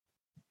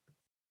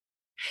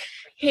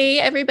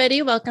Hey,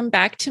 everybody, welcome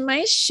back to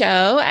my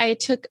show. I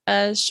took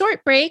a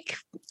short break.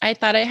 I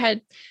thought I had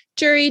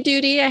jury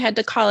duty. I had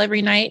to call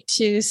every night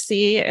to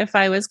see if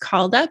I was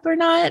called up or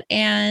not.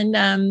 And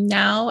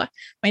now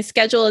my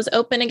schedule is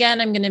open again.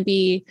 I'm going to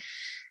be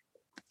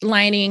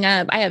lining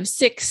up. I have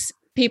 6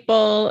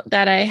 people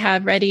that I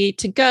have ready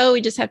to go. We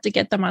just have to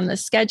get them on the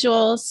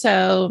schedule.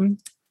 So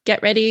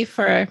get ready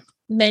for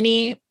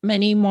many,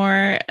 many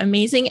more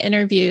amazing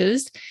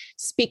interviews.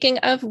 Speaking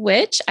of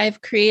which,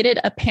 I've created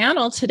a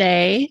panel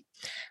today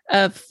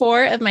of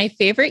 4 of my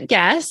favorite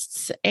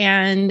guests.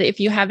 And if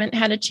you haven't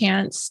had a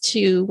chance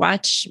to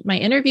watch my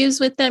interviews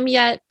with them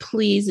yet,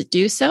 please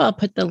do so. I'll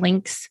put the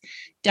links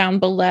down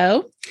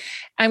below.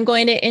 I'm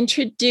going to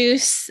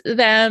introduce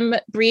them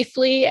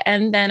briefly,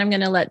 and then I'm going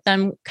to let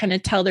them kind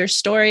of tell their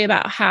story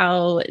about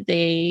how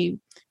they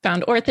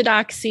found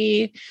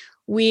Orthodoxy.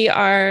 We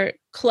are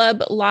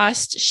Club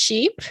Lost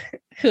Sheep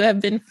who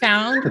have been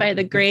found by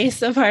the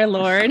grace of our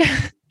Lord.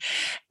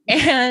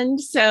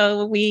 And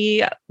so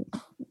we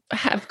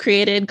have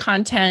created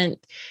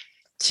content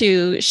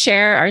to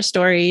share our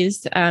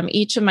stories.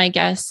 Each of my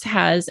guests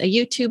has a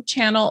YouTube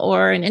channel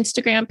or an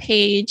Instagram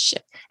page,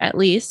 at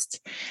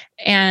least.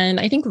 And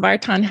I think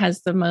Vartan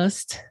has the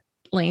most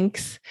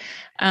links.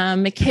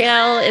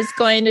 Mikhail is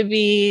going to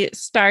be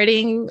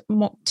starting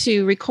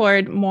to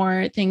record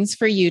more things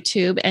for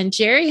YouTube. And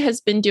Jerry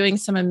has been doing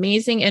some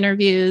amazing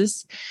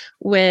interviews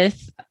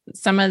with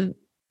some of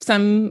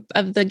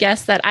the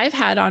guests that I've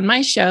had on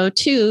my show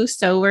too.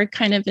 So we're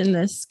kind of in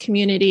this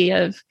community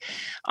of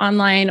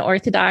online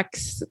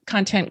Orthodox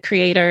content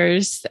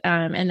creators.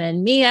 And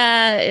then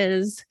Mia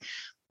is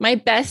my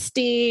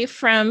bestie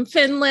from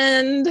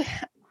Finland.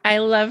 I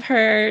love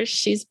her.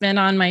 She's been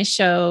on my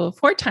show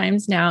 4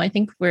 times now. I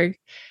think we're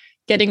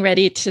getting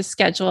ready to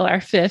schedule our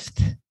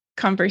 5th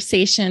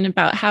conversation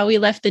about how we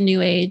left the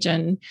New Age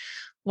and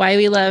why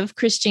we love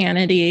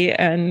Christianity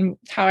and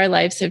how our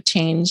lives have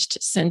changed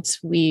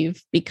since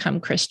we've become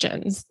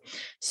Christians.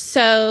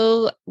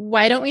 So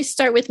why don't we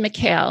start with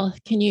Mikhail?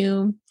 Can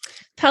you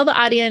tell the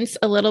audience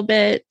a little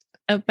bit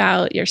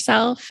about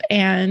yourself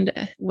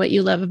and what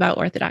you love about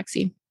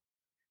Orthodoxy?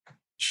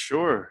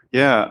 Sure.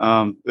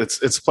 Yeah.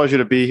 It's a pleasure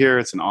to be here.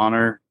 It's an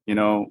honor.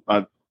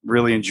 I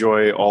really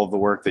enjoy all of the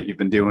work that you've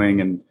been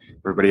doing and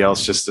everybody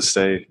else just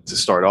to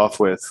start off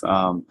with.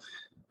 So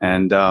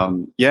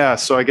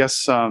I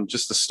guess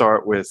just to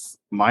start with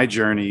my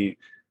journey,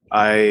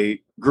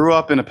 I grew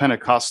up in a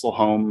Pentecostal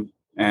home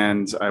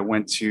and I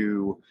went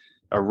to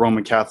a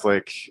Roman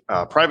Catholic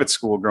private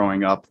school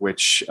growing up,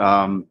 which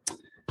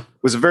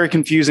was a very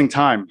confusing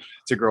time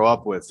to grow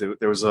up with.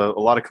 There was a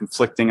lot of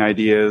conflicting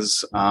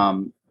ideas.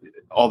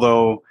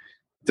 Although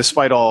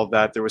despite all of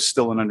that, there was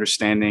still an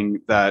understanding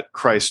that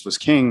Christ was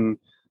king,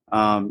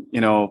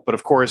 but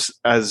of course,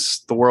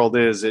 as the world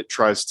is, it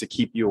tries to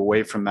keep you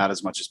away from that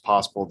as much as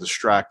possible,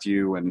 distract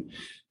you and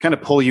kind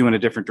of pull you in a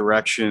different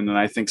direction. And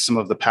I think some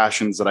of the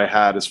passions that I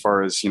had as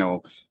far as,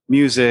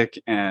 music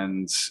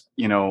and,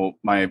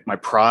 my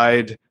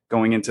pride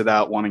going into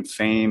that, wanting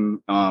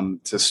fame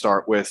to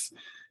start with,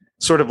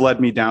 sort of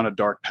led me down a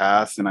dark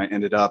path. And I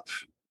ended up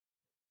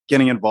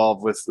getting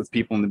involved with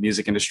people in the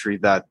music industry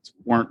that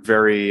weren't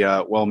very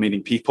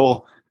well-meaning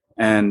people.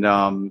 And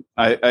I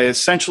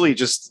essentially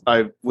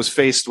I was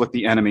faced with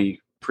the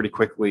enemy pretty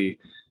quickly.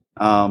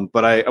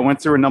 But I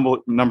went through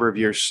a number of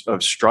years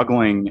of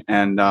struggling.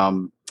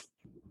 And,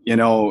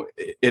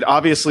 it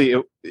obviously,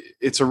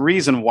 it's a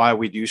reason why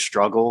we do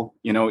struggle,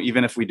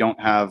 even if we don't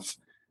have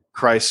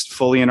Christ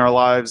fully in our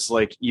lives,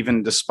 like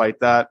even despite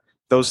that,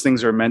 those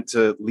things are meant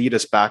to lead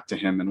us back to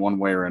him in one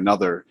way or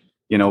another.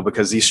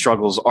 Because these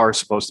struggles are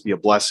supposed to be a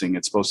blessing.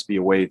 It's supposed to be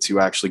a way to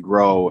actually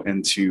grow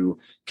and to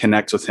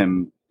connect with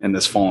him in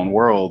this fallen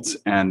world.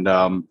 And,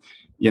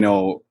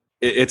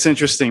 it's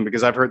interesting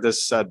because I've heard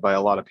this said by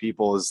a lot of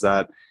people is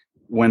that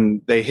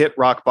when they hit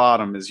rock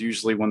bottom is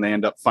usually when they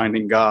end up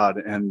finding God.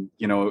 And,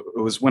 it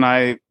was when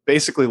I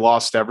basically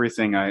lost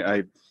everything.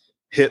 I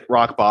hit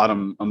rock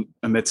bottom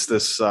amidst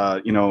this,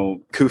 COVID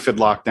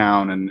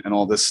lockdown and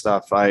all this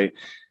stuff. I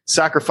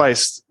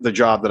sacrificed the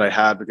job that I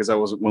had because I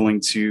wasn't willing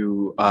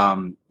to,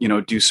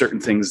 do certain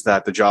things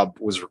that the job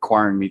was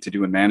requiring me to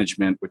do in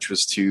management, which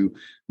was to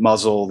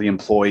muzzle the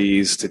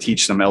employees, to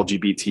teach them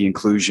LGBT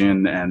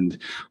inclusion and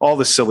all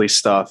this silly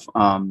stuff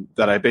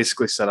that I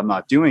basically said, I'm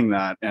not doing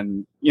that.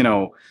 And,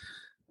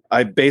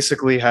 I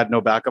basically had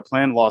no backup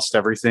plan, lost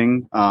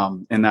everything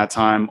in that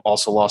time,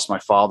 also lost my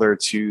father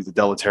to the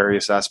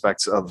deleterious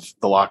aspects of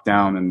the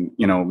lockdown and,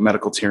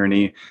 medical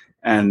tyranny.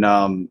 And,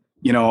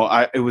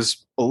 it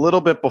was a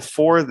little bit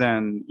before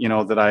then,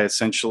 that I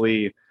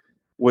essentially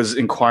was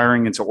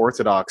inquiring into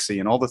Orthodoxy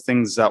and all the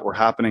things that were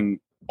happening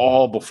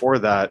all before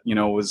that,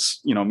 was,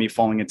 me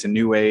falling into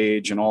New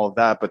Age and all of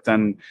that. But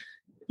then,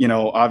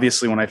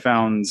 obviously when I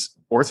found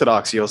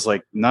Orthodoxy, I was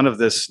like, none of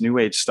this New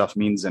Age stuff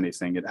means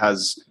anything. It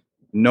has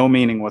no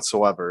meaning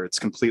whatsoever. It's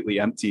completely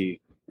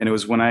empty. And it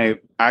was when I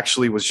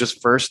actually was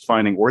just first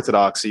finding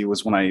Orthodoxy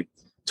was when I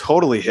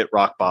totally hit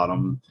rock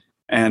bottom.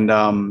 And,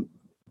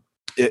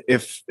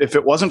 if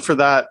it wasn't for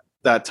that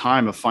that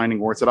time of finding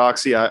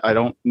orthodoxy, I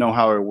don't know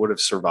how I would have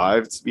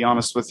survived, to be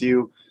honest with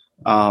you.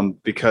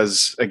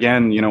 Because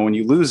again, when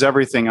you lose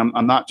everything,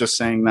 I'm not just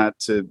saying that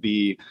to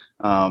be,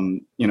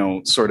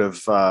 sort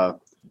of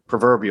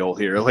proverbial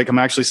here. Like, I'm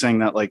actually saying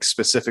that, like,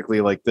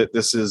 specifically, like, that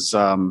this is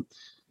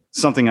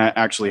something that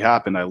actually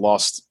happened. I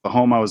lost the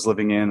home I was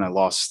living in. I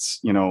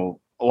lost, a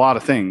lot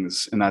of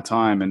things in that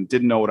time, and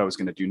didn't know what I was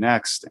going to do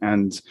next.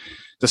 And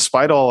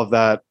despite all of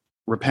that,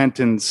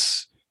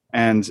 repentance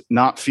and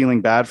not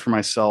feeling bad for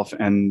myself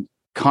and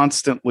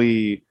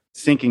constantly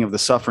thinking of the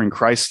suffering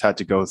Christ had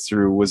to go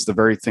through was the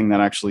very thing that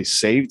actually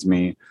saved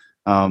me.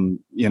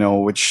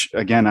 Which,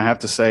 again, I have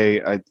to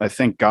say, I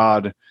thank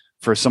God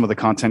for some of the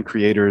content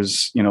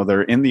creators,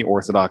 they're in the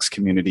Orthodox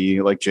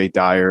community, like Jay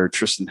Dyer,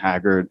 Tristan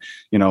Haggard,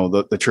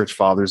 the church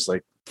fathers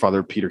like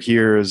Father Peter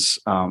Heers,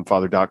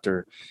 Father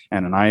Dr.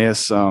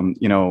 Ananias,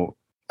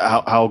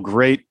 how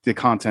great the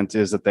content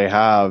is that they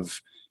have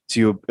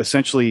to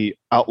essentially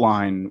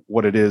outline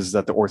what it is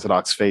that the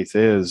Orthodox faith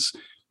is.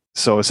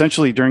 So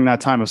essentially, during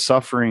that time of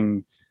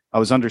suffering, I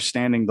was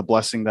understanding the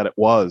blessing that it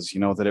was,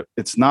 that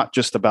it's not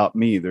just about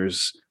me.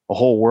 There's a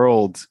whole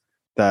world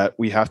that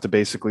we have to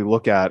basically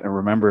look at and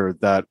remember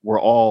that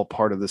we're all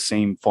part of the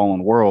same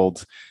fallen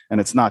world. And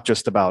it's not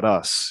just about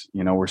us.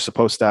 We're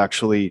supposed to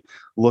actually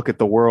look at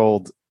the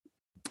world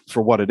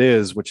for what it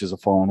is, which is a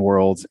fallen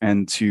world,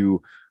 and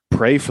to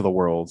pray for the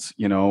world,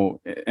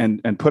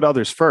 and put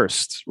others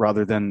first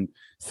rather than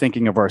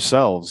thinking of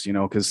ourselves,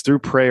 because through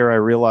prayer, I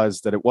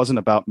realized that it wasn't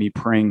about me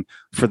praying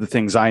for the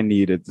things I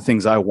needed, the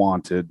things I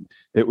wanted.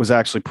 It was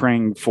actually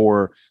praying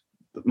for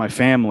my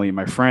family,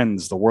 my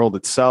friends, the world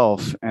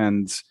itself,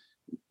 and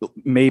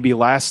maybe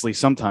lastly,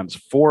 sometimes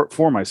for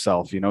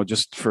myself,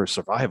 just for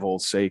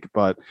survival's sake.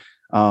 But,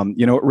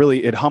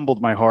 it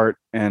humbled my heart,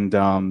 and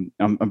I'm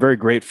very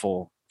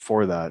grateful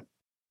for that.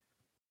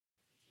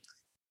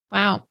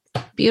 Wow.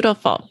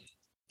 Beautiful.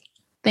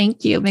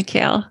 Thank you,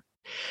 Mikhail.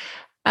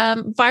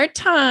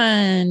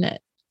 Vartan,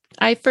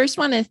 I first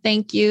want to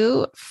thank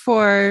you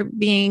for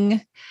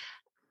being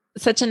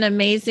such an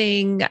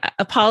amazing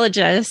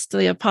apologist,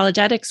 the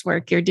apologetics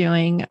work you're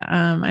doing.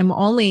 I'm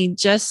only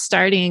just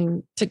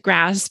starting to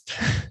grasp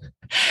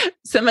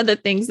some of the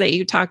things that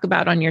you talk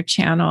about on your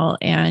channel,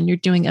 and you're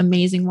doing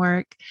amazing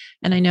work.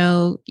 And I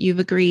know you've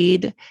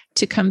agreed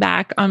to come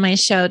back on my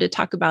show to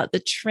talk about the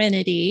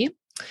Trinity.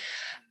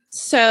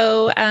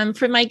 So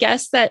for my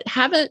guests that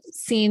haven't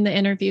seen the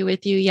interview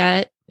with you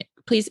yet,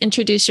 please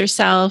introduce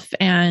yourself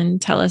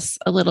and tell us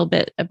a little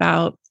bit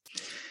about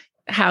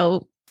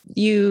how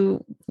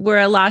you were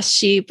a lost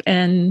sheep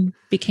and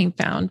became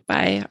found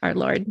by our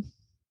Lord.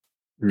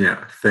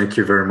 Yeah, thank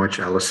you very much,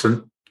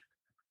 Allison.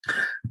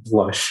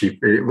 Lost sheep.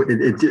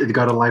 It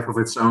got a life of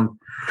its own.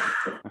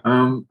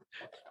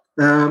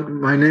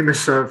 My name is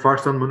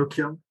Vartan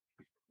Manukyan,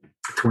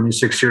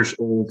 26 years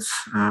old.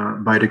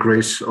 By the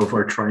grace of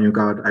our triune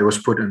God, I was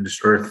put on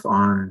this earth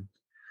on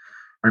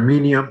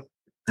Armenia.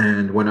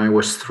 And when I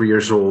was 3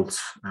 years old,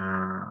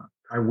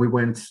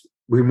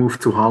 we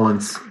moved to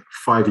Holland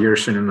 5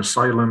 years in an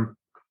asylum.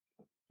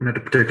 And at a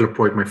particular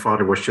point, my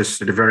father was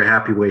just in a very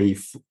happy way.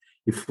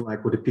 He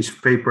flagged with a piece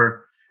of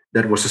paper.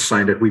 That was a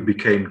sign that we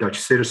became Dutch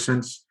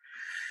citizens.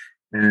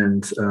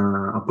 And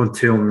up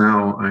until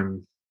now,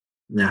 I'm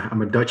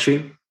a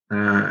Dutchie.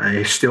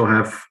 I still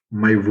have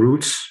my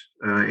roots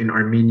in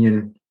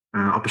Armenian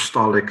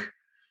Apostolic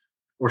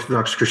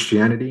Orthodox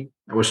Christianity.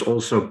 I was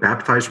also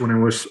baptized when I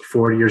was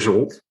 4 years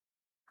old.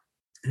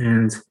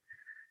 And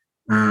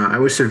I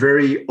was a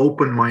very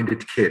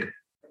open-minded kid,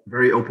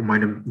 very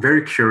open-minded,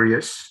 very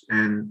curious.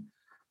 And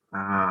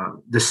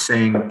this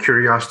saying,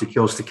 curiosity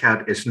kills the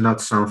cat, is not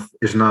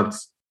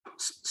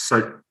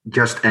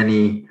just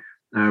any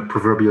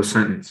proverbial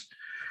sentence.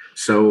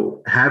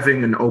 So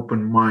having an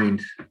open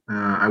mind,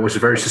 I was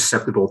very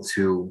susceptible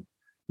to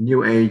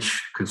New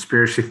Age,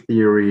 conspiracy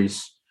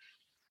theories,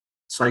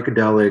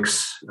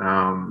 psychedelics,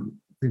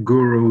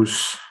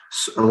 gurus,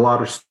 a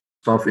lot of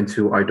stuff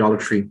into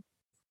idolatry,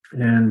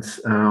 and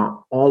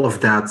all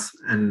of that.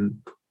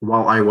 And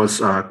while I was,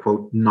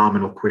 quote,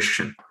 nominal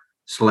Christian.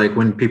 So like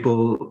when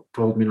people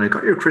told me like,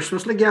 "Are you a Christian?" I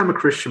was like, "Yeah, I'm a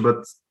Christian,"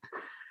 but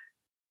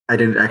I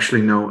didn't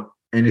actually know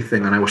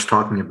anything that I was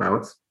talking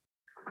about.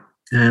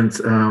 And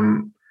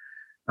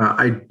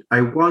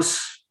I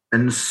was,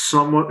 in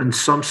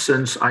some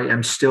sense, I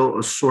am still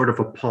a sort of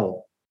a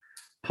Paul.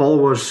 Paul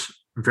was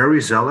very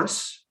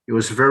zealous. He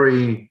was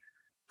very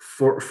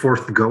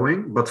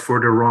forthgoing, but for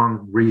the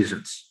wrong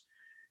reasons.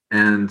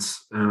 And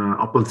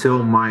up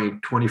until my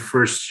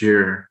 21st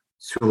year,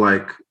 to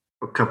like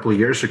a couple of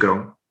years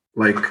ago,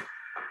 like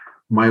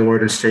my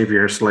Lord and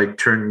Savior has like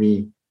turned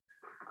me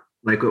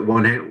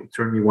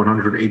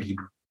 180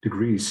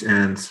 degrees,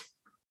 and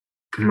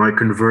my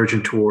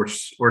conversion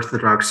towards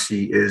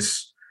orthodoxy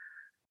is,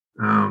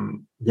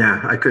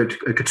 I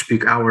could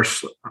speak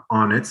hours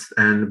on it,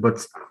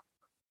 but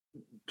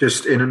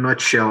just in a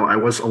nutshell, I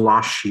was a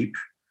lost sheep.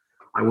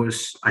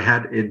 I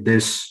had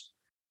this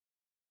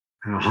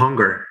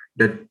hunger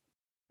that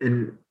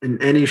in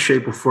any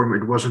shape or form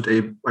I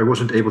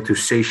wasn't able to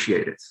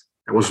satiate it.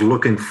 I was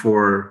looking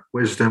for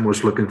wisdom,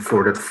 was looking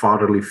for that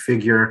fatherly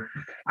figure.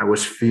 I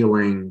was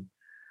feeling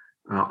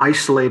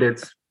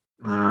isolated.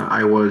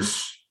 I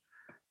was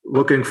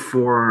looking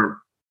for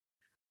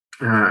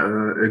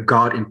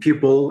God in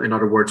people, in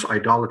other words,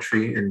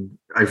 idolatry. And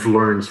I've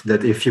learned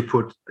that if you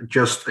put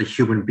just a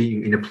human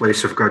being in a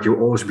place of God,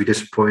 you'll always be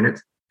disappointed.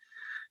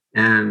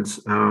 And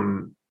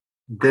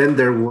then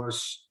there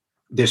was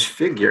this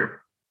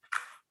figure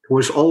who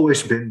has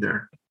always been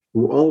there,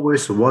 who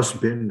always was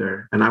been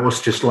there. And I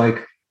was just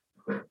like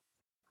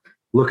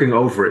looking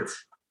over it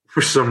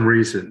for some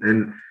reason.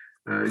 And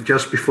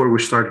just before we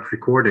started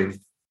recording,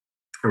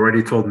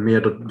 already told me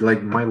that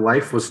like my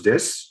life was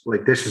this,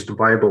 like this is the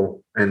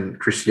Bible and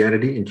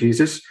Christianity and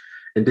Jesus,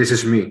 and this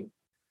is me.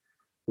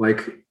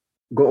 Like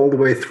go all the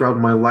way throughout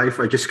my life,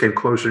 I just came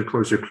closer and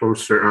closer and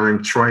closer, and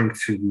I'm trying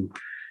to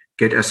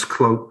get as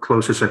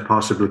close as I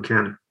possibly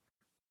can.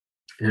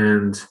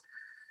 And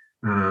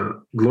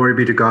glory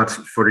be to God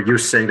for you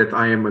saying that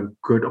I am a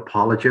good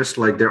apologist.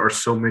 Like there are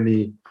so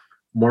many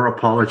more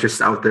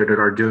apologists out there that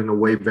are doing a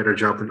way better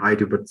job than I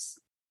do, but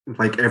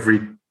like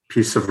every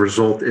piece of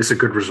result is a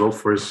good result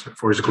for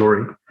his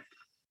glory.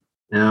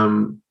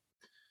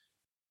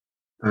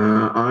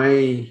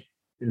 I,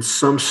 in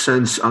some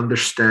sense,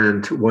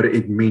 understand what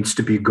it means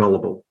to be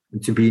gullible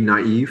and to be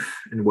naive,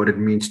 and what it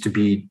means to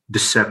be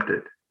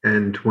deceptive.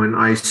 And when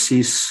I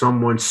see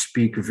someone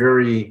speak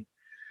very,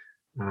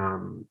 like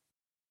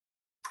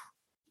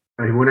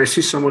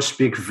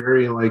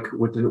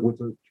with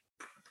the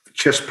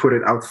chest put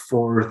it out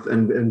forth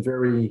and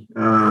very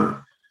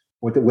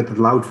with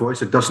a loud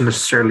voice, it doesn't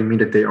necessarily mean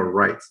that they are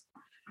right.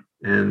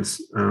 And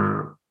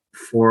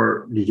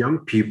for the young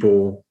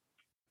people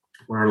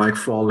who are like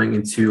falling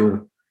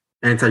into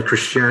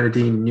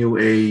anti-Christianity, New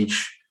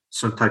Age,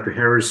 some type of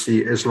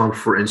heresy, Islam,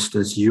 for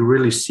instance, you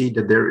really see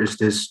that there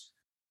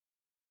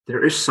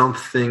is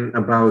something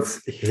about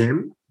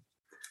him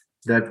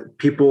that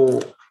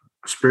people,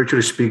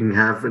 spiritually speaking,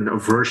 have an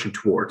aversion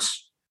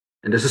towards.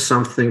 And this is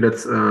something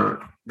that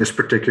this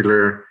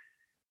particular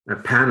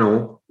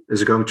panel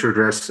is going to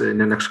address in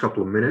the next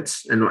couple of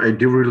minutes. And I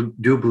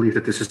do believe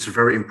that this is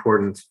very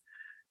important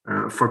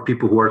for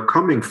people who are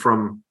coming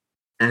from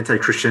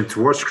anti-Christian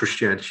towards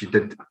Christianity,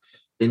 that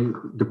in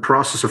the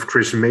process of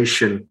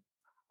chrismation,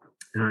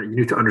 you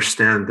need to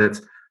understand that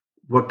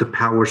what the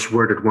powers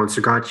were that once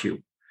got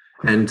you.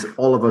 And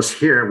all of us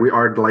here, we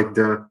are like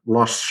the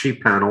lost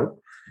sheep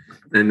panel.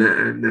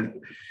 And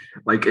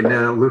like in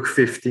Luke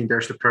 15,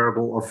 there's the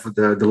parable of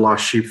the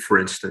lost sheep, for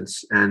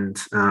instance. And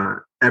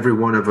every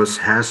one of us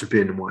has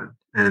been one.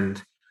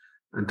 And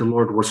the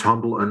Lord was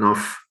humble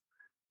enough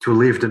to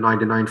leave the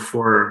 99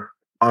 for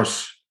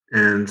us.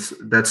 And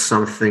that's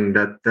something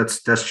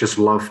that's just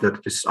love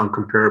that is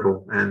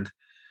uncomparable. And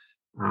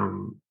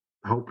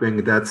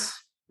hoping that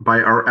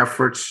by our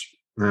efforts,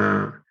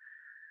 that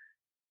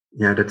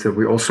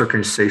we also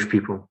can save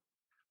people.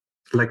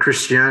 Like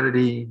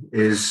Christianity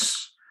is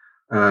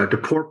the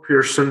poor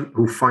person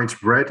who finds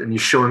bread, and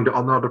he's showing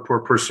another poor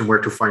person where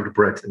to find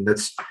bread. And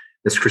that's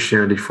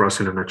Christianity for us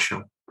in a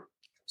nutshell.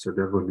 So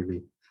that would be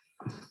me.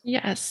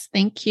 Yes.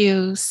 Thank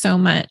you so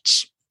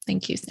much.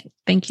 Thank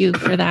you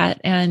for that.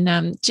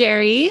 And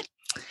Jerry,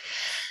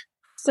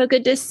 so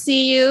good to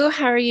see you.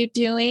 How are you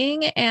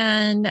doing?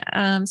 And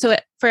so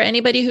for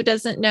anybody who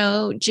doesn't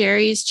know,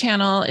 Jerry's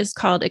channel is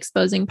called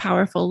Exposing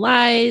Powerful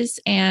Lies.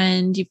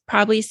 And you've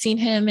probably seen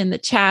him in the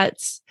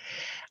chats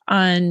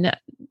on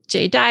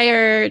Jay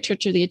Dyer,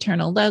 Church of the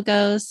Eternal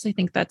Logos. I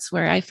think that's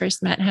where I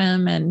first met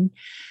him.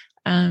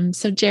 And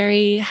so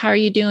Jerry, how are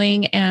you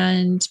doing?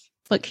 And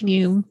what can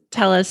you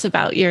tell us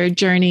about your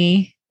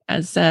journey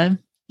as a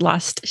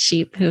lost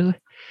sheep who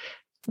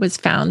was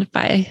found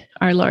by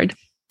our Lord?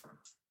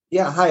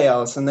 Yeah. Hi,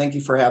 Allison. Thank you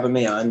for having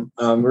me on.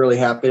 I'm really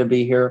happy to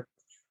be here.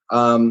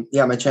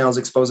 My channel is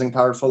Exposing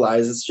Powerful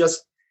Lies. It's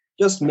just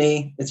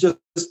me. It's just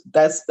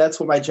that's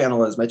what my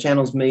channel is. My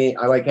channel is me.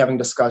 I like having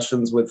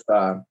discussions with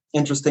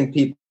interesting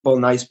people,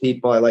 nice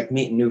people. I like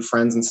meeting new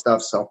friends and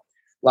stuff. So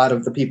a lot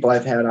of the people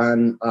I've had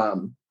on,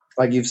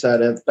 like you've said,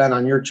 have been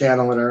on your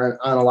channel and are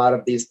on a lot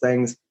of these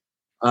things.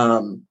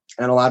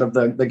 And a lot of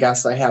the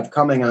guests I have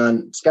coming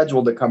on,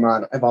 scheduled to come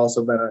on, have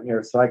also been on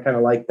here. So I kind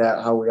of like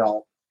that, how we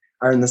all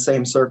are in the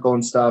same circle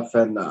and stuff,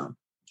 and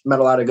met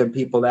a lot of good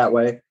people that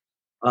way.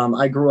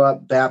 I grew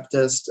up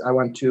Baptist. I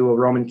went to a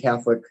Roman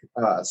Catholic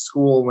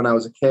school when I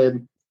was a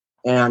kid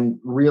and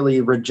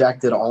really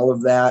rejected all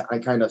of that. I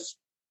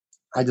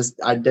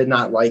did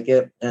not like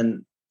it.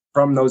 And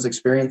from those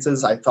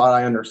experiences, I thought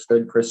I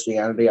understood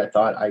Christianity. I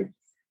thought I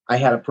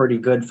had a pretty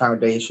good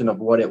foundation of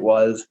what it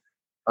was.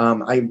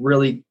 I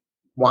really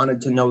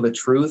wanted to know the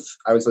truth.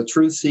 I was a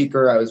truth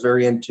seeker. I was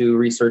very into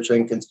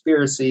researching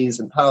conspiracies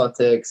and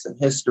politics and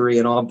history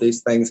and all of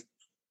these things,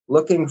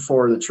 looking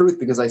for the truth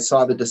because I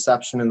saw the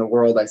deception in the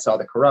world. I saw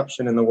the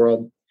corruption in the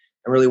world.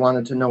 I really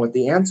wanted to know what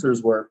the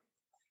answers were.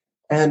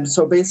 And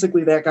so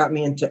basically that got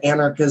me into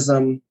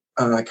anarchism.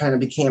 I kind of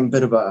became a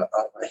bit of a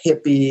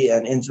hippie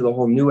and into the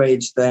whole New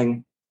Age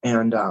thing.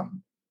 And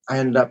I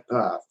ended up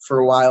for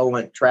a while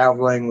went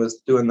traveling,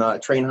 was doing the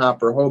train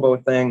hopper hobo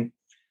thing,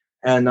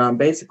 and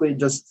basically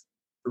just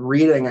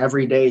reading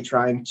every day,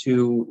 trying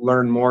to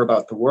learn more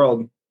about the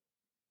world.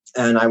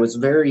 And I was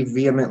very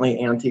vehemently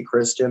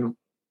anti-Christian.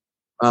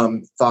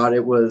 Thought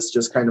it was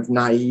just kind of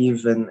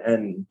naive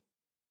and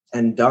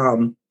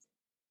dumb.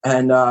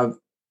 And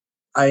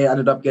I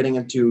ended up getting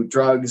into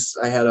drugs.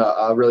 I had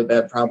a really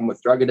bad problem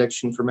with drug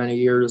addiction for many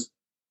years.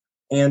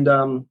 And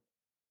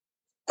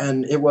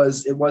it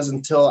was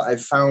until I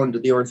found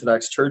the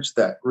Orthodox Church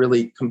that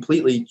really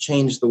completely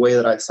changed the way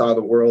that I saw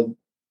the world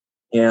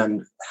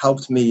and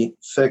helped me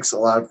fix a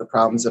lot of the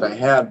problems that I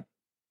had.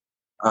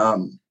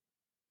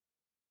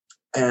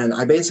 And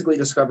I basically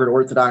discovered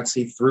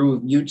Orthodoxy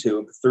through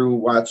YouTube, through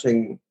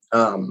watching.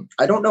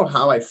 I don't know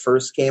how I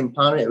first came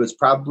upon it. It was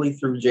probably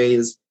through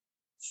Jay's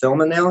film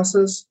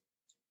analysis.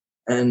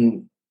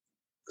 And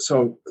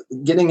so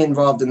getting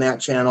involved in that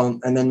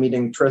channel and then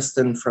meeting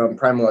Tristan from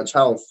Primal Edge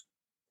Health,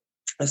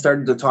 I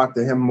started to talk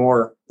to him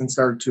more and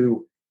started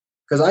to,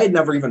 because I had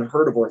never even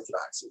heard of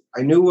Orthodoxy.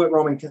 I knew what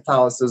Roman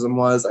Catholicism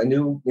was. I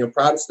knew,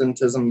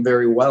 Protestantism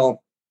very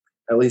well,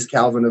 at least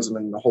Calvinism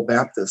and the whole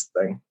Baptist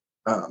thing.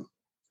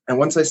 And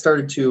once I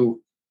started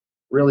to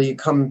really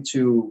come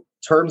to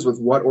terms with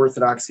what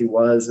Orthodoxy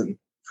was and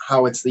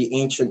how it's the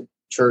ancient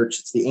church,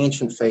 it's the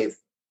ancient faith,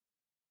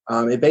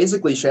 it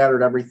basically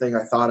shattered everything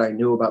I thought I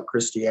knew about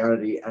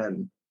Christianity.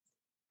 And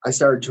I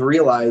started to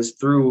realize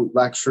through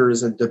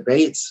lectures and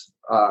debates,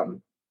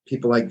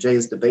 people like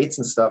Jay's debates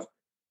and stuff,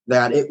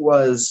 that it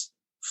was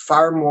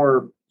far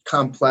more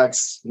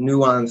complex,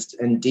 nuanced,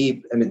 and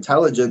deep and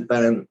intelligent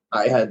than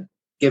I had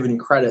given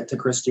credit to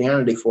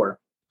Christianity for.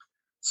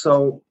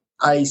 So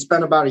I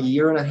spent about a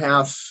year and a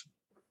half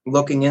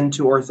looking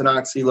into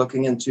Orthodoxy,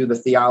 looking into the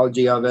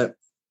theology of it,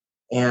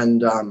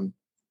 and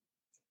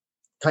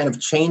kind of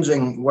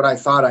changing what I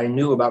thought I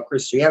knew about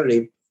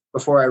Christianity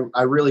before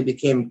I really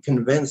became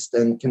convinced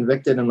and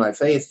convicted in my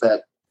faith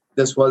that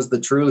this was the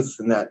truth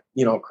and that,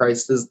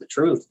 Christ is the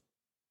truth.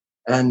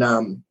 And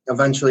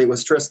eventually it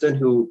was Tristan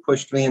who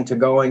pushed me into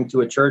going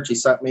to a church. He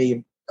sent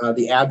me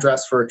the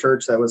address for a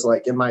church that was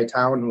like in my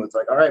town and was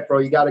like, all right, bro,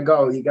 you got to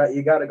go. You got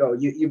to go.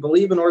 You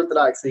believe in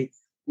Orthodoxy.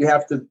 You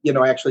have to,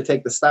 actually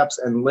take the steps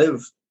and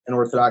live an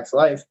Orthodox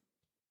life.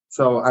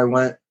 So I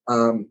went.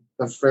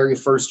 The very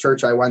first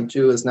church I went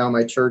to is now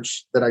my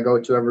church that I go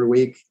to every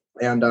week.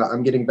 And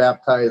I'm getting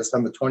baptized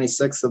on the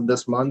 26th of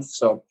this month.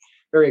 So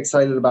very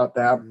excited about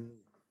that.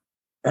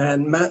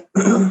 And met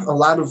a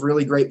lot of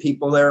really great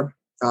people there,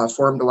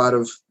 formed a lot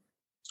of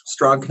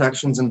strong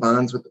connections and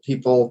bonds with the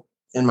people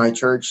in my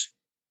church.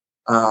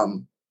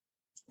 And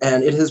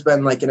it has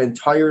been like an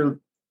entire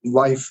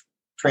life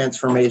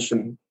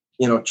transformation,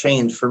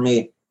 change for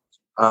me,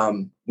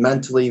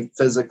 mentally,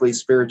 physically,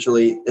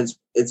 spiritually.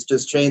 It's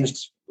just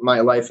changed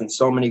my life in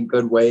so many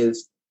good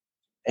ways.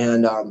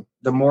 And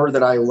the more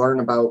that I learn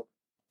about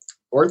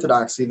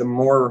Orthodoxy, the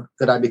more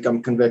that I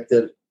become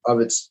convicted of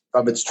its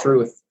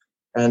truth.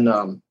 And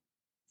I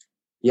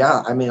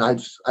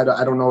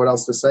don't know what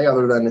else to say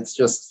other than it's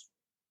just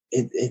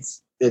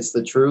it's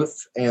the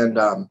truth, and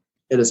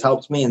it has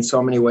helped me in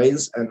so many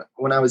ways. And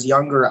when I was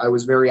younger, I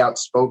was very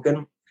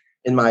outspoken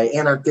in my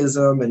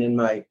anarchism and in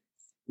my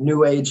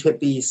new age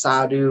hippie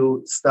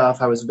sadhu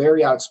stuff. I was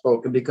very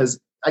outspoken because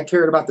I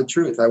cared about the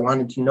truth. I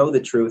wanted to know the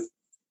truth.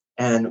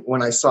 And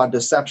when I saw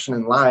deception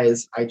and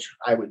lies, I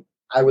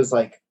was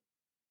like,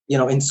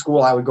 in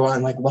school, I would go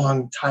on like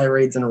long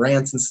tirades and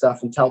rants and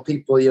stuff and tell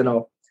people,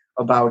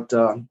 about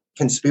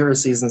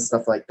conspiracies and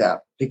stuff like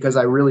that, because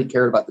I really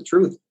cared about the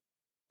truth.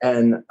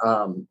 And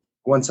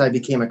once I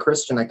became a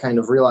Christian, I kind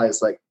of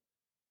realized like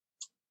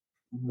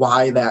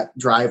why that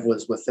drive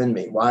was within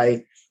me,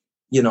 why,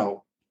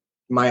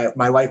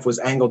 my life was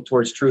angled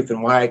towards truth,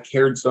 and why I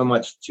cared so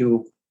much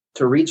to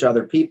reach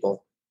other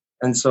people.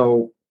 And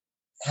so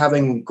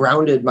having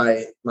grounded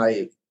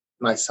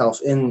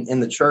myself in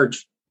the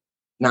church,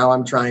 now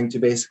I'm trying to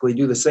basically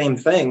do the same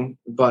thing,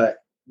 but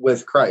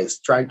with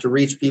Christ, trying to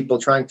reach people,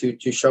 trying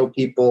to show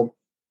people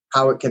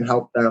how it can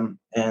help them,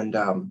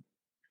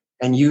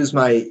 and use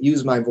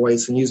my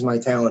voice and use my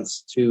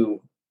talents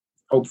to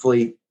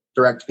hopefully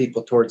direct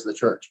people towards the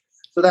church.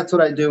 So that's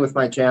what I do with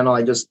my channel.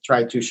 I just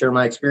try to share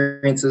my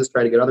experiences,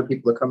 try to get other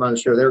people to come on and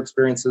share their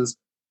experiences,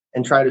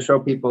 and try to show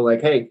people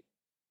like, hey,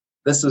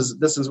 this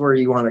is where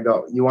you want to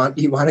go. You want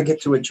to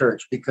get to a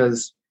church,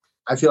 because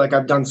I feel like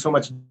I've done so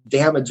much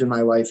damage in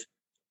my life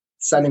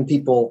sending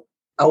people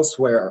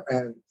elsewhere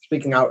and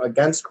speaking out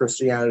against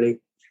Christianity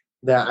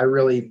that I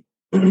really,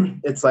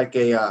 it's like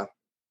I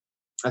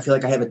feel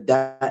like I have a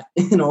debt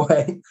in a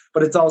way,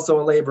 but it's also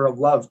a labor of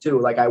love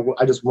too. Like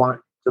I just want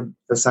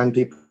to send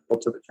people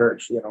to the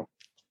church,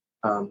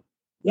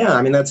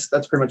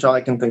 that's pretty much all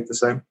I can think to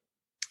say.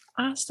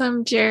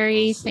 Awesome,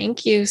 Jerry.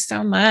 Thank you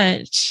so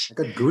much.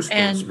 I got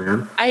goosebumps,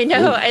 man. I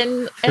know.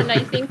 And I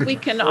think we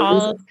can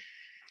all,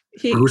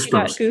 he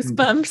got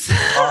goosebumps.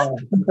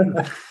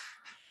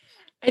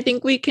 I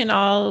think we can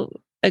all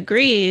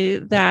agree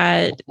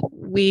that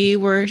we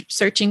were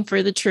searching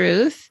for the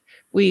truth.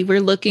 We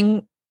were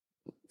looking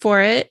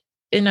for it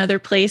in other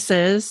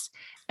places,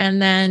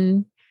 and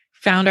then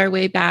found our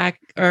way back,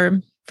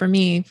 or for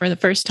me, for the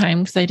first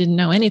time, because I didn't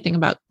know anything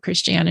about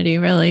Christianity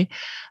really,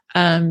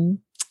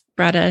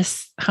 brought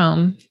us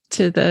home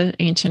to the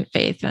ancient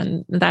faith.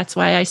 And that's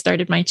why I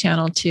started my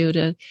channel too,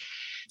 to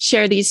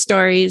share these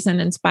stories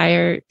and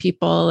inspire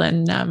people.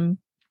 And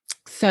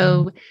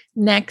so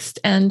next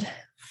and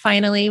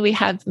finally, we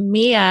have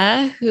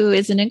Mia, who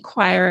is an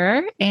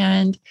inquirer,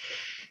 and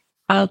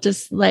I'll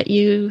just let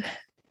you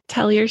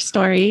tell your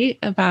story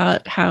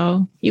about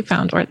how you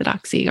found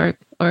Orthodoxy, or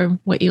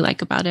what you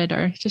like about it,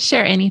 or just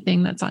share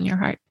anything that's on your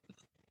heart.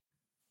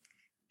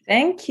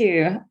 Thank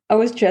you. I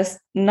was just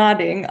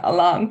nodding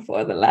along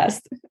for the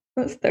last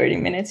 30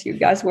 minutes you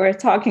guys were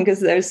talking, because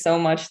there's so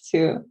much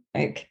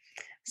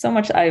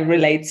I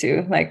relate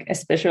to, like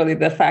especially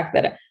the fact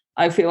that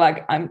I feel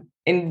like I'm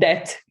in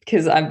debt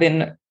because I've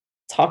been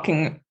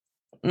talking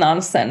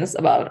nonsense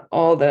about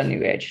all the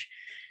New Age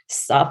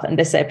stuff and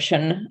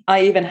deception.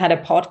 I even had a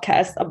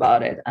podcast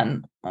about it,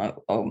 and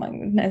oh my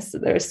goodness,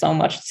 there's so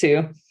much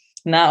to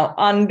now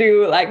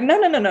undo. Like,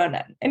 no.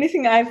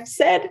 Anything I've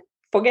said,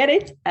 forget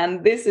it,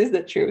 and this is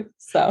the truth.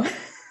 So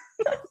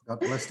God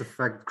bless the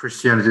fact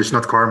Christianity is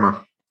not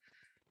karma.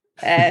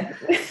 Or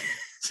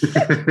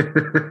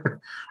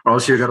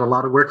else you got a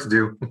lot of work to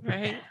do.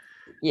 Right.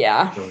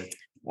 Yeah.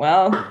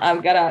 Well,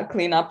 I've got to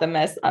clean up the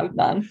mess I've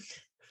done.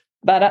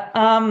 But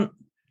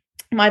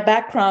my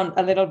background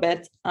a little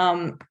bit.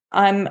 I'm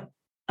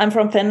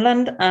from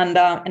Finland, and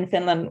in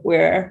Finland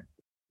we're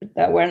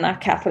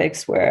not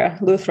Catholics, we're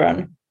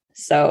Lutheran.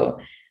 So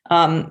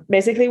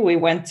basically, we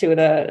went to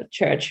the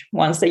church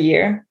once a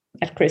year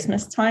at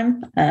Christmas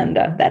time, and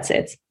that's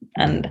it.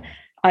 And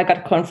I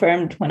got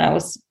confirmed when I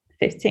was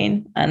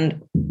 15,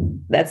 and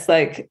that's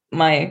like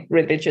my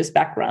religious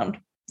background.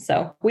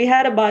 So we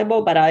had a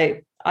Bible, but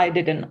I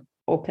didn't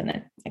open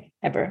it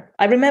ever.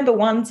 I remember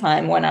one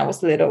time when I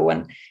was little,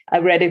 when I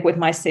read it with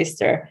my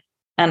sister,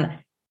 and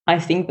I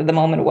think that the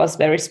moment was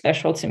very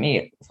special to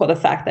me for the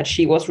fact that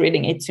she was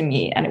reading it to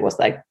me, and it was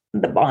like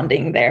the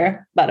bonding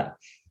there. But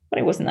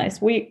it was nice.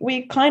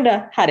 We kind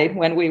of had it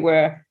when we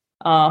were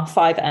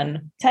 5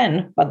 and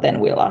 10, but then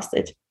we lost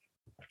it.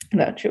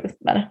 The truth,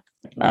 but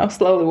now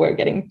slowly we're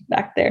getting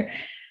back there.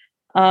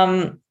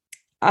 I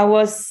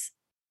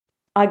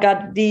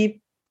got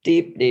deep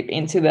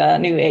into the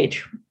New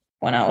Age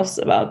when I was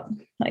about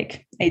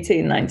like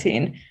 18,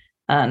 19,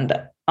 and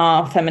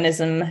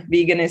feminism,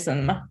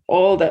 veganism,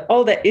 all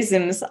the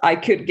isms I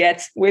could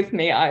get with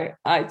me,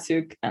 I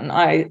took, and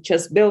I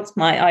just built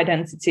my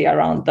identity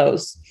around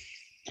those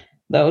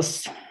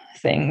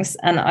things.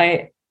 And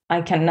I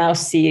can now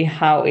see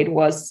how it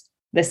was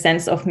the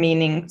sense of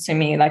meaning to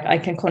me. Like, I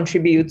can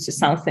contribute to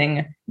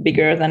something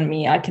bigger than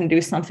me. I can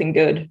do something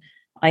good.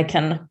 I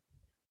can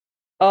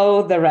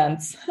owe the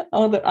rents.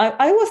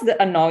 I was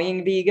the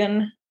annoying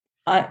vegan.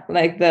 I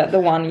like the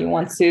one you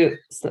want to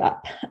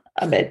slap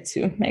a bit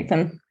to make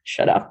them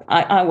shut up.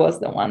 I was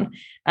the one.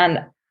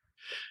 And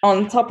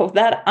on top of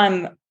that,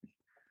 I'm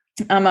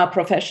a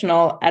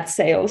professional at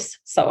sales.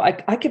 So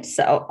I could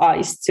sell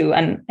ice to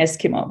an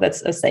Eskimo.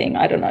 That's a saying.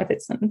 I don't know if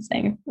it's a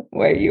saying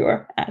where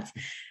you're at.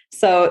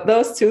 So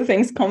those two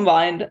things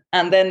combined,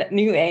 and then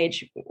New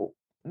Age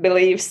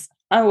beliefs,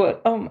 I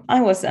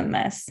was a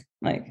mess.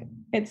 Like,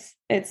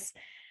 it's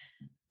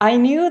I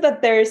knew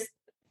that there's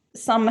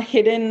some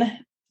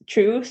hidden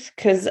truth,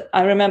 because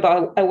I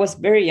remember I was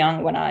very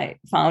young when I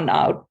found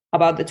out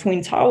about the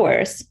Twin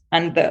Towers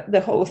and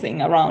the whole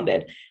thing around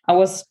it. I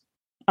was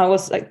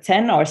like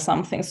 10 or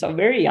something, so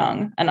very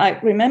young. And I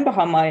remember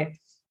how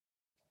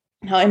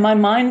in my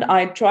mind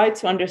I tried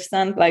to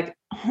understand, like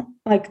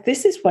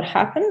this is what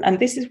happened, and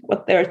this is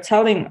what they're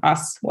telling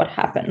us what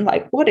happened.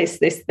 Like, what is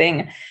this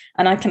thing?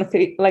 And I can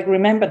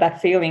remember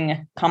that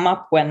feeling come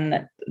up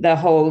when the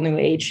whole New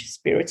Age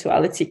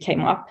spirituality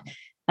came up,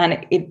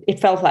 and it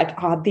felt like,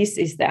 this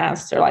is the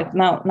answer. Like,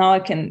 now I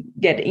can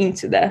get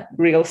into the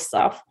real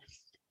stuff.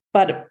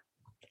 But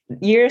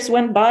years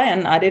went by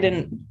and I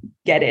didn't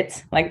get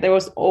it. Like, there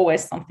was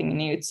always something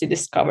new to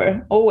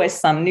discover, always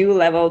some new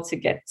level to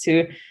get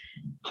to,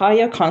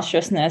 higher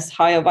consciousness,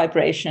 higher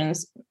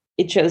vibrations.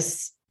 It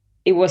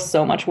was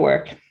so much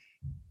work.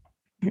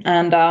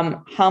 And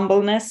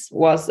humbleness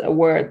was a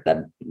word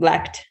that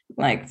lacked,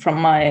 like,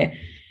 from my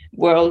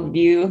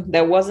worldview.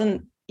 There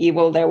wasn't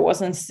evil, there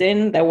wasn't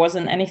sin, there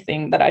wasn't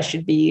anything that I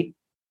should be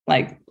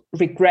like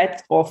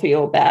regret or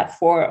feel bad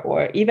for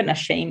or even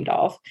ashamed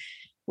of,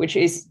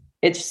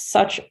 it's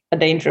such a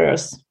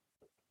dangerous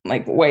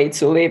like way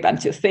to live and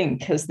to think,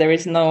 because there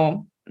is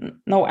no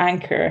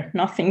anchor,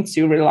 nothing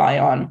to rely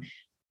on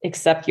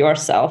except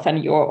yourself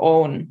and your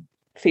own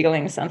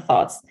feelings and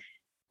thoughts.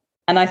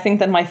 And I think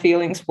that my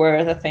feelings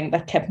were the thing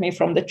that kept me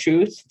from the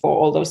truth for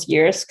all those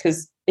years,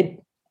 because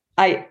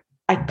I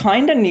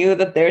kind of knew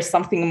that there's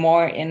something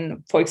more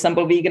in, for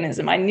example,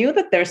 veganism. I knew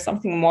that there's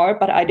something more,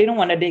 but I didn't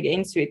want to dig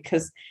into it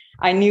because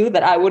I knew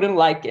that I wouldn't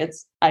like it.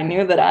 I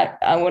knew that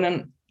I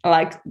wouldn't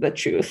like the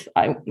truth.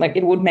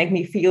 It would make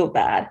me feel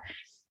bad.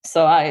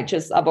 So I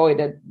just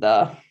avoided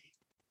the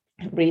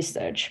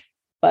research.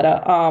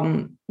 But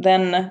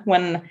then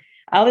when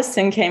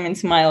Allison came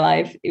into my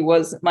life, it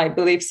was my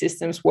belief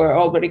systems were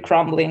already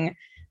crumbling,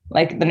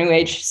 like the New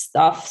Age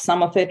stuff.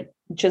 Some of it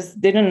just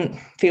didn't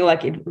feel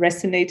like it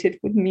resonated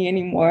with me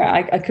anymore.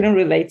 I couldn't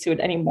relate to it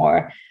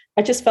anymore.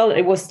 I just felt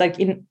it was like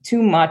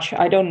too much.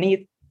 I don't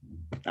need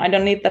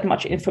that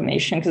much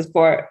information, because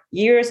for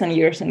years and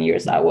years and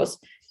years, I was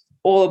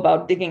all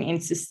about digging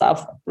into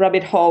stuff,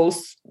 rabbit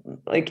holes,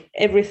 like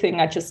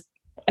everything. I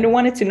don't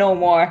wanted to know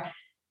more.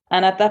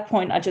 And at that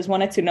point, I just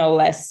wanted to know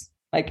less.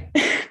 Like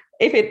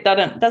if it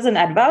doesn't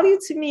add value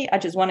to me, I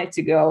just wanted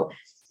to go.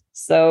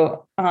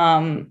 So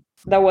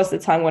that was the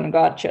time when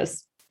God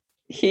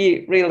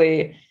he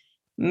really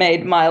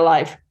made my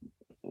life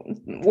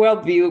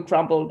worldview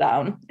crumble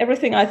down.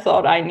 Everything I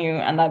thought I knew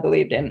and I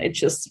believed in, it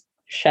just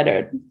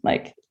shattered.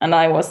 And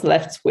I was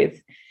left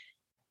with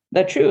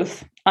the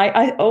truth.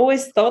 I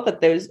always thought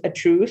that there's a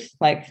truth,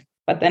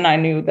 but then I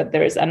knew that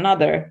there is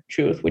another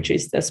truth, which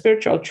is the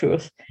spiritual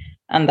truth.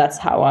 And that's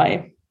how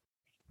I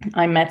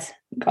met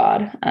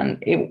God. And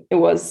it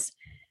was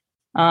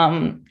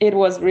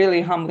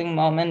really humbling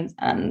moment.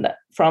 And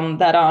from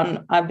that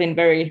on, I've been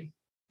very,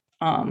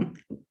 not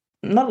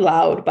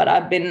loud, but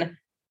I've been,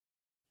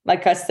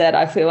 like I said,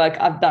 I feel like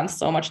I've done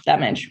so much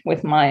damage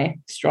with my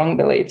strong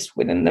beliefs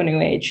within the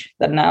New Age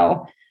that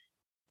now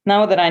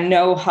that I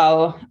know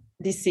how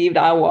deceived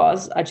I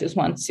was, I just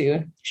want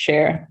to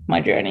share my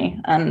journey.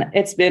 And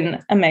it's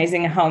been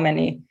amazing how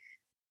many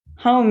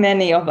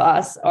of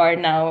us are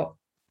now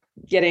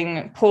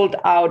getting pulled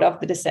out of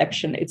the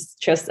deception. It's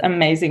just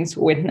amazing to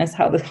witness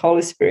how the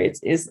Holy Spirit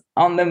is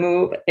on the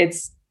move.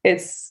 It's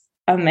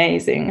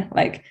amazing,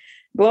 like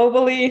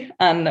globally,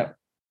 and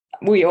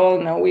we all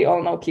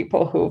know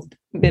people who've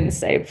been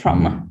saved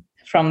from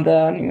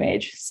the New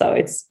Age. So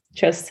it's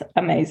just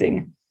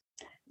amazing.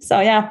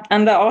 So yeah,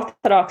 and the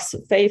Orthodox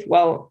faith,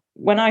 well,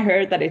 when I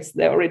heard that it's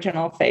the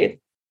original faith,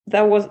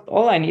 that was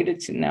all I needed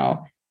to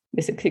know,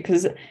 basically,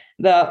 because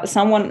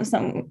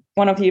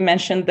one of you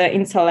mentioned the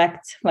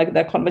intellect, like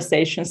the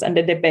conversations and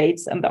the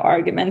debates and the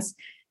arguments.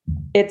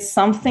 It's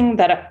something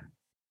that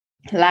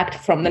lacked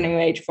from the New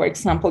Age. For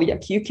example,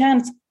 like you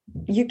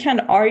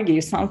can't argue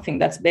something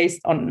that's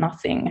based on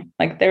nothing.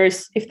 Like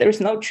if there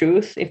is no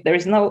truth, if there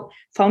is no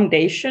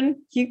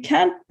foundation, you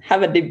can't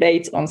have a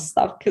debate on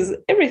stuff because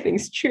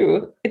everything's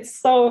true. It's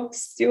so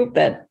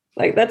stupid.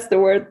 Like that's the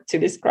word to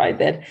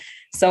describe it.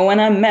 So when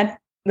I met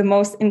the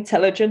most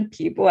intelligent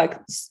people, like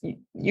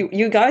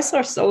you guys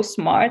are so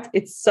smart.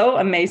 It's so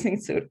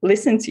amazing to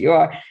listen to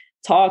your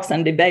talks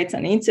and debates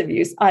and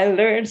interviews. I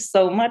learned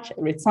so much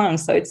every time.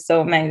 So it's so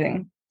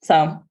amazing.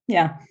 So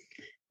yeah,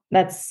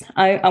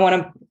 I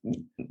want to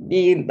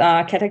be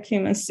the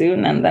catechumen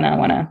soon, and then I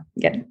want to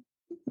get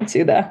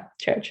into the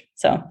church.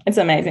 So it's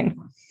amazing.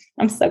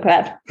 I'm so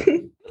glad.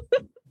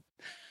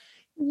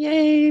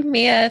 Yay,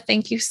 Mia.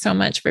 Thank you so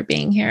much for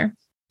being here.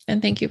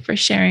 And thank you for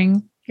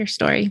sharing your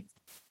story.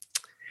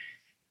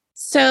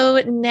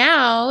 So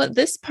now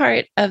this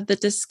part of the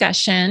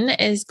discussion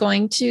is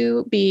going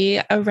to be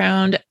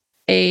around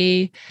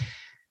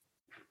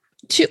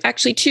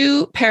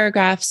two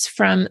paragraphs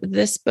from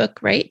this book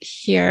right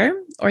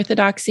here,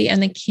 Orthodoxy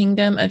and the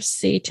Kingdom of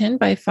Satan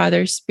by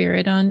Father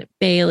Spiridon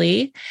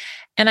Bailey.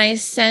 And I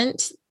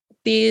sent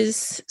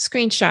these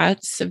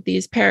screenshots of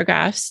these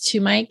paragraphs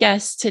to my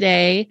guests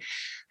today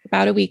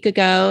about a week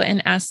ago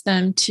and asked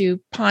them to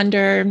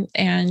ponder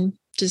and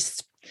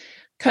just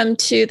come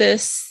to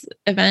this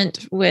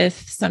event with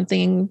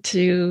something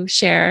to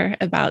share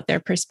about their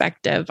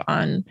perspective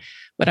on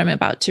what I'm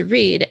about to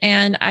read.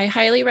 And I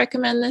highly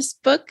recommend this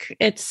book.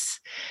 It's,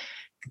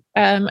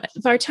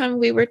 Vartan,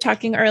 we were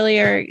talking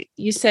earlier,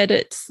 you said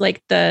it's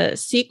like the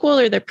sequel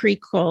or the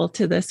prequel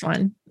to this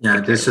one.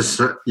 Yeah, this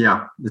is,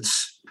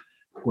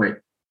 wait,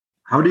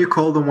 how do you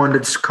call the one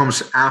that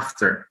comes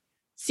after?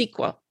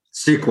 Sequel,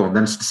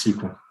 then it's the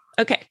sequel.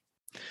 Okay.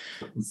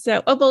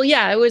 So,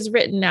 it was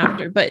written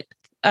after, but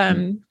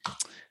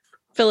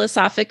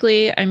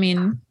philosophically, I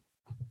mean,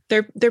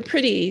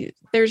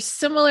 they're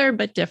similar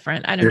but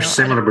different. I don't know. They're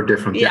similar but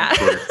different. Yeah.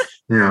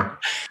 Yeah.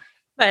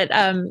 But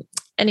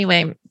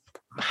anyway,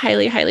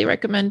 highly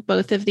recommend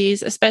both of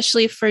these,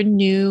 especially for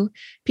new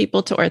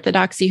people to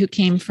Orthodoxy who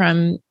came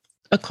from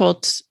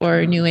occult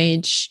or New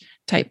Age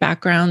type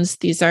backgrounds.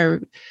 These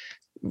are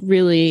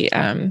really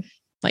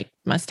like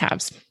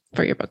must-haves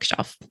for your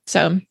bookshelf.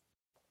 So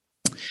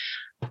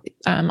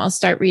I'll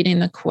start reading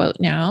the quote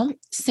now.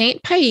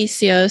 Saint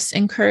Paisios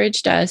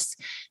encouraged us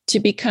to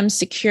become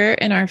secure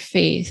in our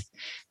faith,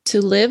 to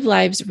live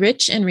lives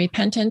rich in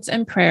repentance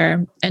and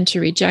prayer, and to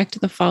reject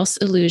the false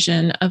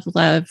illusion of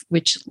love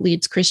which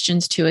leads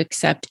Christians to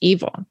accept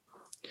evil.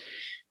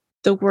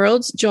 The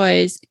world's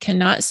joys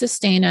cannot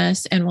sustain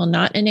us and will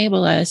not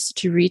enable us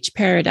to reach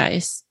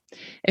paradise.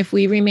 If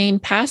we remain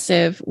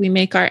passive, we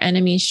make our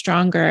enemy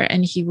stronger,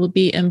 and he will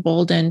be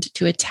emboldened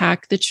to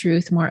attack the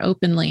truth more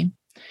openly.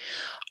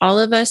 All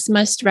of us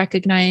must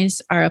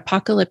recognize our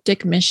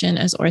apocalyptic mission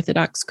as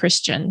Orthodox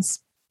Christians.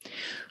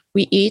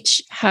 We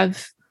each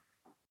have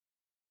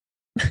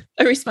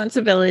a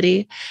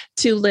responsibility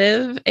to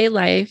live a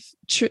live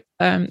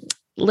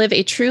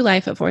a true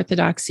life of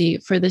orthodoxy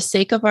for the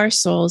sake of our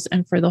souls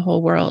and for the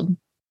whole world.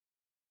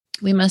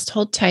 We must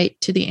hold tight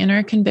to the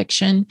inner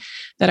conviction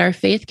that our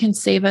faith can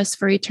save us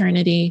for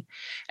eternity,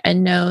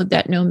 and know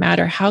that no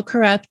matter how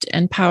corrupt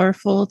and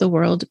powerful the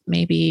world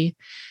may be,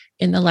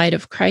 in the light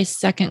of Christ's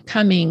second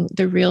coming,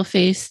 the real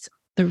face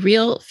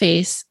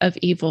of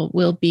evil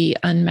will be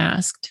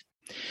unmasked.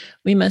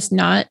 We must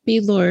not be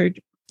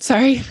lured.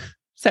 Sorry,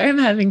 I'm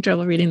having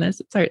trouble reading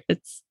this.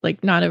 It's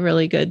like not a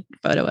really good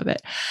photo of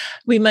it.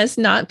 We must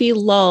not be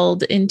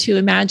lulled into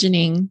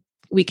imagining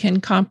we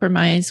can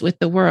compromise with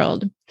the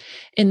world.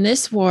 In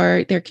this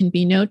war, there can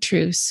be no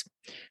truce.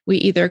 We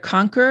either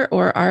conquer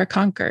or are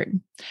conquered.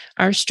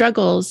 Our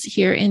struggles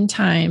here in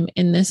time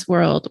in this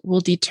world will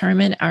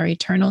determine our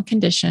eternal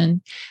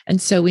condition, and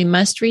so we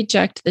must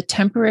reject the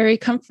temporary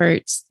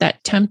comforts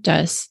that tempt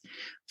us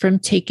from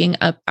taking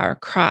up our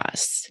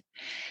cross.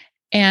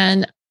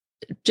 And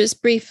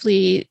just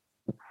briefly,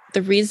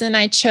 the reason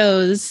I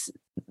chose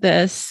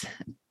this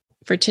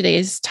for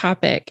today's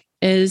topic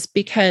is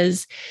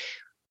because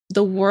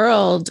the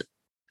world,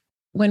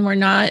 when we're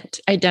not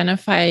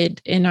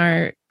identified in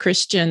our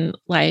Christian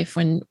life,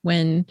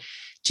 when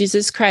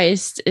Jesus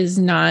Christ is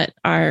not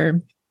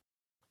our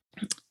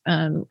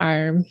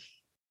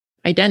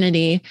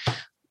identity,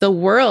 the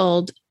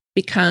world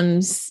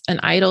becomes an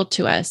idol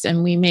to us,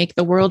 and we make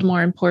the world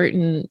more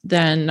important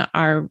than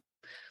our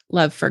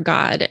love for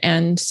God.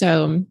 And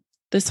so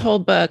this whole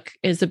book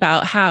is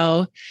about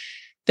how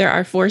there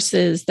are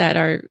forces that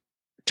are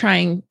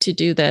trying to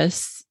do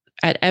this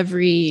at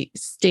every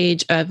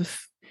stage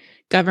of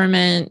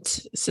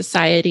government,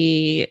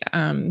 society,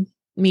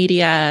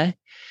 media.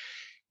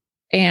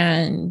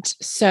 And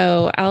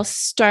so I'll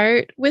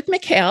start with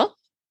Mikhail.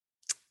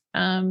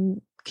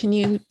 Can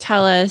you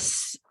tell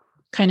us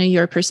kind of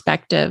your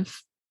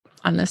perspective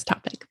on this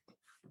topic?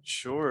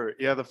 Sure.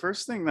 Yeah. The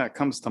first thing that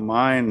comes to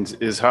mind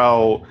is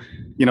how,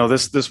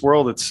 this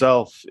world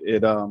itself,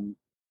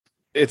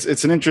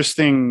 it's an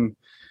interesting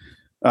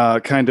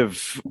kind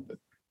of,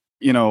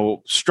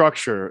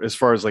 structure as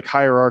far as like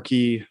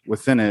hierarchy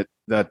within it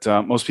that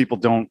most people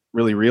don't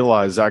really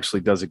realize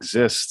actually does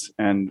exist.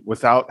 And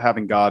without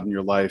having God in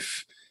your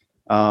life,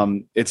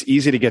 it's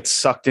easy to get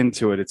sucked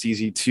into it. It's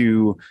easy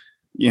to,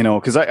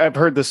 because I've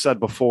heard this said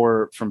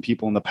before from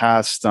people in the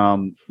past,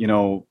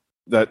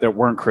 that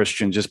weren't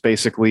Christian, just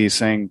basically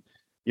saying,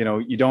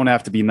 you don't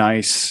have to be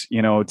nice,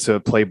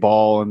 to play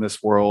ball in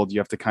this world. You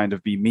have to kind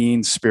of be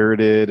mean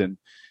spirited and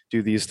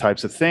do these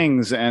types of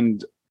things.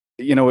 And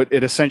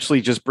it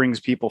essentially just brings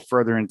people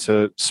further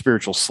into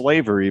spiritual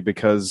slavery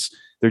because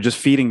they're just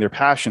feeding their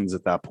passions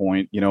at that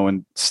point,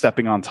 and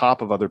stepping on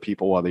top of other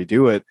people while they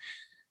do it.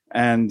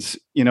 And,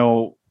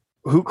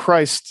 who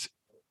Christ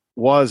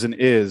was and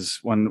is,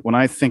 when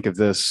I think of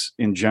this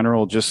in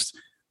general, just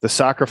the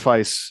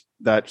sacrifice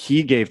that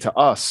he gave to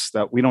us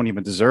that we don't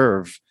even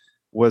deserve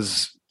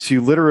was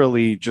to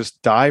literally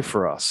just die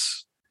for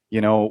us,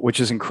 which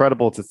is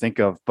incredible to think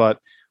of. But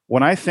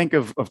when I think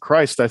of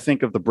Christ, I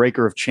think of the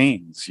breaker of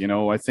chains,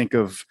 I think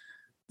of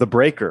the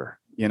breaker,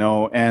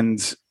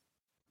 and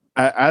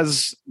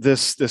as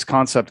this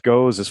concept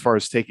goes, as far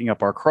as taking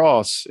up our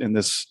cross in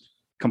this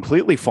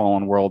completely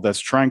fallen world that's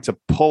trying to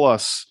pull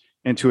us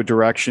into a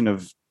direction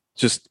of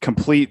just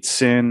complete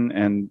sin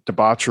and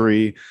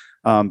debauchery,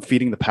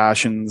 feeding the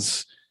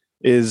passions,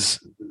 is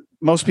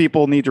most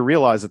people need to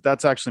realize that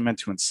that's actually meant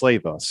to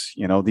enslave us.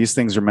 These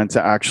things are meant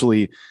to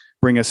actually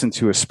bring us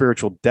into a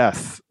spiritual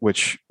death,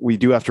 which we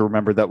do have to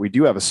remember that we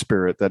do have a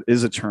spirit that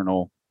is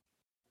eternal.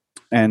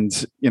 And,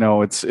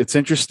 it's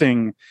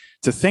interesting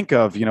to think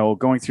of,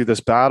 going through this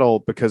battle,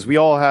 because we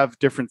all have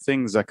different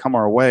things that come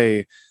our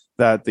way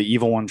that the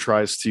evil one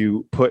tries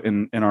to put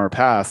in our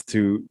path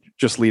to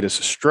just lead us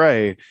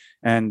astray.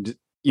 And,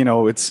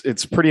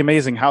 it's pretty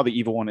amazing how the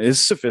evil one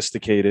is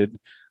sophisticated.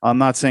 I'm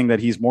not saying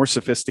that he's more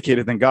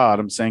sophisticated than God.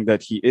 I'm saying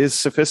that he is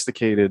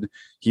sophisticated,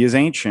 he is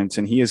ancient,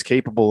 and he is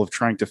capable of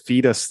trying to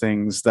feed us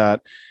things that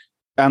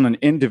on an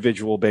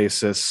individual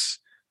basis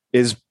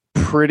is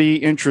pretty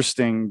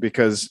interesting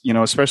because,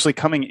 especially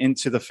coming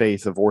into the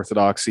faith of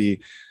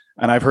Orthodoxy,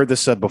 and I've heard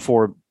this said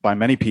before by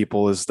many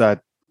people, is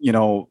that,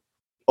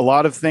 a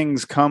lot of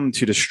things come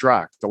to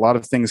distract. A lot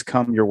of things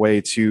come your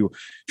way to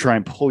try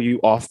and pull you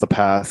off the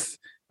path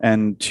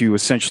and to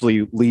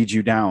essentially lead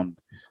you down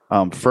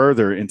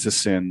further into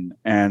sin.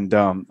 And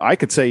I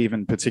could say,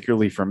 even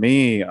particularly for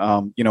me,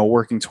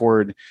 working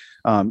toward,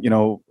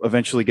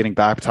 eventually getting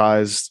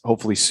baptized,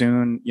 hopefully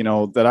soon,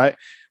 that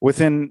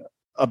within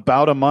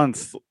about a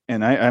month,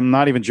 and I'm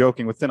not even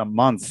joking, within a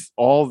month,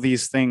 all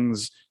these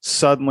things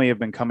suddenly have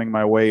been coming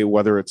my way,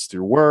 whether it's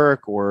through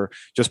work or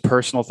just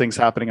personal things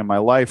happening in my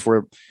life,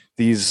 where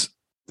these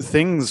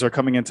things are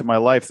coming into my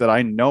life that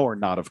I know are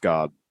not of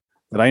God,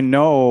 that I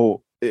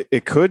know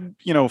it could,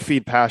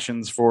 feed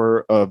passions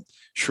for a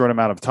short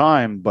amount of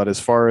time. But as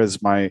far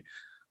as my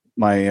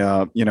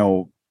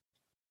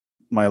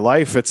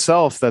life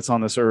itself that's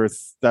on this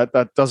earth,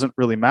 that doesn't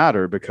really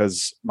matter,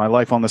 because my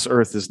life on this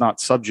earth is not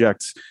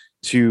subject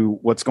to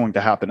what's going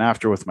to happen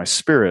after with my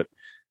spirit.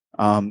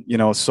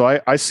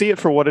 So I see it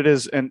for what it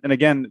is. And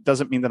again, it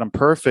doesn't mean that I'm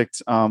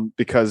perfect,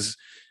 because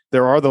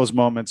there are those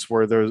moments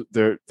where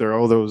there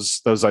are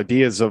those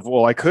ideas of,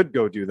 well, I could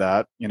go do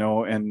that,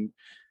 and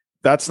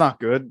that's not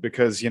good,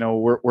 because,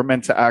 we're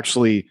meant to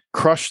actually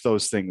crush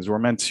those things. We're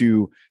meant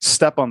to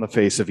step on the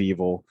face of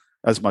evil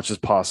as much as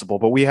possible,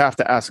 but we have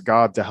to ask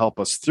God to help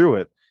us through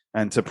it,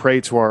 and to pray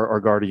to our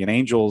guardian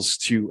angels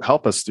to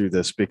help us through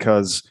this,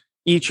 because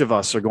each of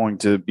us are going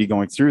to be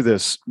going through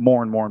this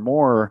more and more and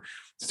more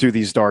through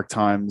these dark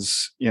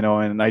times,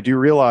 and I do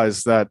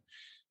realize that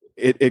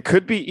it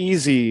could be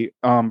easy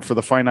for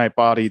the finite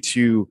body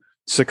to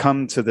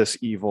succumb to this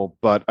evil.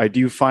 But I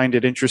do find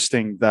it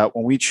interesting that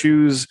when we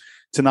choose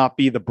to not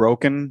be the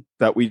broken,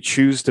 that we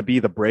choose to be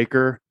the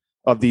breaker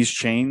of these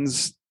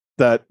chains,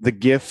 that the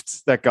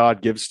gift that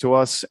God gives to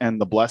us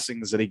and the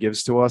blessings that he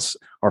gives to us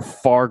are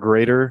far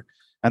greater.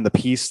 And the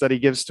peace that he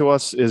gives to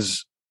us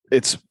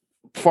it's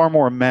far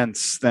more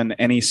immense than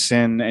any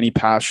sin, any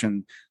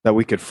passion that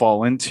we could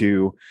fall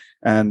into.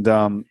 And,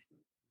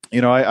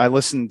 I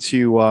listened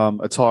to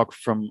a talk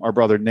from our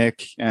brother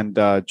Nick and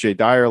Jay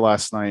Dyer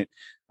last night,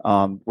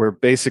 where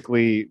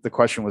basically the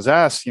question was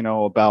asked,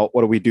 about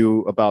what do we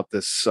do about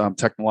this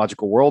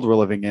technological world we're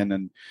living in.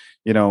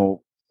 And,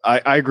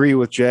 I agree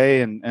with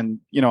Jay, and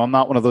I'm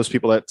not one of those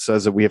people that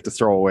says that we have to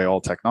throw away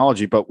all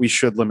technology, but we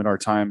should limit our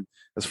time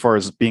as far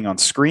as being on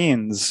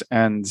screens.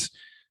 And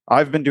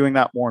I've been doing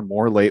that more and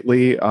more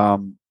lately.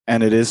 And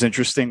it is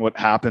interesting what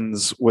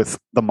happens with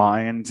the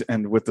mind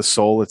and with the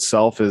soul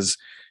itself is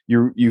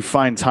you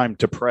find time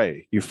to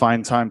pray, you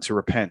find time to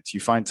repent, you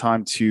find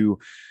time to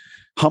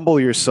humble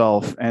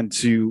yourself and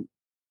to,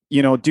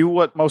 do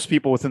what most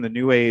people within the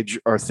new age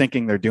are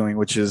thinking they're doing,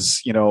 which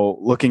is,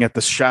 looking at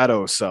the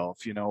shadow self,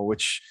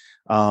 which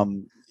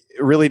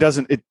really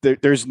doesn't,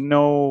 there's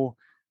no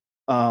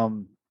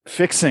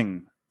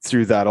fixing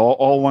through that.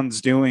 All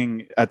one's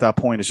doing at that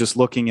point is just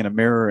looking in a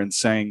mirror and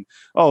saying,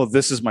 oh,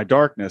 this is my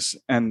darkness.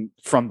 And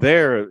from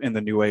there, in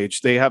the new age,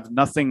 they have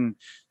nothing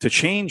to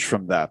change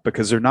from that,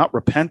 because they're not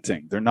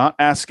repenting. They're not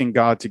asking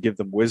God to give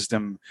them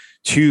wisdom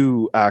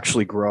to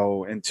actually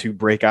grow and to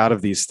break out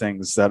of these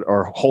things that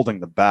are holding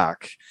them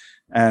back.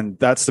 And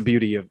that's the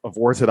beauty of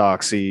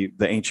Orthodoxy,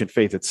 the ancient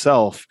faith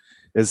itself,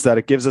 is that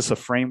it gives us a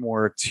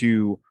framework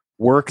to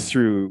work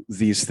through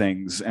these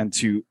things and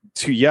to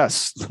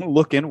yes,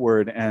 look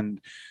inward and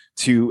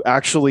to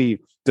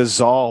actually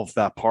dissolve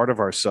that part of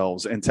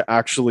ourselves and to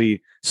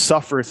actually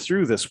suffer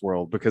through this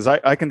world. Because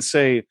I can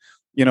say,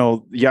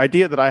 the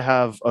idea that I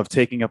have of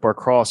taking up our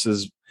cross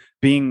is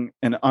being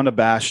an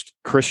unabashed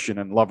Christian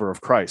and lover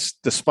of Christ,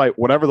 despite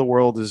whatever the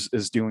world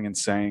is doing and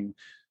saying,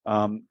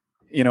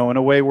 in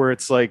a way where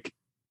it's like,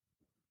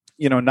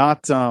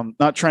 not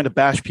trying to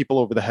bash people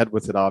over the head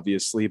with it,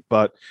 obviously,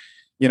 but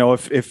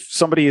if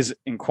somebody is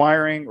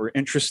inquiring or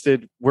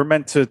interested, we're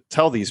meant to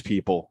tell these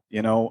people,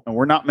 and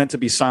we're not meant to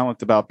be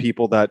silent about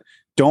people that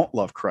don't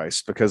love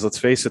Christ, because let's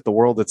face it, the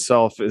world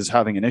itself is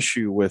having an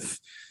issue with,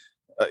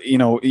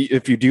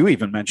 if you do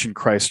even mention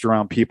Christ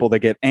around people, they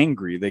get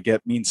angry, they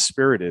get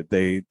mean-spirited,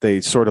 they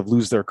sort of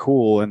lose their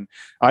cool. And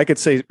I could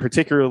say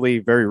particularly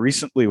very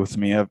recently with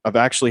me, I've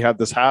actually had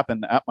this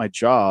happen at my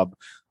job,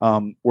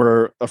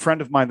 where a friend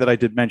of mine that I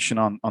did mention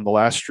on the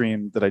last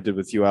stream that I did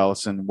with you,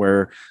 Allison,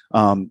 where,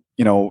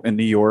 in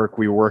New York,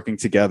 we were working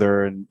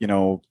together, and,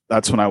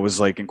 that's when I was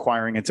like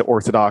inquiring into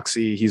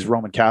Orthodoxy. He's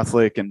Roman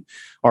Catholic, and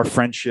our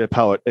friendship,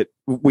 how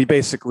we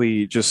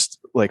basically just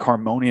like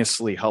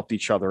harmoniously helped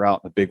each other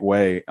out in a big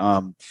way.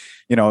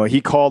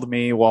 He called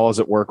me while I was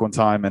at work one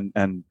time,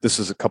 and this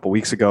is a couple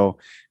weeks ago.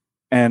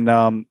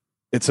 And,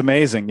 it's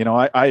amazing.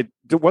 I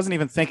wasn't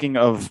even thinking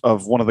of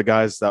one of the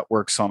guys that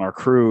works on our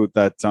crew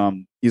that,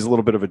 he's a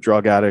little bit of a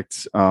drug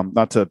addict,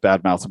 not to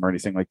badmouth him or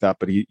anything like that,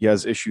 but he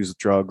has issues with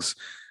drugs.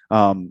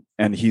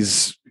 And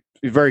he's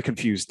a very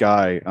confused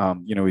guy.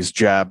 He's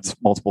jabbed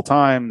multiple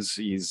times.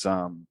 He's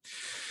a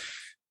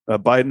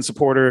Biden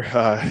supporter,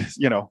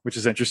 which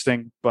is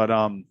interesting. But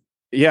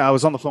I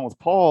was on the phone with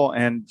Paul,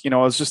 and I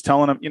was just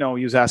telling him,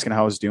 he was asking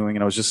how I was doing,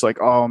 and I was just like,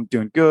 oh, I'm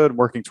doing good,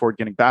 working toward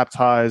getting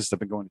baptized. I've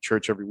been going to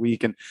church every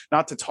week, and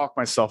not to talk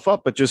myself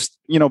up, but just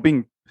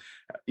being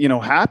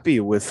happy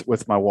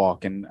with my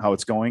walk and how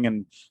it's going.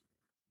 And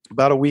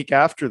about a week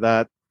after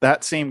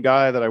that same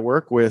guy that I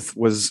work with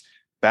was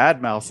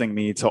bad mouthing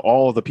me to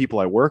all of the people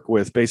I work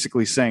with,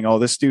 basically saying, oh,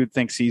 this dude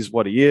thinks he's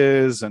what he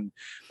is, and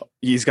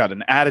he's got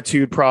an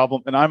attitude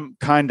problem. And I'm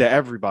kind to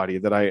everybody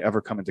that I ever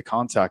come into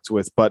contact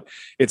with, but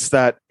it's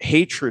that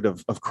hatred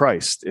of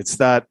Christ. It's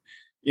that,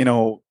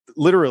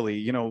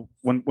 literally,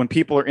 when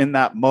people are in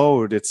that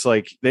mode, it's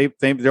like they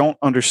don't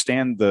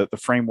understand the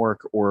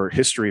framework or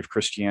history of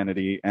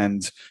Christianity,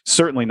 and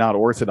certainly not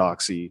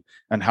Orthodoxy,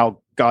 and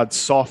how God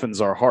softens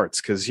our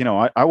hearts. Because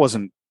I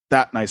wasn't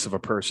that nice of a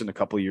person a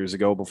couple of years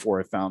ago before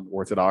I found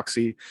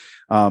Orthodoxy.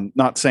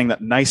 Not saying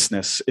that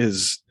niceness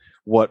is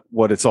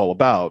what it's all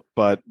about,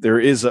 but there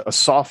is a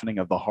softening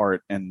of the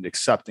heart and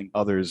accepting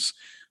others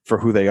for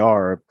who they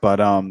are. But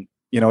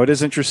it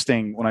is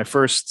interesting. When I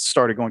first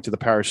started going to the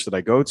parish that I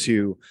go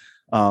to,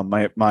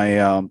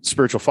 my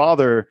spiritual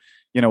father,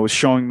 was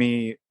showing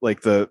me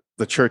like the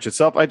church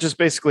itself. I just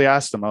basically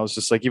asked him. I was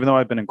just like, even though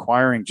I've been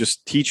inquiring,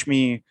 just teach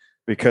me,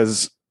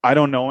 because I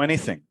don't know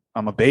anything.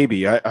 I'm a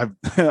baby. I've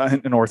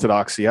in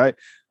Orthodoxy.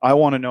 I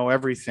want to know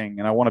everything,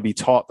 and I want to be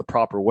taught the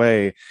proper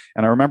way.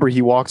 And I remember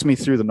he walked me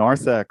through the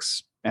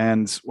narthex,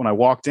 and when I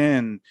walked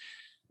in,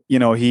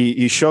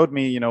 he showed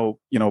me,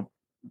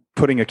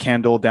 putting a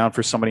candle down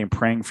for somebody and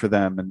praying for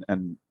them,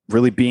 and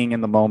really being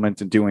in the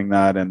moment and doing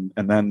that. And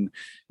then,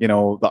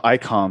 the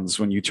icons,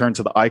 when you turn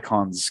to the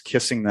icons,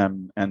 kissing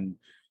them, and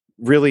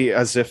really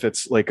as if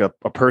it's like a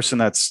person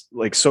that's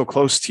like so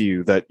close to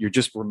you that you're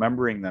just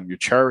remembering them, you're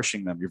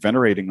cherishing them, you're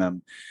venerating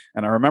them.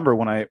 And I remember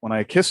when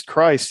I kissed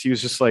Christ, he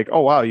was just like,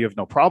 oh, wow, you have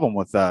no problem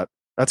with that.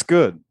 That's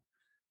good.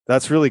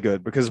 That's really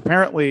good, because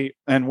apparently,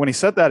 and when he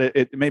said that,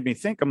 it made me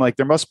think, I'm like,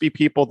 there must be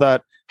people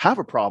that have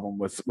a problem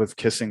with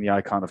kissing the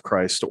icon of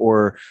Christ,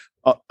 or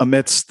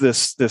amidst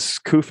this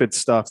Kufid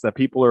stuff, that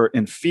people are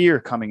in fear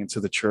coming into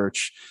the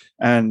church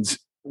and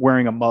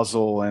wearing a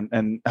muzzle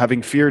and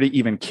having fear to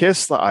even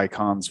kiss the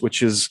icons,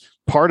 which is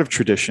part of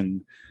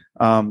tradition,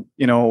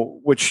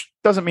 which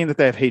doesn't mean that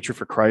they have hatred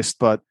for Christ,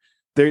 but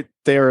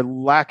they are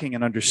lacking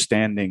an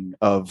understanding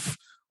of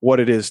what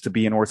it is to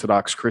be an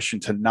Orthodox Christian,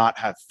 to not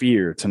have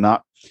fear, to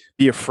not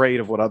be afraid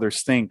of what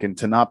others think, and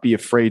to not be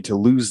afraid to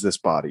lose this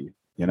body,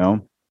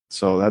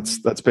 So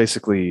that's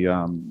basically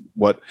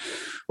what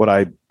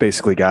I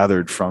basically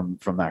gathered from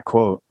that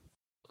quote.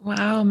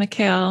 Wow,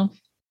 Mikhail,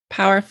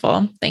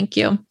 powerful. Thank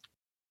you.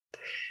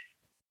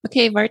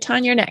 Okay,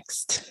 Vartan, you're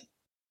next.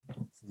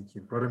 Thank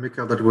you, Brother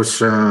Mikhail. That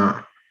was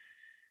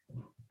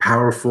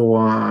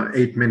powerful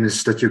 8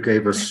 minutes that you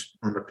gave us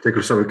on the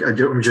particular subject.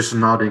 I'm just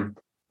nodding.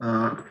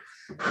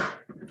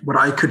 What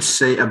I could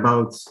say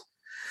about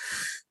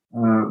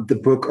the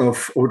book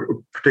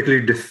or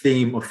particularly the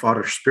theme of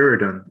Father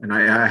Spiridon, and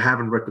I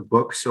haven't read the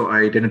book, so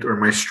I didn't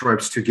earn my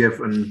stripes to give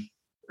an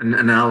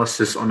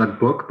analysis on that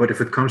book. But if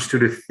it comes to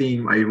the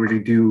theme, I really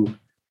do,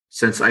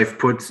 since I've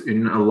put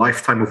in a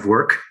lifetime of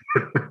work,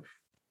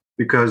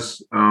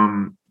 because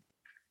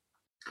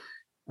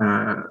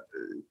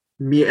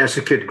me as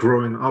a kid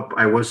growing up,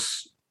 I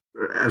was,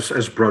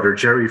 as Brother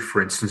Jerry,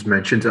 for instance,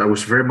 mentioned, I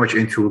was very much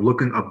into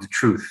looking up the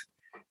truth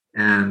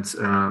and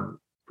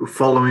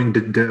following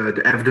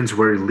the evidence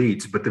where it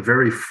leads. But the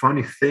very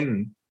funny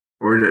thing,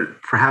 or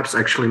perhaps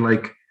actually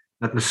like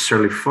not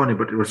necessarily funny,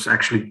 but it was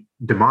actually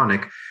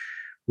demonic,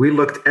 we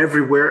looked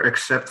everywhere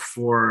except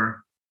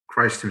for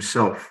Christ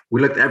himself.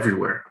 We looked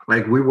everywhere.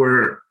 Like we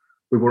were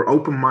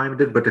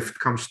open-minded, but if it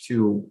comes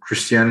to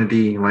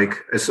Christianity,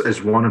 like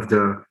as one of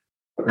the,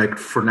 like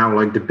for now,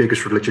 like the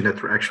biggest religion that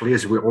there actually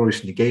is, we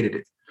always negated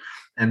it.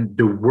 And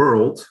the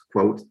world,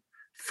 quote,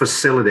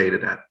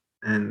 facilitated that.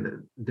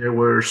 And there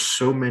were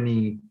so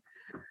many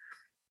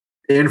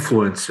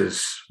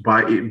influences,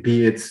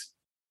 be it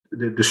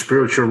the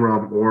spiritual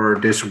realm or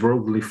this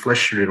worldly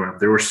fleshly realm.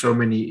 There were so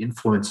many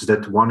influences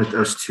that wanted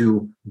us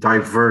to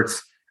divert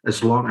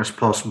as long as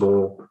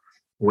possible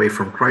away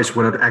from Christ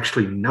without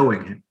actually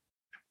knowing him.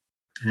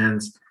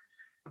 And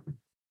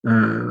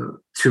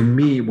to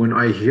me, when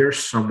I hear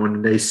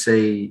someone, they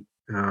say,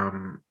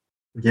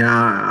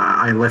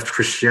 I left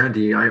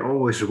Christianity, I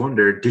always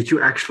wonder, did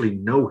you actually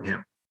know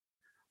him?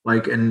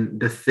 Like, and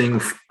the thing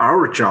of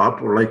our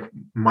job, or like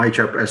my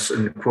job as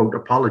a quote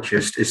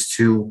apologist, is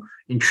to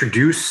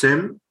introduce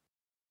you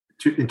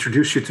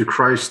to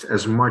Christ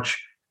as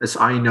much as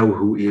I know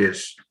who he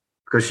is.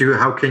 Because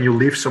how can you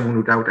leave someone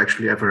without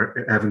actually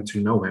ever having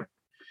to know him?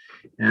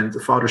 And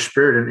Father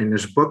Spiridon, in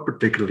his book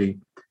particularly,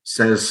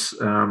 says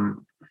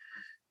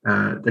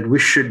that we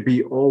should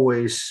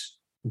always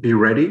be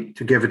ready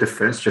to give a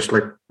defense, just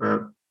like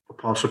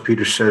Apostle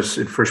Peter says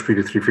in 1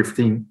 Peter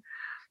 3:15.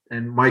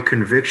 And my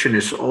conviction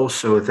is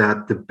also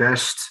that the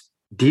best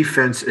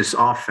defense is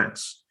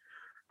offense.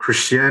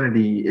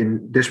 Christianity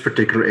in this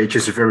particular age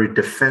is very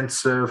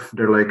defensive.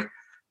 They're like,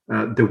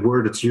 the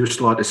word that's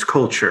used a lot is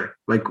culture.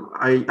 Like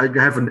I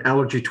have an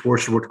allergy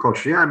towards the word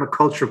culture. Yeah, I'm a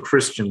cultural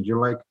Christian. You're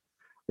like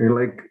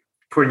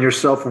putting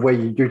yourself away.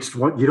 You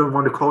don't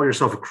want to call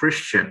yourself a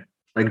Christian.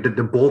 Like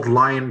the bold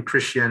lion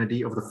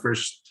Christianity of the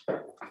first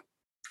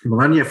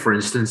millennia, for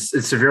instance,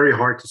 it's very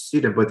hard to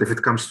see them. But if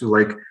it comes to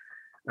like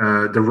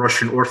the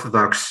Russian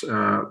Orthodox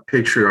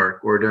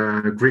patriarch, or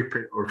the Greek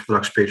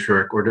Orthodox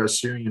patriarch, or the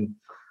Assyrian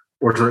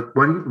Orthodox,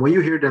 when you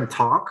hear them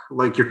talk,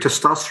 like your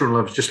testosterone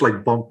levels just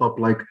like bump up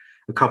like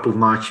a couple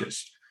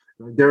notches.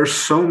 There's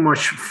so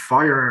much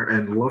fire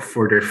and love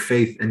for their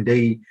faith, and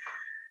they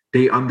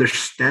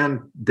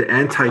understand the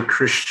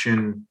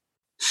anti-Christian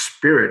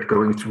spirit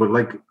going through it.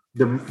 Like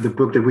the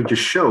book that we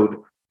just showed,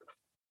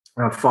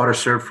 Father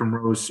Serve from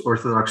Rose,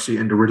 Orthodoxy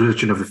and the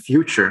Religion of the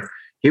Future.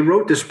 He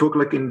wrote this book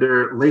like in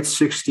the late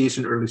 60s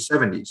and early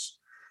 70s.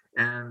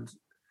 And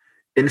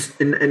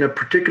in a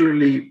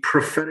particularly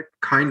prophetic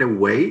kind of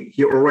way,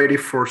 he already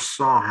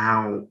foresaw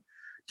how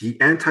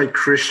the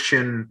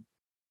anti-Christian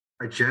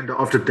agenda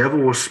of the devil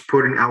was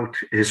putting out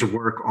his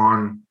work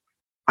on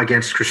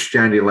against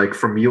Christianity, like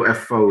from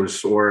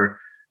UFOs or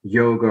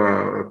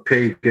yoga,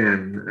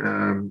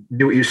 pagan,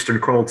 New Eastern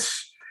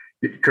cults,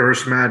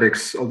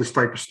 charismatics, all this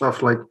type of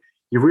stuff. Like,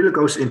 it really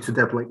goes into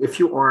depth. Like, if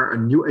you are a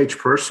New Age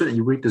person and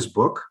you read this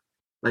book,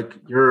 like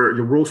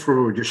your world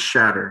will just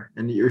shatter.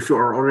 And if you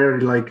are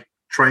already like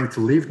trying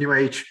to leave New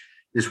Age,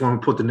 this one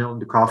will put the nail in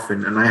the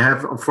coffin. And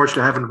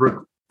unfortunately, I haven't read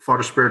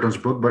Father Spiridon's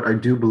book, but I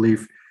do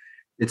believe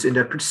it's in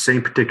that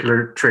same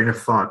particular train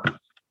of thought.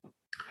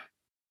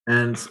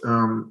 And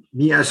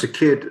me as a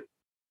kid,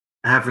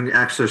 having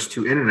access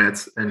to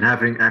internet and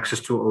having access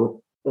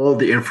to all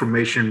the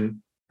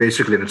information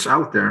basically that's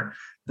out there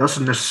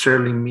doesn't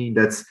necessarily mean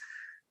that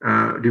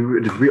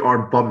we are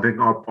bumping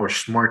up our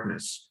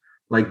smartness.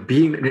 Like,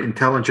 being an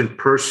intelligent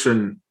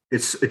person,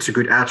 it's a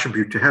good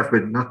attribute to have,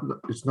 but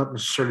it's not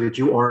necessarily that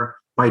you are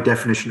by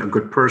definition a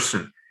good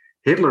person.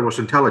 Hitler was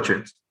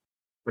intelligent,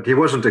 but he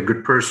wasn't a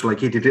good person. Like,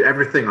 he did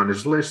everything on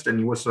his list, and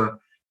he was a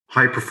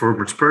high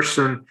performance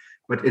person.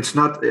 But it's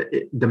not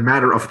the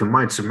matter of the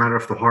mind; it's a matter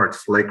of the heart.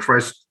 Like,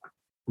 Christ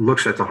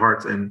looks at the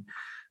heart, and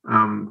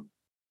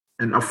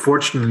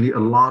unfortunately, a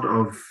lot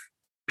of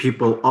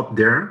people up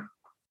there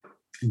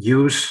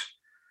use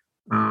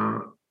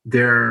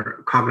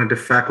their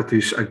cognitive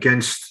faculties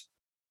against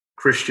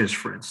Christians,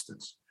 for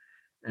instance.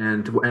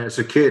 And as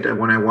a kid,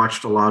 when I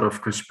watched a lot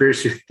of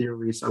conspiracy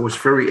theories, I was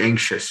very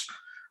anxious.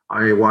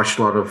 I watched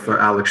a lot of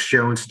Alex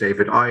Jones,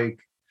 David Icke,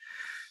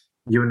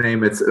 you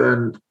name it.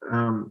 And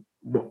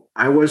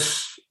I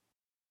was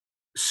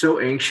so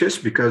anxious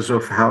because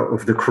of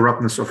the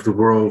corruptness of the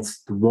world,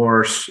 the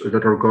wars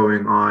that are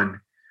going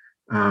on.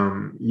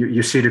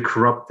 You see the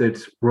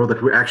corrupted world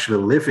that we're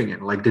actually living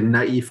in, like the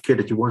naive kid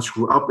that you once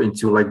grew up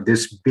into, like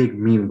this big,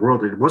 mean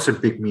world. It was a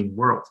big, mean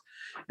world.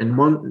 And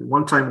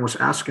one time I was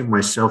asking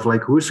myself,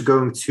 like, who's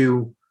going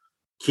to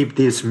keep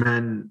these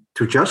men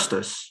to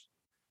justice?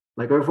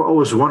 Like, I've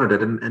always wondered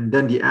it. And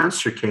then the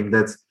answer came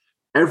that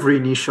every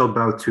knee shall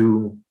bow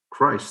to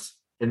Christ.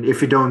 And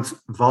if you don't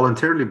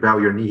voluntarily bow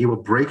your knee, he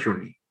will break your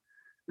knee.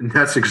 And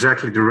that's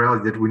exactly the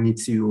reality that we need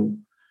to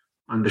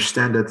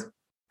understand, that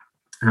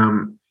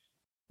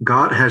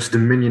God has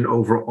dominion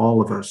over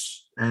all of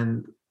us.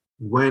 And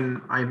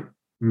when I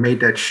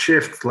made that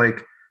shift,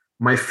 like,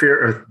 my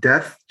fear of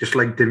death just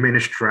like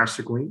diminished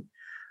drastically.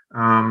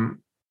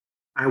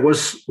 I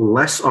was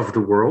less of the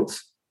world,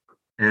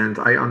 and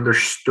I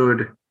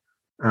understood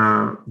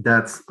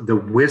that the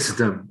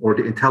wisdom or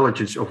the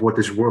intelligence of what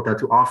this world had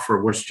to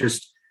offer was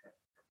just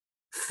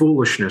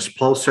foolishness.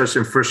 Paul says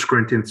in 1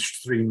 Corinthians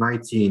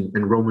 3:19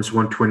 and Romans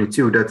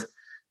 1:22 that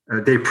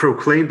they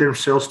proclaimed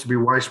themselves to be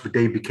wise, but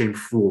they became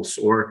fools,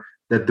 or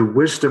that the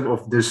wisdom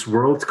of this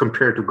world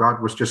compared to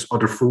God was just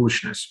utter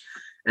foolishness.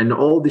 And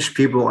all these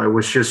people I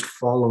was just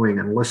following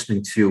and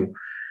listening to,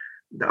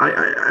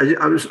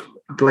 I was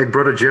like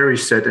Brother Jerry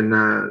said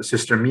and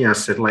Sister Mia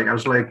said, like, I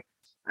was like,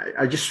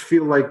 I just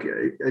feel like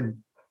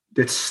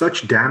it's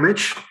such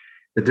damage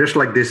that there's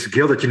like this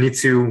guilt that you need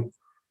to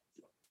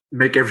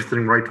make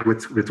everything right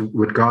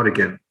with God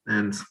again.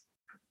 And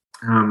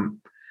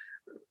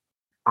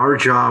our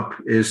job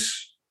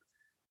is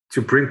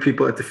to bring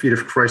people at the feet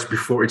of Christ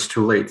before it's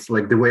too late.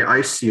 Like, the way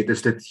I see it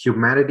is that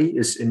humanity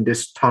is in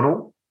this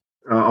tunnel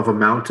of a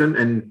mountain,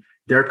 and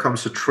there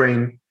comes a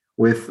train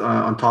with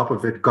on top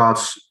of it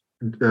God's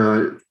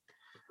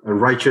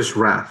righteous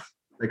wrath.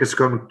 Like, it's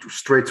going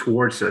straight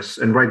towards us,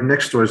 and right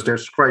next to us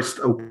there's Christ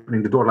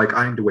opening the door, like,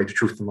 I am the way, the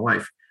truth, and the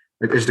life.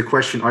 Like, is the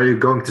question, are you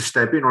going to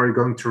step in, or are you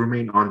going to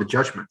remain on the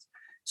judgment?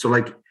 So,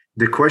 like,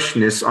 the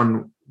question is,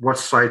 on what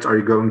side are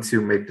you going to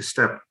make the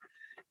step?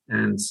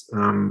 And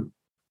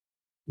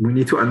we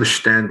need to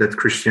understand that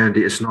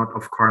Christianity is not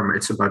of karma.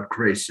 It's about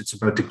grace. It's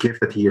about the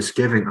gift that he is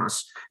giving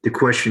us. The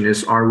question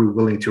is, are we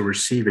willing to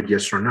receive it,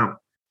 yes or no?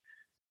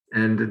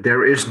 And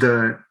there is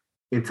the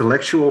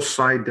intellectual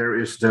side, there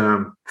is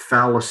the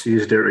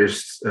fallacies, there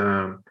is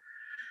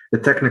the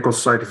technical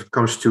side if it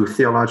comes to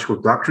theological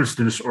doctrines.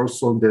 There's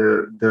also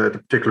the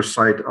particular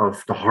side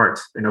of the heart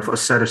and of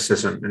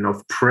asceticism and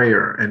of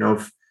prayer and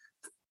of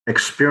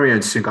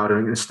experiencing God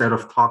instead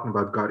of talking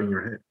about God in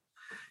your head.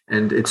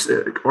 And it's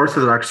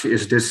Orthodoxy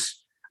is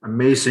this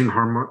amazing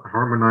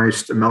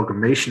harmonized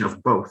amalgamation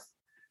of both,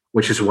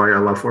 which is why I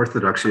love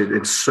Orthodoxy.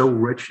 It's so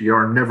rich. You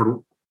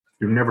never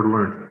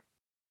learn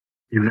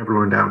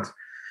out.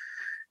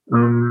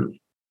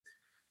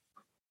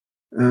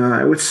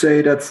 I would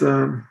say that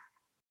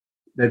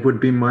that would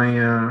be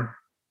my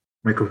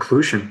my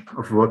conclusion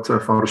of what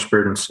Father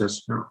Spiridon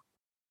says. Yeah.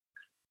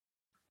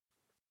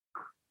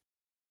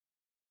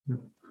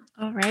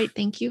 All right.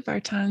 Thank you,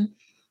 Vartan.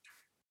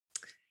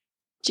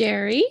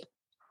 Jerry.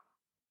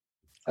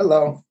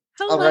 Hello.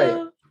 Hello. All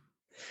right.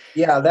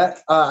 Yeah, that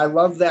I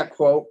love that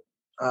quote.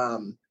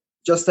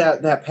 Just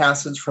that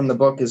passage from the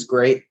book is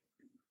great.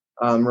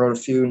 Wrote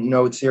a few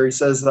notes here. He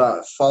says,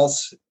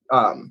 false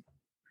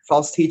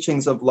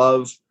teachings of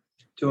love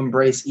to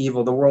embrace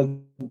evil. The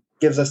world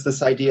gives us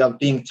this idea of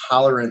being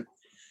tolerant.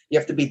 You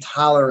have to be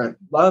tolerant.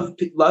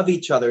 Love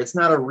each other. It's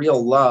not a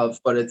real love,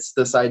 but it's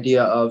this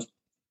idea of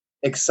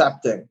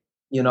accepting.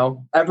 You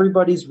know,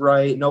 everybody's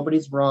right,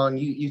 nobody's wrong.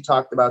 You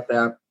talked about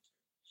that.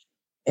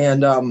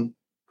 And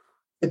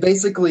it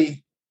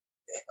basically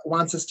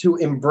wants us to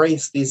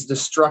embrace these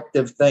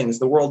destructive things.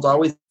 The world's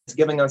always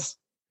giving us,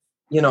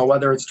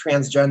 whether it's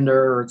transgender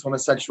or it's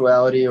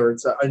homosexuality or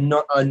it's a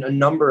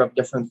number of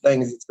different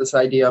things. It's this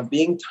idea of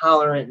being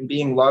tolerant and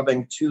being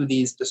loving to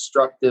these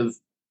destructive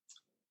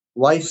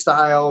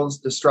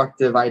lifestyles,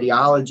 destructive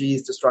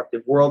ideologies,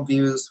 destructive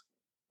worldviews.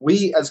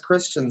 We as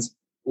Christians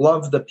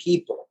love the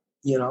people.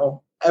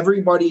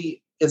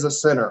 Everybody is a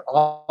sinner.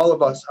 All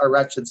of us are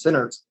wretched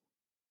sinners.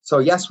 So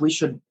yes, we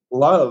should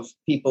love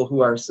people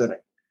who are sinning,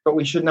 but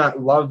we should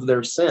not love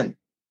their sin.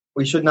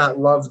 We should not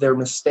love their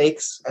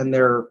mistakes and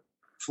their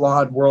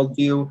flawed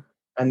worldview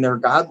and their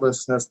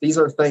godlessness. These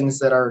are things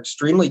that are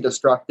extremely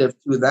destructive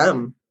to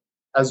them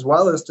as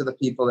well as to the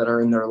people that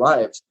are in their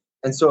lives.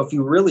 And so if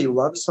you really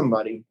love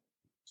somebody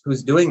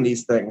who's doing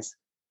these things,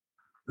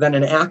 then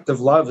an act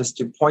of love is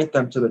to point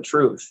them to the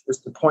truth, is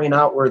to point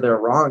out where they're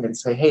wrong and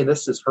say, hey,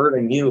 this is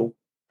hurting you,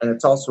 and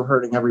it's also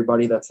hurting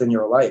everybody that's in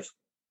your life.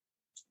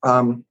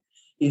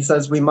 He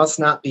says we must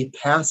not be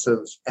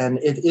passive, and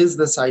it is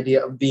this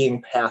idea of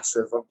being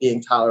passive, of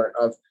being tolerant,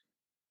 of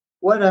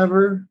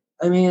whatever.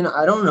 I mean,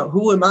 I don't know.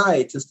 Who am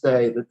I to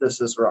say that this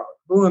is wrong?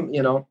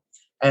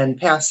 And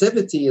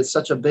passivity is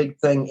such a big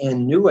thing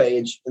in New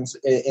Age,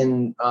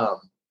 in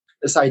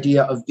this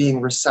idea of being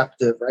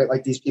receptive, right?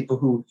 Like these people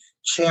who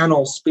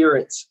channel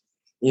spirits,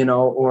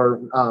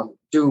 or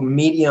do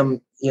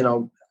mediumism,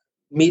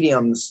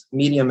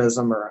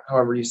 or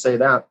however you say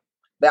that.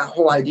 That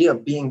whole idea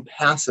of being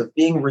passive,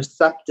 being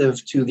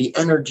receptive to the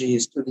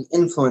energies, to the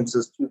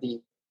influences, to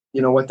the,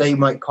 what they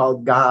might call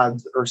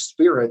gods or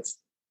spirits.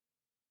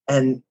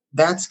 And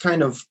that's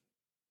kind of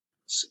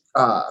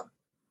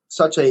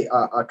such a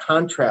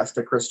contrast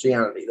to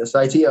Christianity, this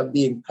idea of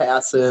being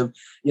passive.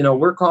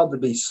 We're called to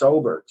be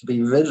sober, to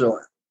be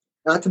vigilant,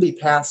 not to be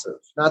passive,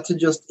 not to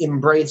just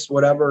embrace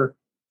whatever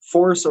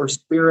force or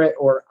spirit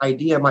or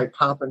idea might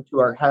pop into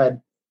our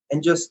head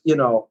and just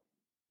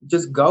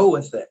go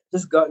with it.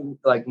 Just go,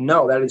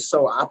 no, that is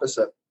so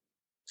opposite.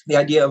 The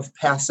idea of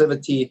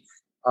passivity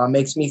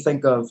makes me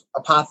think of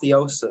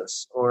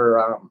apotheosis,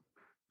 or,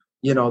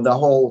 the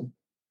whole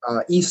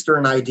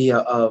Eastern idea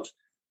of,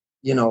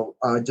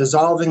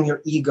 dissolving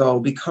your ego,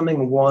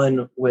 becoming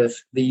one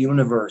with the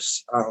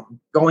universe,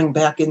 going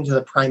back into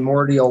the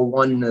primordial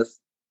oneness,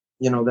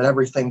 that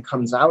everything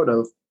comes out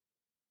of.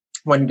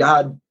 When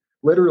God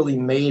literally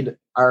made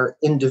our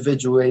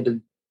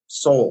individuated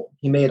soul,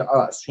 he made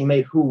us, he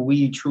made who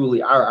we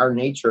truly are, our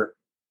nature.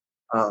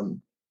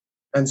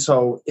 And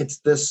so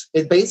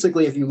it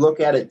basically, if you look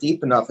at it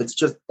deep enough, it's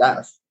just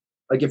death.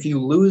 Like if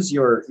you lose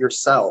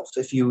yourself,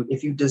 if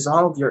you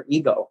dissolve your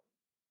ego,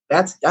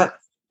 that's death.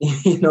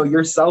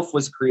 Yourself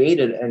was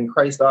created, and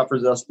Christ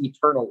offers us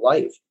eternal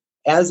life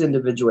as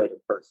individuated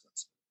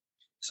persons.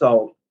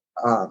 So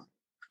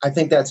I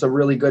think that's a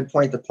really good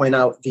point to point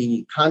out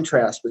the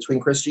contrast between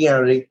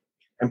Christianity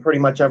and pretty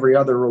much every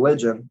other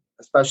religion,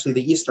 especially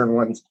the Eastern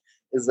ones,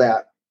 is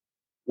that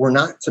we're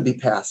not to be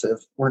passive.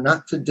 We're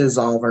not to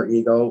dissolve our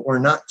ego. We're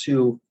not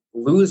to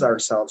lose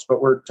ourselves, but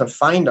we're to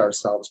find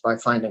ourselves by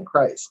finding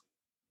Christ.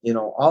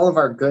 All of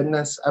our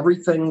goodness,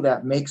 everything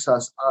that makes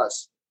us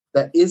us,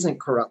 that isn't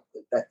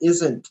corrupted, that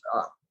isn't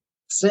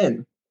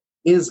sin,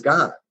 is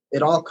God.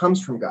 It all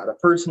comes from God. A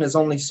person is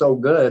only so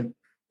good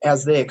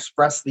as they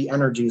express the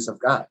energies of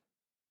God.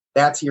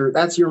 That's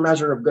your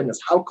measure of goodness.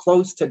 How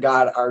close to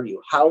God are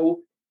you? How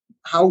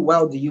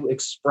well do you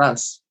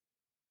express,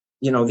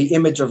 the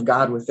image of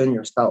God within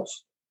yourself?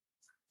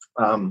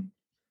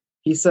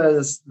 He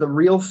says the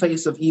real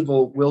face of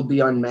evil will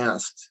be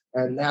unmasked,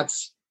 and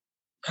that's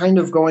kind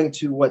of going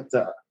to what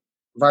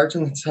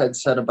Vartan had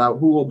said about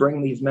who will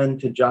bring these men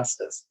to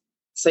justice.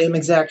 Same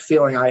exact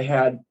feeling I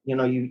had.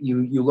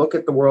 You look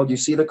at the world, you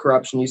see the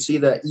corruption, you see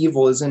that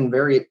evil is in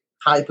very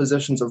high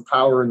positions of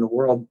power in the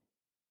world,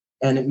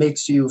 and it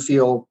makes you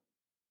feel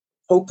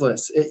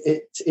hopeless.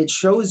 It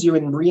shows you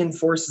and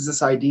reinforces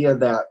this idea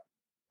that,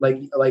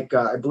 like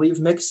I believe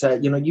Mick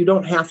said, you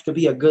don't have to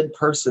be a good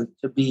person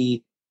to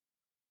be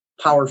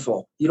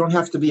powerful. You don't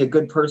have to be a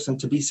good person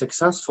to be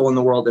successful in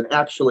the world. And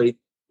actually,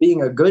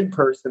 being a good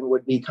person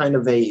would be kind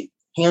of a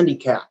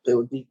handicap. It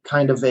would be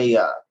kind of an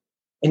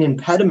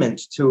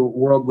impediment to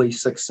worldly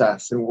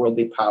success and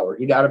worldly power.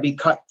 You got to be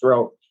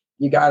cutthroat.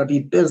 You got to be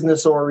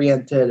business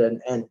oriented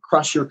and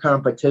crush your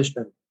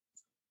competition.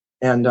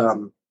 And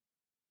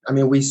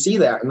we see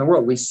that in the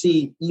world. We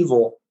see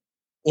evil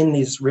in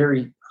these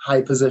very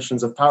high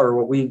positions of power,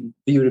 what we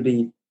view to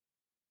be,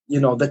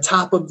 the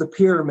top of the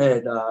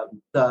pyramid.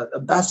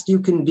 The best you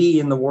can be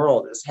in the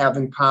world is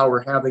having power,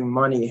 having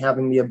money,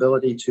 having the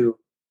ability to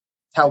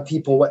tell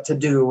people what to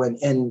do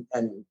and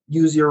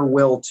use your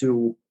will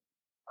to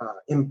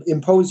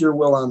impose your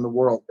will on the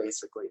world,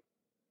 basically.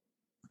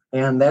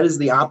 And that is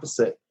the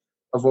opposite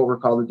of what we're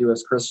called to do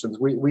as Christians.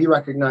 We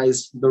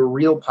recognize the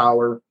real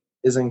power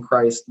is in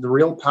Christ. The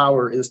real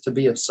power is to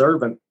be a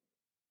servant.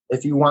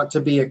 If you want to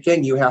be a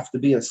king, you have to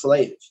be a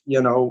slave.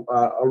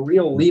 A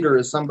real leader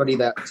is somebody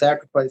that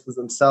sacrifices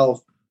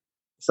himself,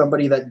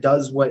 somebody that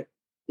does what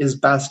is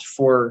best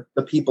for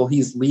the people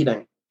he's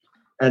leading,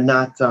 and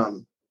not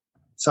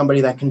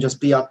somebody that can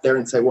just be up there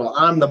and say, well,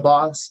 I'm the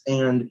boss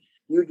and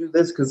you do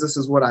this because this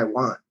is what I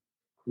want.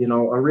 You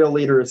know, a real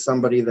leader is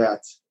somebody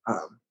that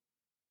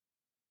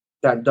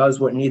does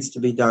what needs to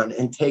be done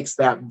and takes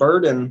that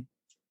burden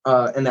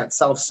and that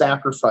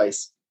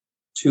self-sacrifice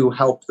to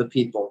help the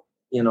people,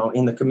 you know,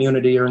 in the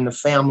community or in the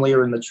family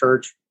or in the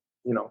church,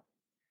 you know.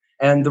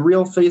 And the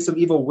real face of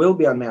evil will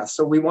be unmasked.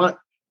 So we want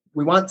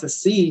to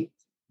see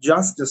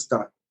justice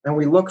done, and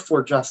we look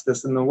for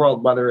justice in the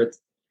world, whether it's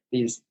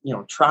these, you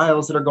know,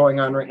 trials that are going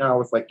on right now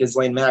with like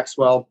Ghislaine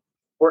Maxwell,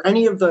 or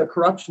any of the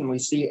corruption we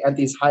see at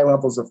these high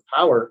levels of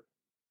power,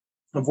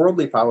 of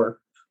worldly power.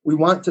 We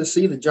want to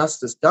see the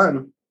justice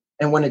done.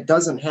 And when it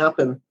doesn't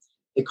happen,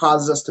 it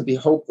causes us to be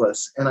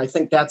hopeless. And I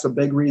think that's a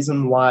big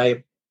reason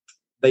why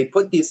they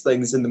put these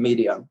things in the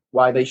media,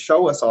 why they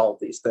show us all of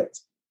these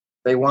things.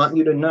 They want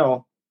you to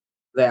know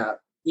that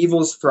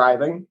evil's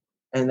thriving,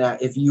 and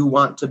that if you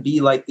want to be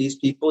like these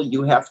people,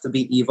 you have to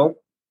be evil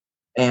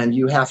and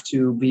you have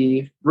to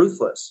be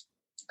ruthless.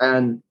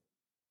 And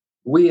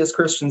we as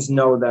Christians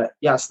know that,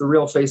 yes, the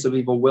real face of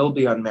evil will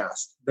be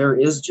unmasked. There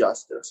is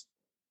justice.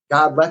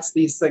 God lets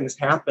these things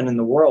happen in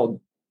the world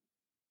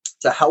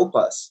to help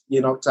us, you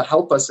know, to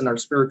help us in our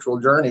spiritual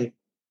journey.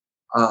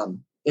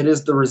 It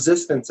is the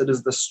resistance, it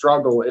is the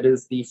struggle, it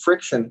is the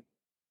friction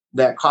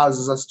that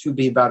causes us to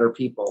be better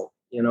people,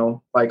 you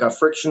know, like a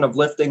friction of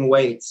lifting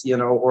weights, you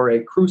know, or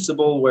a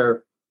crucible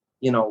where,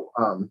 you know,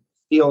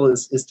 steel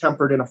is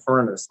tempered in a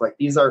furnace. Like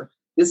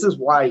this is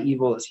why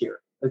evil is here.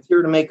 It's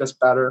here to make us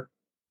better.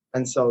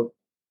 And so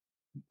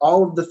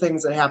all of the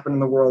things that happen in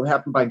the world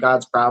happen by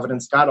God's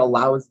providence. God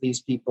allows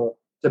these people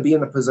to be in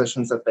the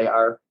positions that they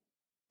are.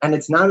 And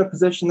it's not a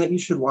position that you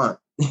should want.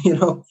 You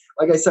know,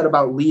 like I said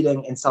about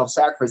leading and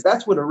self-sacrifice,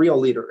 that's what a real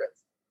leader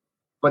is.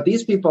 But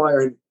these people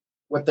are in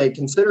what they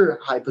consider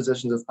high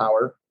positions of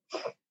power.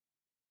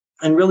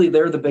 And really,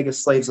 they're the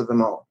biggest slaves of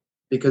them all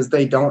because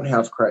they don't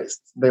have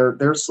Christ.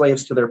 They're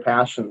slaves to their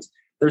passions.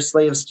 They're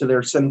slaves to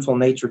their sinful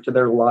nature, to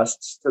their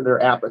lusts, to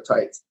their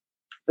appetites.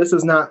 This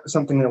is not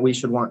something that we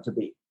should want to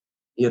be.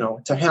 You know,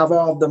 to have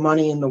all the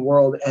money in the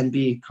world and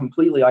be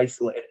completely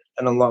isolated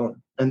and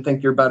alone and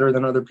think you're better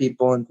than other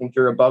people and think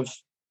you're above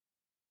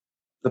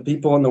the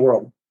people in the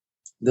world,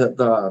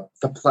 the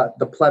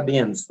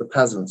plebeians, the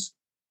peasants.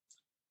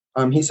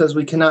 He says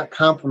we cannot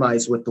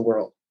compromise with the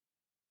world.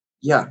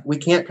 Yeah, we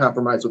can't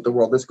compromise with the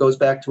world. This goes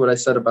back to what I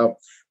said about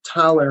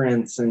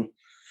tolerance and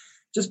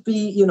just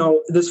be, you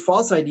know, this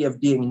false idea of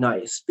being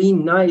nice.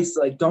 Being nice,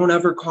 like don't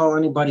ever call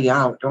anybody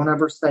out. Don't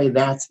ever say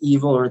that's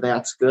evil or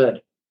that's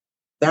good.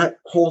 That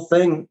whole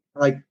thing,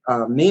 like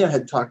Mia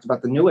had talked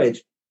about the New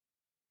Age,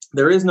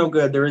 there is no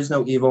good, there is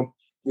no evil.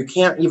 You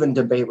can't even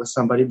debate with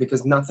somebody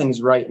because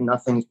nothing's right and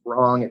nothing's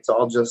wrong. It's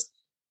all just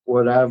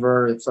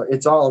whatever.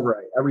 It's all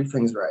right.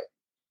 Everything's right.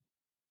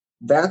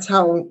 That's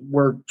how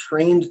we're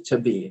trained to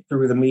be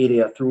through the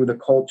media, through the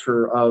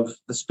culture of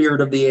the spirit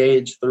of the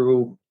age,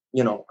 through,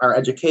 you know, our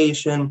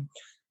education.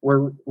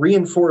 We're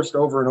reinforced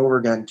over and over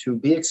again to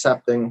be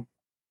accepting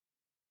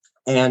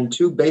and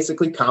to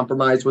basically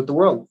compromise with the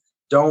world.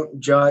 Don't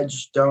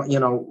judge, don't, you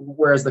know,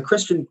 whereas the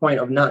Christian point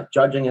of not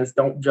judging is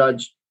don't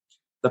judge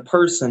the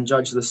person,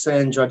 judge the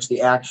sin, judge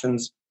the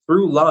actions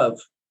through love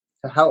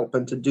to help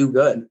and to do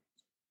good.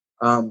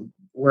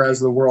 Whereas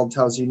the world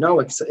tells you, no,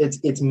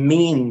 it's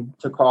mean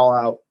to call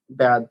out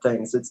bad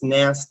things. It's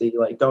nasty.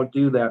 Like, don't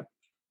do that.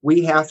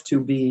 We have to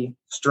be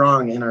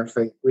strong in our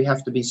faith. We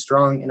have to be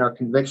strong in our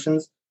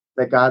convictions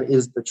that God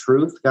is the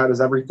truth. God is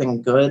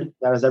everything good.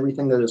 God is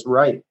everything that is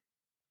right.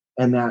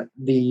 And that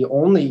the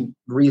only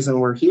reason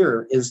we're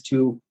here is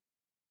to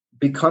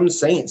become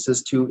saints,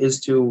 is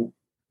to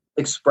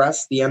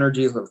express the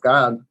energies of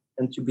God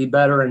and to be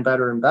better and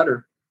better and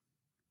better.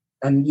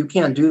 And you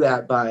can't do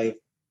that by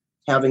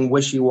having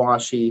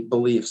wishy-washy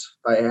beliefs,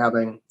 by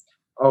having,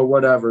 oh,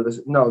 whatever.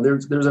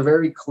 There's a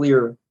very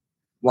clear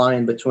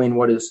line between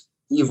what is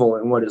evil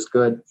and what is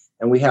good.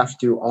 And we have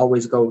to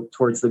always go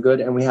towards the good,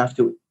 and we have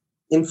to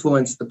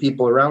influence the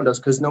people around us,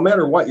 because no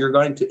matter what, you're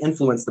going to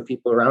influence the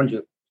people around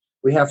you.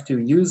 We have to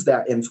use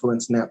that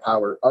influence and that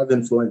power of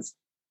influence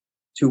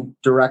to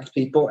direct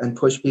people and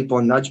push people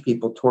and nudge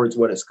people towards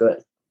what is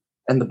good.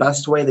 And the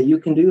best way that you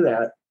can do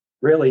that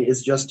really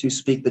is just to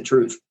speak the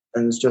truth.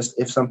 And it's just,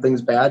 if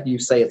something's bad, you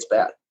say it's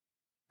bad.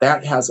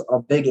 That has a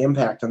big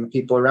impact on the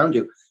people around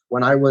you.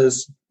 When I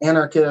was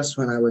anarchist,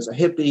 when I was a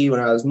hippie, when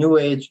I was New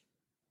Age,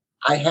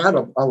 I had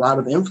a lot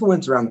of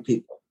influence around the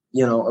people,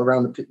 you know,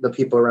 around the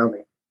people around me.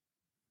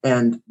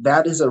 And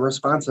that is a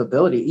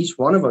responsibility. Each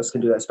one of us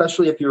can do that,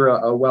 especially if you're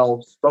a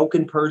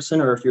well-spoken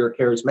person or if you're a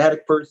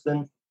charismatic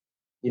person.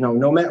 You know,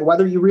 no matter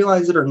whether you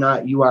realize it or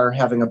not, you are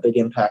having a big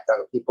impact on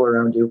the people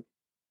around you.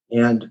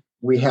 And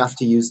we have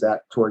to use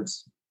that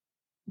towards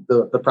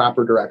the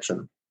proper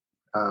direction.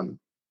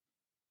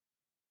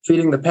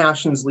 Feeding the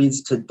passions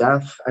leads to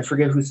death. I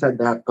forget who said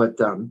that, but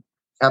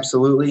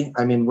absolutely.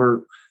 I mean,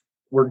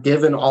 we're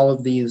given all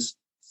of these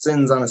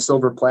sins on a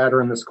silver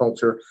platter in this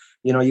culture.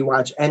 You know, you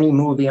watch any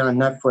movie on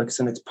Netflix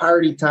and it's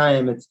party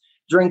time, it's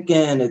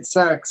drinking, it's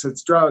sex,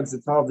 it's drugs,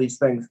 it's all these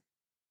things.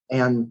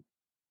 And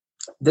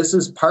this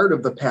is part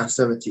of the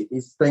passivity.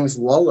 These things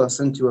lull us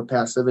into a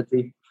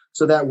passivity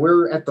so that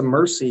we're at the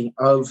mercy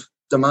of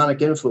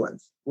demonic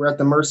influence. We're at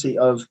the mercy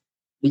of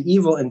the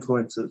evil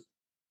influences.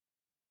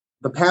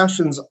 The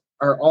passions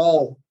are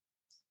all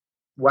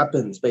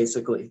weapons,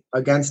 basically,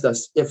 against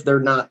us if they're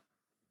not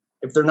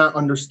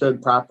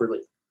understood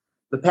properly.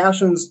 The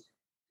passions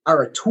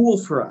are a tool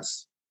for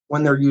us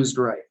when they're used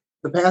right.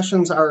 The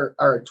passions are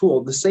a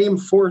tool. The same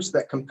force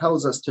that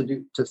compels us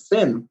to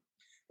sin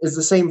is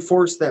the same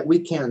force that we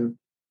can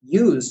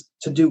use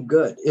to do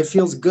good. It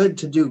feels good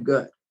to do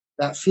good.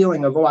 That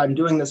feeling of, oh, I'm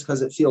doing this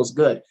because it feels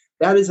good.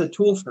 That is a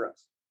tool for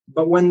us.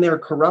 But when they're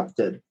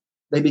corrupted,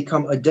 they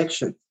become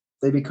addiction.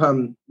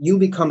 You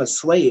become a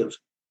slave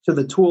to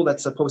the tool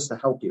that's supposed to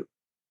help you.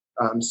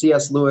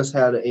 C.S. Lewis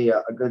had a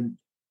good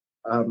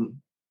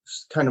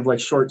kind of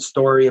like short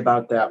story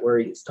about that, where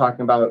he's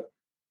talking about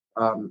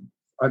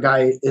a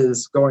guy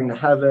is going to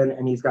heaven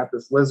and he's got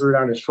this lizard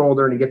on his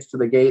shoulder and he gets to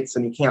the gates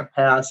and he can't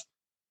pass.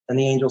 And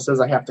the angel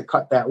says, I have to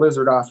cut that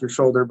lizard off your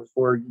shoulder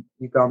before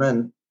you come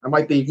in. I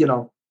might be,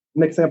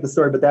 mixing up the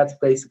story, but that's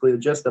basically the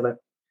gist of it.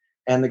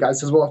 And the guy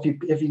says, well,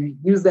 if you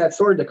use that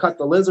sword to cut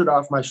the lizard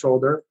off my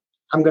shoulder,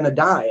 I'm going to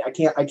die. I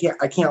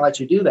can't let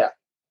you do that.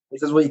 He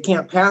says, well, you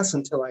can't pass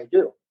until I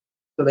do.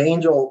 So the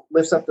angel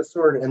lifts up the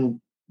sword,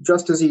 and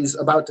just as he's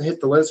about to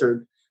hit the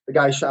lizard, the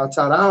guy shouts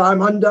out, oh,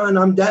 I'm undone.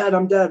 I'm dead.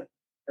 I'm dead.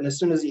 And as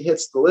soon as he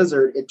hits the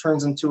lizard, it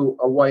turns into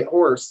a white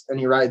horse and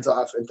he rides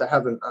off into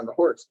heaven on the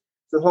horse.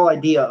 So the whole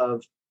idea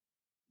of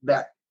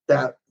that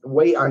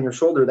weight on your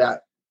shoulder,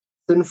 that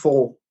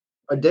sinful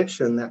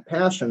addiction, that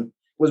passion,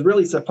 was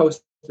really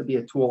supposed to be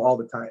a tool all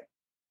the time.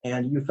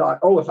 And you thought,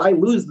 oh, if I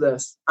lose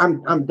this,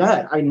 I'm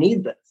dead. I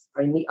need this.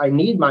 I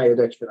need my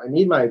addiction. I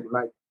need my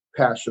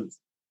passions.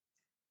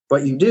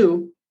 But you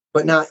do,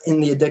 but not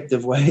in the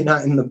addictive way,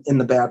 not in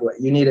the bad way.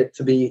 You need it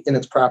to be in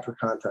its proper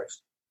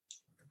context.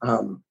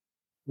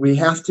 We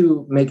have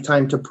to make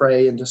time to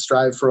pray and to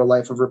strive for a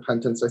life of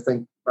repentance. I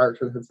think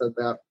Barton has said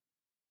that.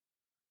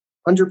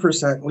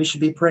 100%. We should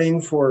be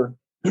praying for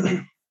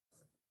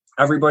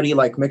everybody,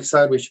 like Mick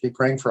said. We should be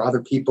praying for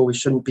other people. We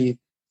shouldn't be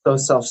so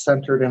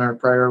self-centered in our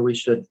prayer. We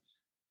should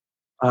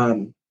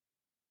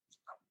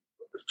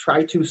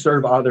try to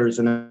serve others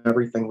in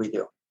everything we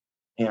do.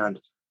 And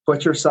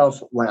put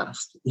yourself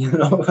last.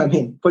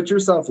 Put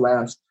yourself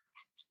last.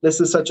 This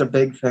is such a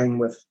big thing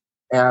with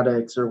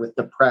addicts or with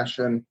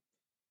depression,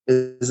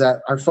 is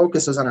that our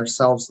focus is on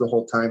ourselves the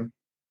whole time.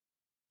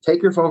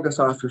 Take your focus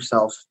off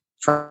yourself.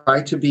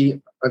 Try to be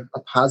a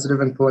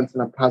positive influence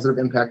and a positive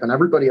impact on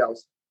everybody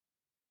else.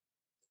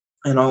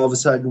 And all of a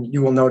sudden,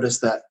 you will notice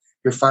that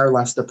you're far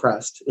less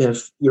depressed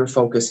if your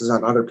focus is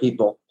on other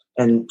people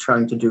and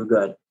trying to do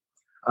good.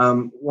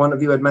 One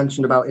of you had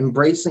mentioned about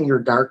embracing your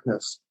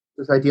darkness,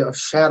 this idea of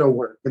shadow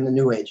work in the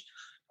New Age.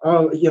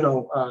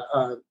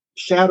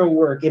 Shadow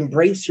work,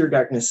 embrace your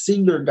darkness, see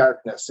your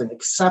darkness, and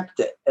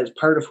accept it as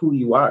part of who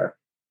you are.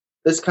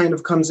 This kind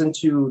of comes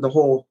into the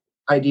whole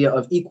idea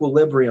of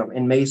equilibrium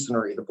in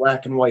Masonry, the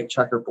black and white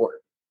checkerboard.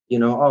 A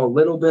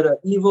little bit of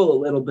evil,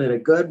 a little bit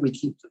of good. We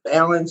keep the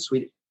balance.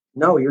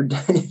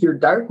 Your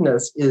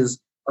darkness is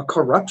a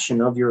corruption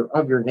of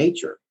your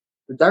nature.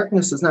 The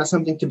darkness is not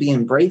something to be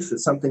embraced.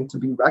 It's something to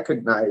be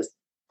recognized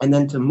and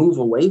then to move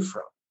away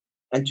from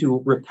and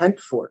to repent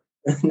for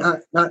it.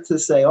 Not to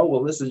say, oh,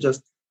 well, this is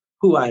just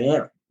who I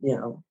am.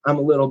 I'm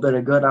a little bit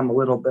of good. I'm a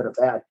little bit of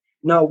bad.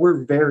 No,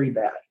 we're very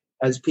bad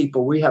as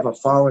people. We have a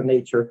fallen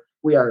nature.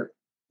 We are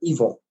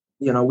evil.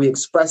 We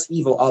express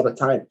evil all the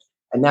time.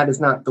 And that is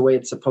not the way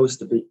it's supposed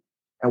to be.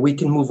 And we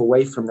can move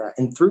away from that.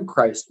 And through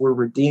Christ, we're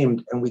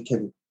redeemed and we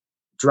can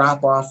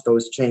drop off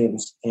those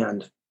chains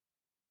and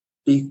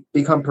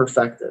become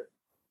perfected.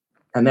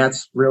 And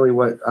that's really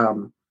what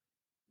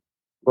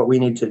we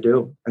need to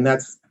do. And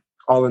that's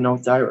all the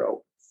notes I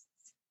wrote.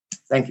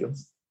 Thank you.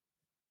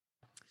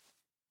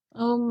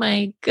 Oh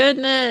my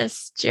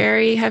goodness.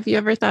 Jerry, have you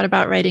ever thought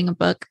about writing a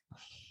book?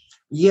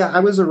 Yeah, I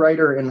was a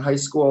writer in high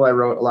school. I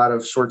wrote a lot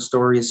of short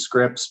stories,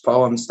 scripts,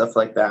 poems, stuff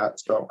like that.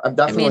 So I've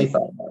definitely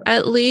thought about it.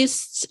 At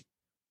least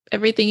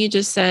everything you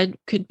just said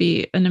could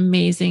be an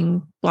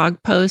amazing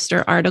blog post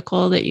or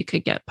article that you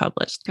could get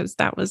published, because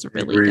that was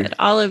really good.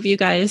 All of you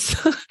guys,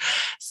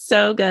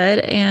 so good.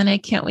 And I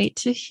can't wait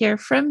to hear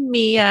from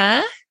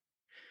Mia.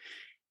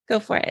 Go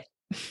for it.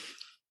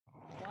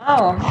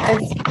 Wow.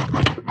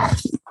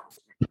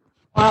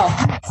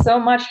 So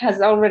much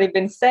has already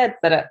been said,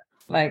 but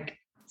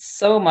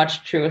so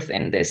much truth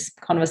in this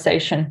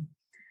conversation.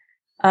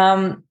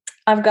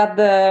 I've got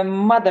the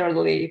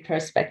motherly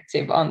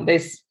perspective on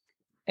this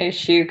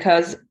issue,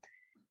 because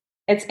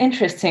it's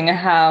interesting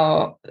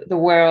how the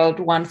world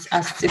wants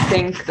us to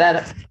think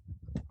that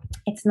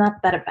it's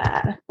not that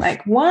bad.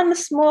 Like one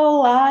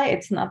small lie,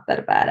 it's not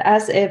that bad,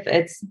 as if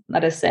it's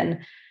not a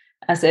sin,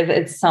 as if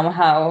it's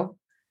somehow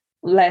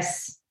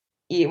less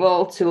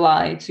evil to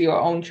lie to your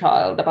own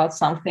child about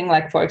something.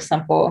 Like, for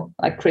example,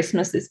 like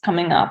Christmas is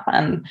coming up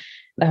and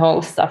the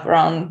whole stuff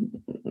around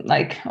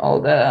like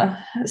all the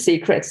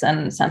secrets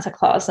and Santa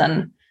Claus,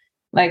 and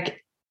like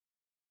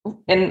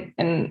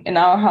in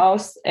our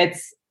house,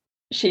 it's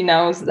she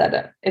knows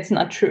that it's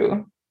not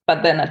true.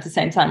 But then at the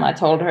same time, I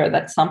told her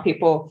that some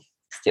people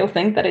still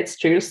think that it's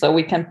true, so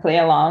we can play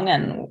along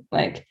and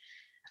like,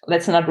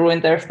 let's not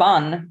ruin their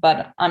fun.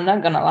 But I'm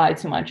not going to lie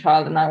to my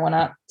child, and I want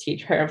to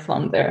teach her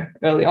from there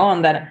early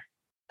on that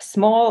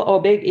small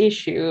or big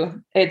issue,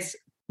 it's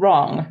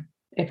wrong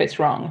if it's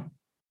wrong.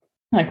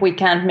 Like, we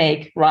can't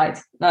make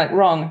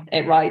wrong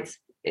it right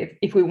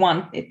if we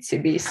want it to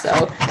be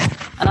so.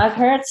 And I've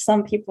heard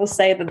some people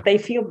say that they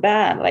feel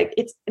bad. Like,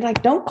 it's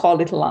like, don't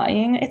call it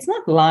lying. It's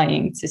not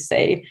lying to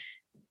say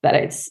that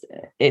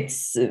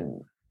it's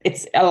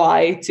a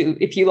lie to,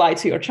 if you lie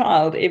to your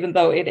child, even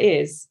though it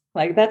is.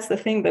 Like, that's the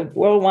thing. The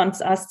world wants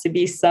us to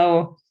be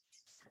so,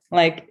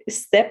 like,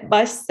 step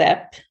by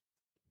step,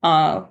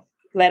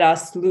 let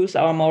us lose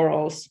our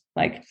morals.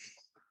 Like,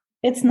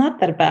 it's not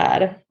that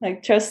bad.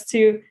 Like, just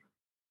to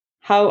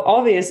how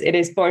obvious it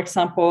is, for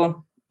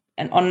example,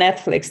 and on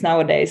Netflix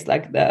nowadays,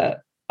 like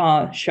the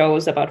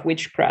shows about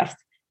witchcraft.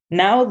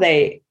 Now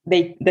the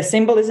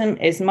symbolism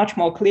is much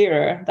more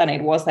clearer than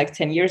it was like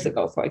 10 years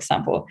ago, for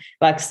example,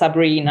 like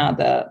Sabrina,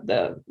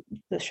 the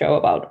show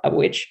about a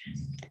witch.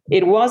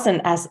 It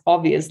wasn't as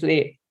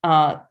obviously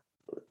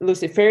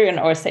Luciferian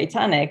or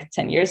satanic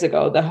 10 years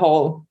ago, the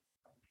whole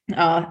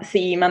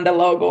theme and the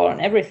logo and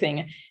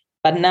everything.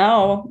 But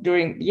now,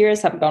 during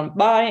years have gone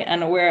by,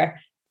 and we're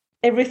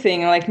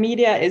everything, like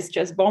media is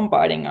just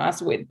bombarding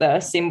us with the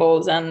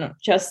symbols and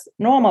just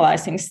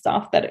normalizing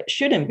stuff that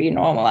shouldn't be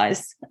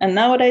normalized. And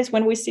nowadays,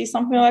 when we see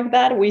something like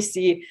that, we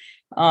see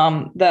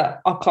the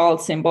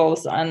occult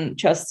symbols and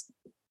just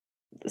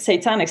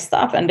satanic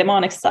stuff and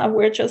demonic stuff.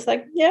 We're just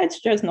like, yeah, it's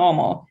just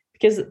normal,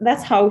 because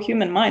that's how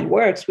human mind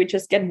works. We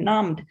just get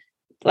numbed.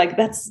 Like,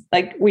 that's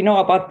like, we know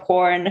about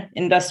porn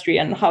industry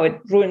and how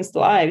it ruins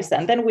lives.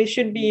 And then we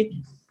should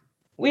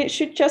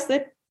just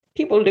let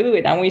people do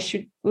it, and we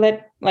should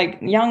let like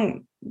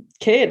young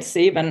kids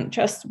even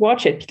just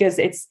watch it, because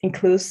it's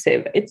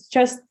inclusive. It's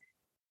just,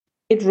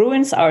 it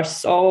ruins our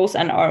souls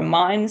and our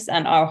minds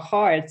and our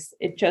hearts.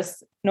 It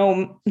just,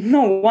 no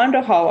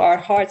wonder how our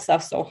hearts are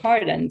so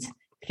hardened,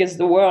 because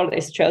the world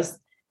is just,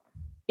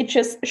 it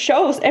just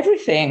shows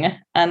everything,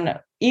 and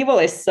evil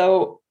is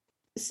so,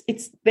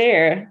 it's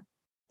there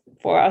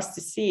for us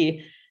to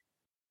see,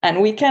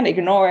 and we can't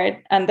ignore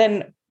it. And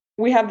then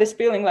we have this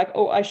feeling like,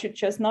 oh, I should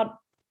just not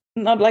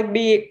like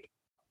be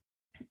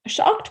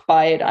shocked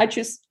by it.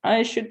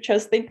 I should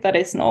just think that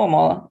it's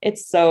normal.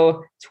 It's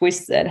so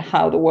twisted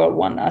how the world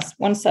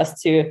wants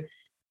us to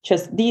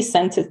just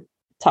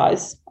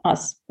desensitize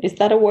us. Is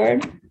that a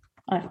word?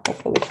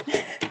 Hopefully.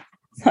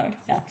 So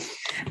yeah,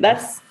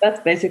 that's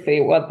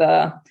basically what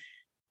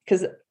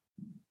because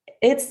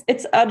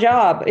it's a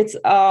job. It's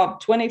a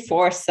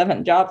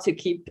 24/7 job to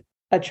keep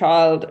a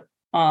child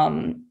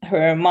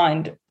her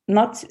mind,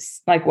 not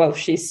like, well,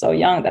 she's so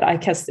young that I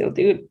can still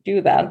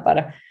do that,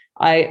 but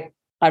I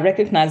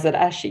recognize that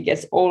as she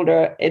gets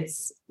older,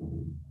 it's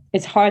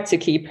hard to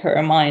keep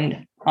her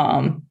mind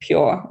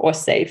pure or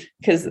safe,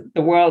 because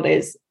the world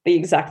is the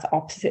exact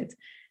opposite.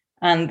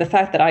 And the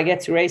fact that I get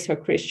to raise her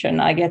Christian,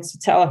 I get to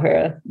tell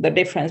her the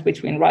difference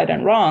between right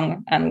and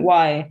wrong and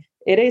why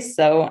it is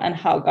so, and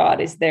how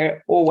God is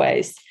there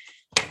always.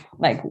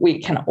 Like, we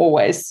can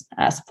always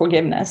ask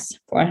forgiveness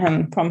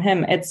from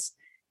him.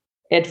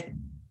 It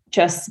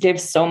just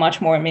gives so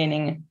much more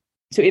meaning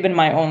to even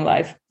my own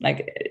life.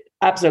 Like, it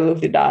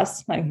absolutely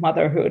does. Like,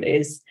 motherhood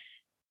is,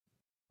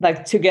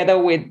 like, together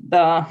with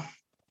the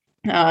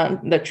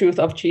truth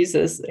of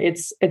Jesus,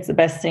 it's the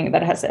best thing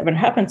that has ever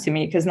happened to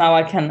me, because now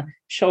I can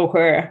show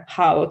her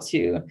how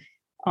to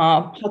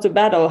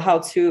battle,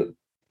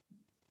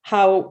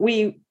 how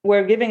we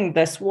were given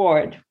the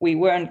sword. We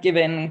weren't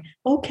given,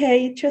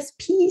 okay, just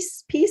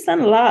peace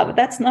and love.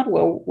 That's not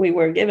what we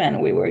were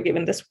given. We were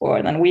given the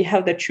sword, and we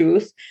have the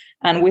truth.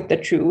 And with the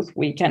truth,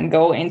 we can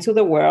go into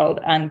the world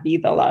and be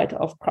the light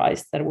of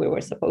Christ that we were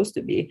supposed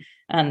to be.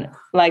 And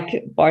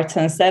like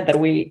Barton said, that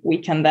we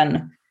can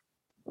then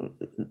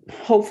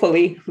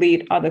hopefully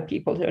lead other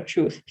people to the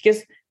truth,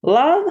 because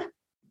love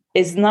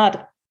is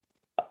not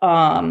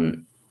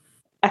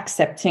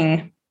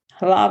accepting.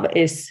 Love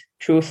is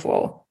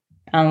truthful,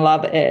 and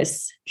love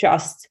is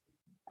just.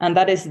 And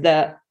that is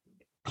the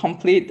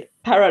complete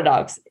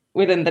paradox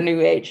within the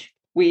New Age.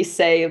 We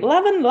say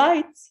love and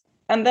light,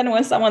 and then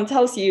when someone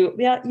tells you,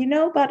 yeah,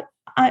 but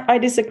I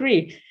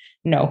disagree.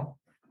 No,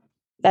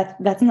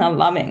 that's not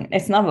loving.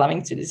 It's not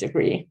loving to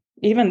disagree.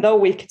 Even though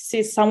we could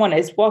see someone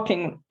is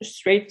walking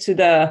straight to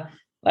the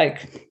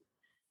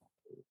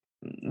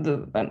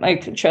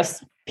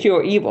just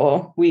pure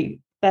evil,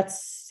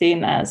 that's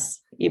seen as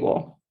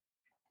evil.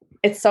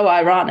 It's so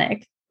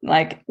ironic.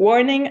 Like,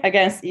 warning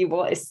against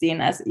evil is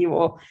seen as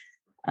evil,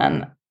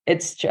 and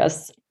it's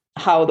just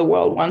how the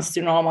world wants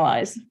to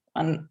normalize.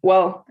 And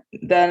well,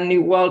 the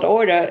New World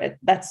Order,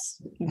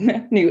 that's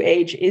New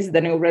Age is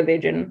the new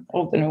religion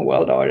of the New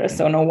World Order.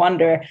 So no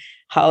wonder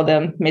how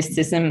the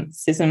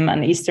mysticism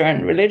and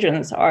Eastern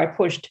religions are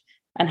pushed,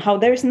 and how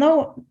there's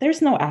no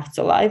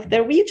afterlife.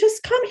 There, we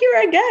just come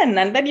here again,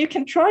 and then you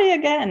can try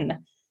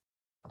again.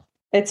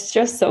 it's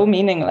just so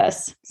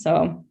meaningless.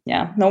 So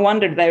yeah, no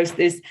wonder there's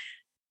this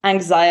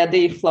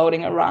anxiety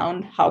floating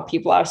around, how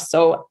people are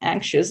so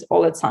anxious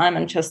all the time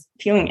and just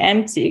feeling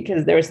empty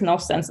because there is no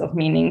sense of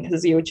meaning,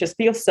 because you just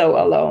feel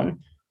so alone.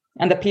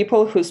 And the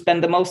people who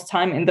spend the most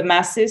time in the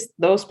masses,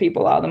 those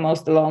people are the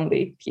most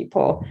lonely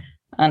people.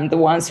 And the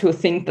ones who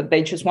think that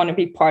they just want to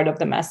be part of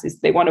the masses,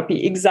 they want to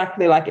be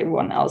exactly like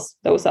everyone else,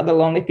 those are the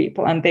lonely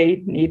people, and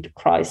they need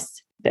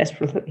Christ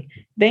desperately.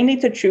 They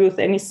need the truth.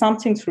 They need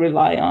something to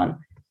rely on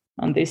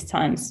these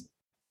times.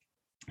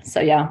 So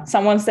yeah,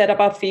 someone said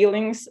about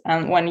feelings,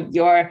 and when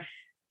you're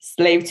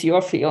slave to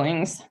your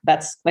feelings,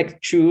 that's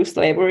like true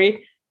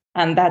slavery.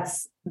 And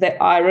that's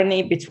the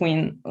irony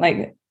between,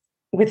 like,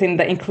 within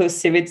the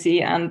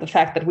inclusivity and the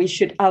fact that we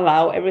should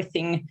allow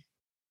everything,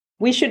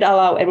 we should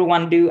allow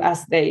everyone do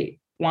as they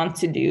want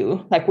to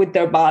do, like with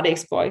their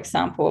bodies, for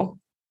example.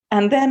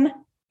 And then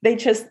they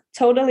just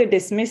totally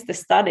dismiss the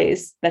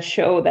studies that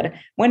show that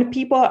when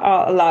people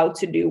are allowed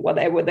to do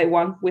whatever they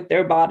want with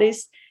their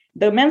bodies,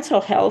 the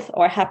mental health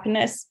or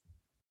happiness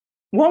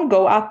won't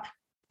go up.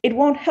 It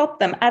won't help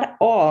them at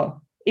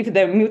all if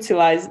they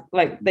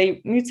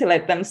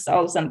mutilate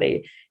themselves and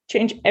they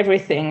change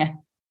everything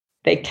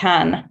they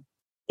can.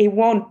 It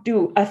won't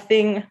do a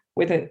thing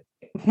with it,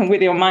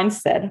 with your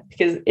mindset,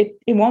 because it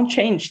won't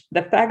change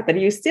the fact that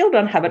you still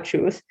don't have a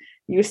truth,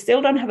 you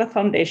still don't have a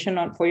foundation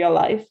for your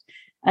life,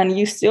 and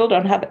you still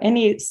don't have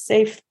any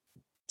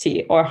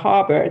safety or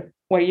harbor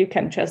where you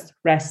can just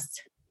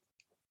rest.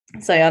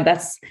 So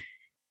yeah,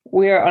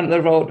 we're on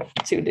the road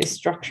to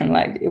destruction.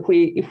 Like if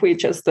we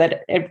just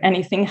let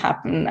anything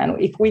happen,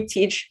 and if we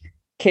teach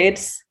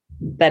kids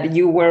that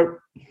you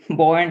were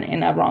born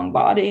in a wrong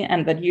body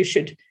and that you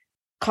should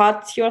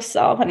cut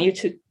yourself and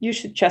you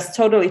should just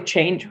totally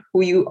change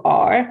who you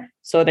are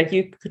so that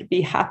you could be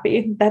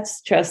happy,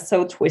 that's just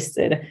so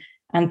twisted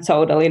and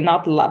totally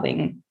not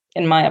loving,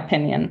 in my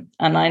opinion.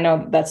 And I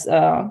know that's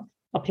an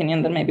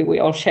opinion that maybe we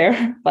all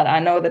share, but I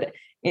know that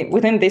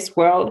within this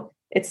world,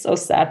 it's so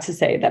sad to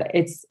say that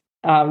it's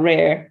a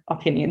rare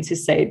opinion to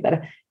say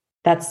that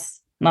that's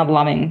not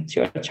loving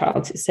to your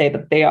child, to say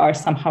that they are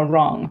somehow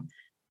wrong.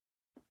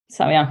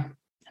 So yeah,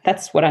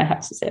 that's what I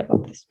have to say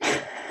about this.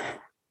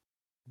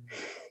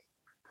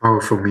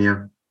 Powerful,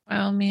 Mia.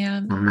 Wow,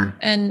 Mia. Amen.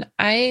 And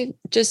I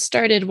just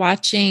started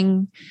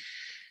watching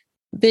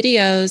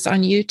videos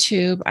on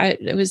YouTube.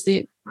 It was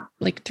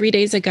 3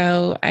 days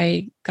ago,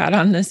 I got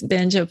on this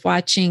binge of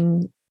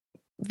watching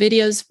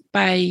videos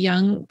by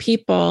young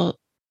people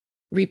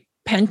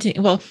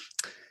repenting. Well,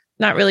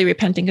 not really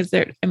repenting, because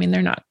they're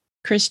not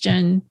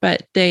Christian,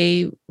 but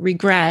they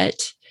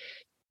regret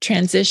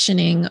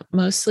transitioning.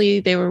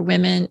 Mostly they were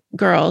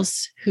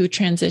girls who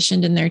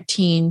transitioned in their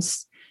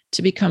teens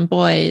to become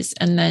boys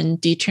and then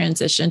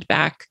detransitioned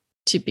back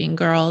to being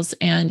girls.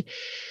 And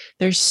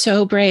they're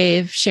so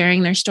brave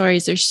sharing their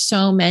stories. There's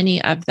so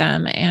many of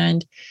them.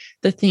 And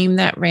the theme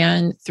that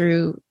ran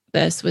through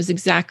this was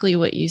exactly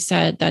what you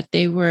said, that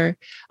they were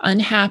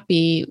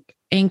unhappy,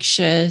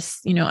 anxious,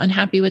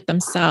 unhappy with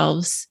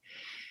themselves,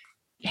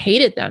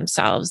 hated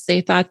themselves.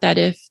 They thought that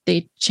if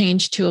they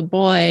changed to a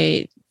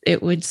boy,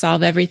 it would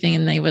solve everything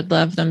and they would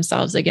love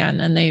themselves again.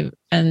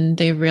 And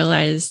they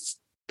realized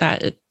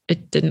that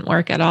it didn't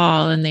work at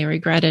all, and they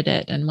regretted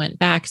it and went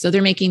back. So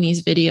they're making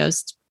these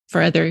videos for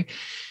other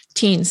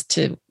teens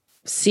to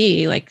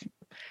see, like,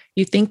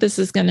 you think this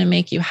is going to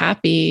make you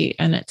happy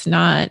and it's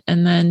not.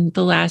 And then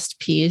the last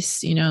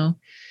piece,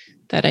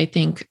 that I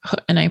think,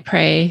 and I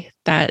pray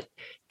that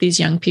these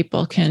young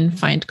people can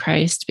find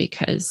Christ,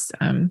 because,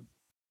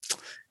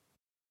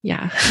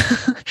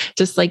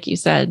 just like you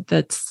said,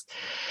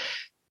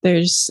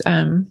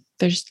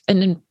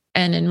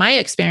 and in my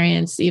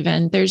experience,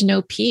 even, there's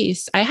no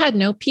peace. I had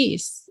no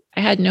peace.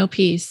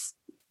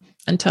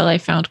 Until I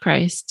found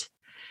Christ.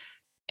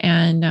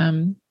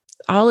 And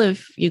all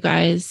of you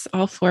guys,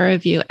 all four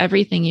of you,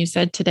 everything you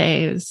said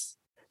today is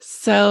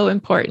so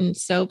important,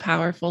 so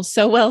powerful,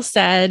 so well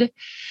said.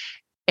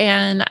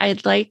 And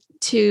I'd like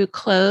to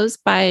close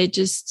by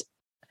just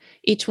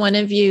each one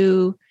of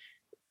you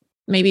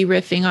maybe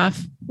riffing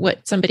off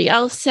what somebody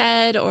else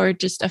said, or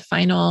just a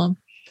final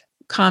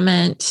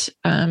comment,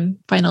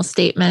 final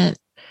statement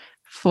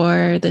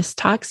for this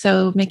talk.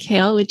 So,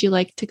 Mikhail, would you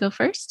like to go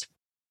first?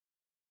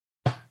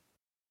 Let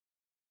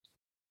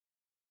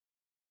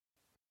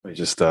me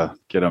just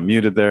get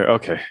unmuted there.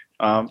 Okay.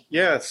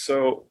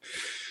 So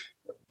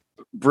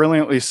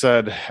brilliantly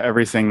said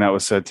everything that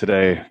was said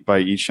today by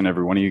each and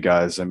every one of you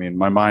guys. I mean,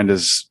 my mind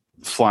is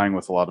flying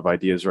with a lot of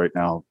ideas right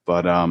now,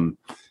 but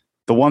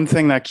the one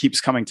thing that keeps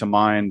coming to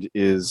mind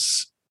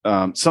is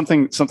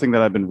something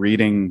that I've been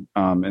reading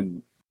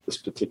in this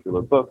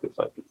particular book. If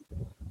I could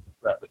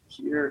grab it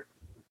here.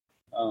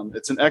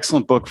 It's an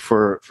excellent book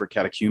for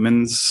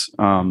catechumens.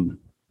 I don't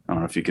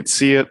know if you could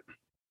see it,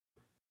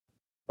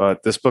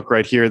 but this book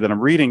right here that I'm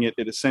reading, it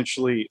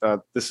essentially,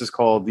 this is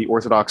called The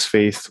Orthodox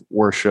Faith,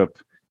 Worship,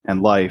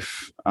 and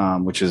Life,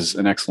 which is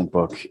an excellent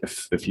book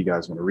if you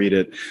guys want to read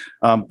it.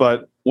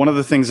 But one of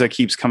the things that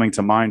keeps coming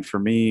to mind for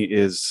me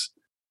is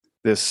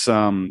this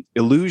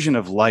illusion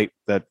of light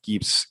that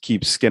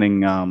keeps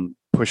getting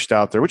pushed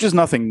out there, which is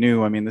nothing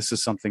new. I mean, this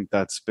is something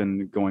that's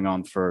been going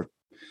on for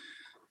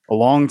a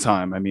long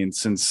time. I mean,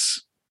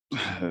 since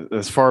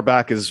as far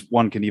back as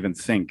one can even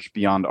think,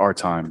 beyond our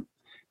time.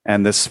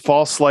 And this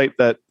false light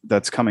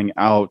that's coming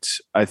out,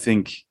 I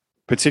think,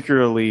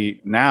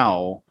 particularly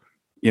now,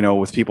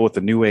 with people with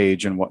the new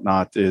age and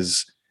whatnot,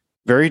 is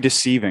very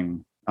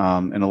deceiving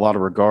in a lot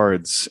of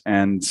regards.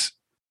 And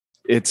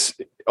it's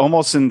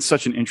almost in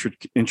such an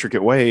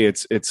intricate way.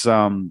 It's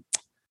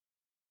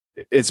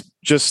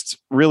just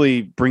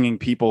really bringing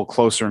people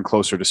closer and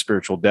closer to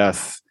spiritual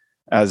death,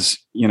 as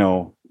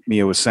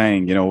Mia was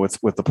saying,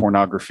 with the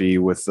pornography,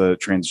 with the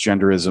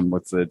transgenderism,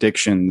 with the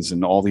addictions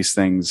and all these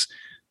things,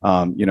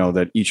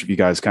 that each of you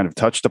guys kind of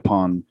touched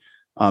upon.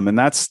 And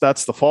that's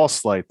the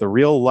false light. The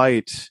real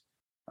light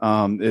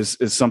is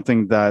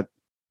something that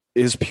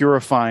is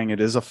purifying.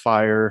 It is a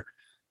fire.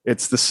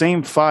 It's the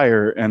same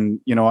fire. And,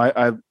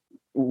 I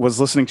was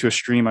listening to a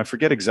stream. I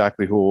forget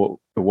exactly who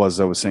it was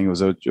that was saying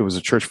it was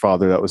a church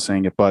father that was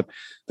saying it, but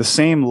the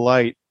same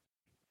light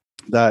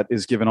that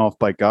is given off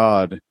by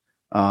God,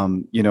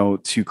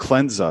 to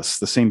cleanse us,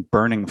 the same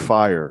burning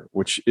fire,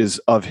 which is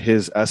of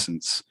his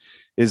essence,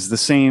 is the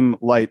same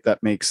light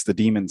that makes the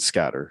demons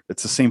scatter.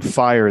 It's the same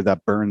fire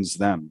that burns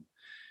them.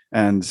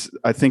 And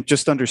I think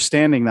just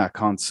understanding that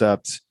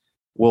concept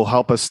will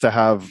help us to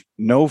have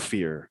no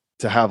fear,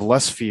 to have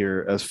less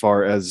fear as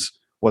far as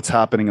what's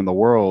happening in the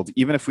world,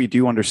 even if we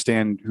do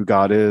understand who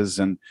God is,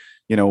 and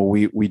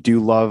we do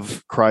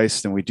love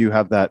Christ, and we do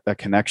have that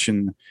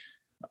connection.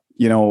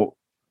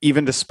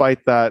 Even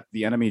despite that,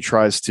 the enemy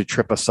tries to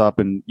trip us up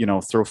and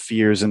throw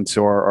fears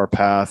into our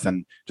path,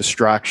 and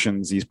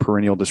distractions, these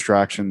perennial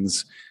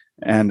distractions.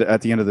 And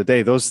at the end of the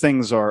day, those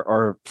things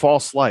are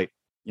false light.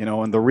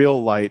 And the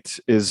real light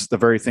is the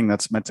very thing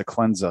that's meant to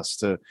cleanse us,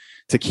 to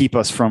keep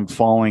us from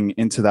falling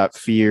into that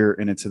fear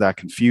and into that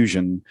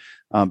confusion.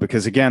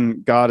 Because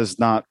again, God is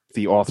not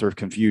the author of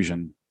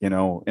confusion, in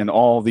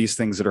all these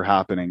things that are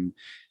happening.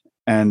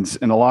 And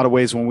in a lot of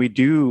ways, when we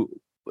do,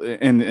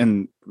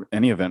 in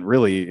any event,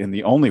 really, in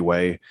the only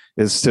way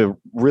is to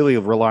really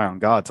rely on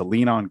God, to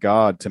lean on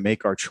God, to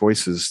make our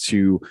choices,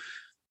 to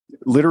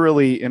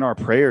literally in our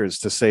prayers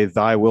to say,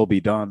 "Thy will be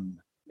done,"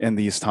 in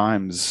these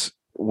times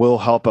will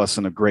help us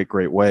in a great,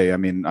 great way. I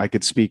mean, I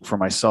could speak for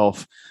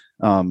myself,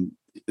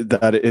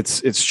 that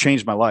it's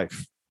changed my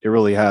life. It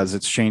really has.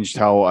 It's changed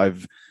how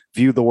I've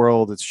viewed the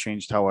world. It's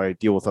changed how I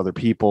deal with other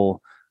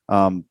people.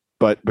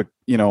 But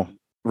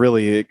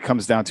really, it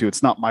comes down to,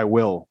 it's not my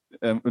will.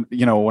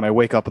 When I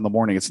wake up in the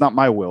morning, it's not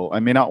my will. I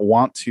may not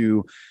want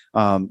to,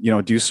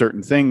 do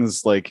certain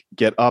things like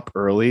get up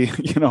early.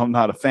 I'm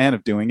not a fan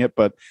of doing it,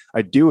 but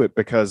I do it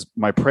because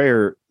my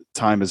prayer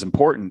time is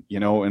important,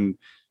 and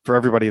for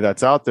everybody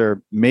that's out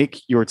there,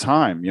 make your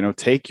time,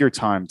 take your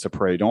time to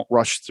pray. Don't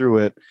rush through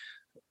it.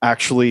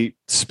 Actually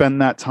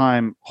spend that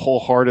time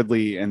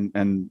wholeheartedly and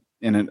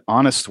in an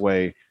honest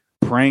way,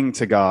 praying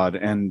to God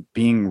and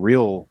being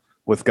real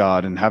with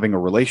God and having a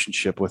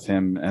relationship with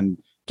him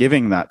and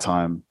giving that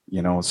time,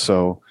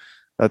 so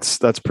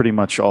that's pretty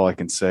much all I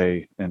can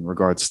say in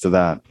regards to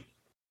that.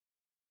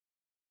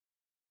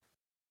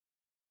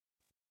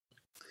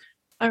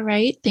 All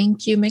right.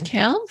 Thank you,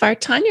 Mikhail.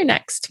 Vartan, you're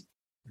next.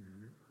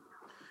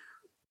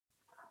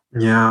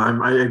 Yeah,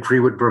 I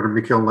agree with Brother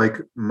Mikhail. Like,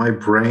 my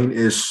brain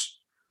is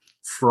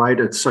fried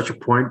at such a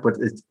point, but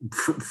it's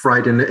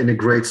fried in a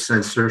great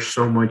sense. There's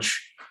so much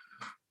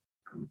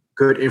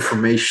good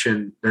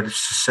information that is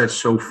said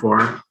so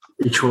far,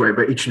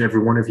 by each and every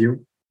one of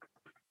you.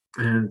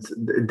 And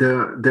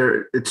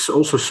it's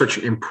also such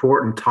an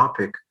important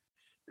topic,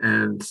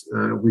 and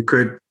we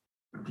could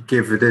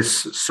give this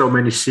so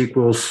many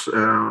sequels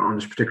on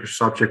this particular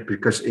subject,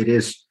 because it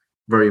is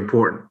very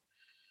important.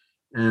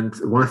 And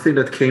one thing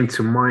that came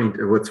to mind,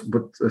 what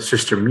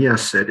Sister Mia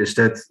said, is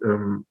that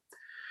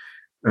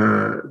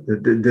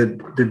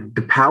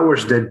the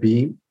powers that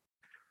be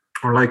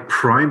are like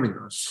priming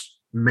us,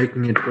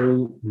 making it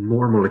all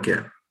normal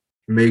again,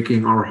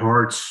 making our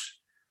hearts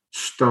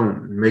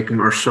stone, making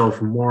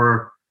ourselves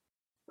more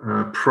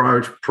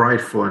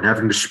prideful, and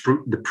having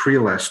the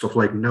prelest of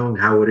like knowing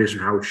how it is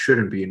and how it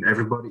shouldn't be, and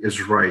everybody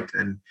is right,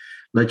 and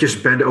like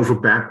just bend over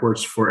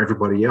backwards for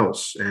everybody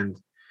else. And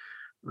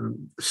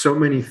so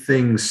many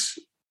things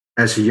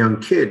as a young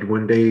kid,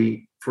 when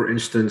they, for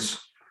instance,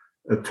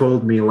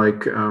 told me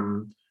like,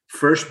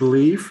 first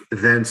believe,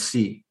 then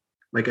see.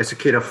 Like, as a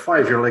kid of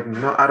 5, you're like,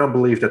 no, I don't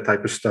believe that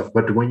type of stuff.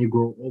 But when you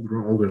grow older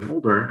and older and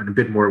older, and a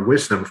bit more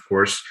wisdom, of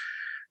course,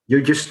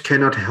 you just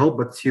cannot help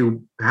but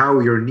to bow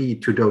your knee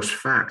to those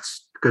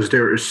facts, because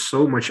there is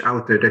so much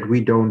out there that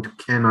we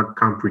cannot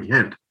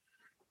comprehend.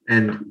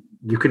 And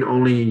you can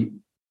only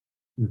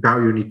bow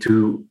your knee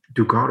to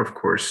God, of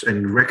course,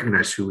 and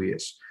recognize who he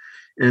is.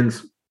 And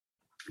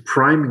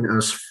priming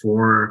us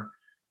for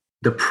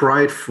the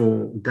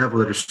prideful devil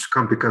that has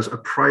come, because a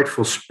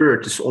prideful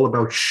spirit is all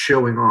about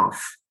showing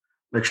off.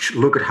 Like,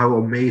 look at how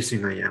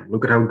amazing I am.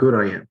 Look at how good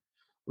I am.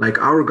 Like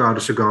our God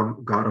is a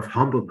God of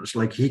humbleness.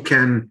 Like he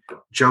can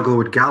juggle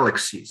with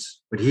galaxies,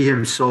 but he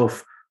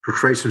himself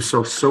portrays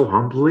himself so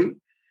humbly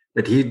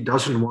that he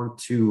doesn't want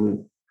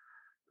to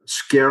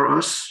scare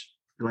us.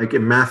 Like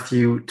in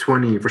Matthew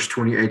 20, verse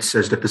 28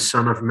 says that the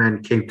Son of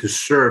Man came to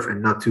serve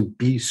and not to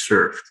be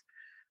served.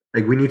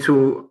 Like we need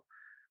to,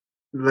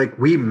 like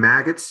we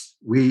maggots,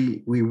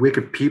 we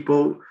wicked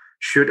people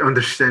should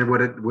understand what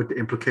the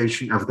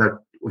implication of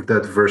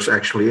that verse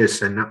actually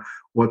is, and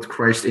what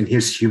Christ in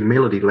his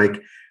humility,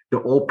 like the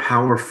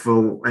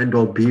all-powerful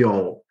end-all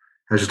be-all,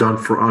 has done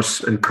for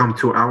us and come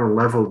to our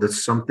level.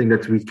 That's something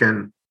that we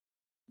can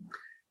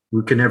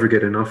never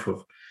get enough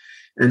of.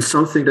 And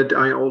something that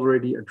I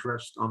already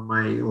addressed on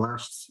my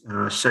last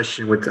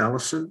session with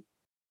Allison.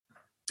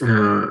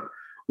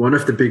 One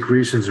of the big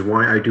reasons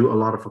why I do a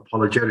lot of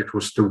apologetics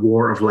was the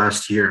war of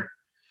last year.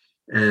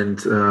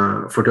 And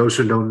for those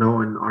who don't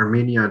know, in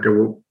Armenia, there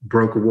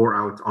broke a war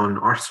out on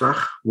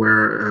Artsakh,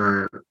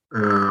 where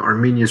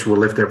Armenians will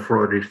live there for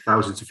already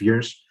thousands of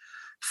years.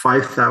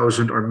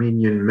 5,000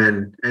 Armenian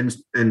men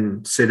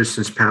and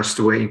citizens passed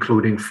away,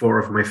 including 4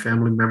 of my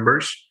family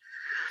members.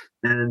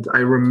 And I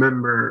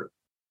remember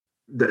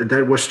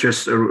that was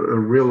just a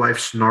real life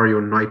scenario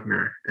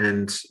nightmare.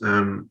 And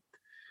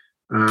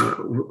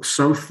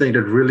something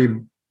that really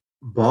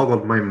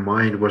boggled my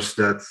mind was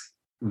that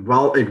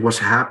while it was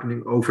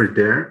happening over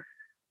there,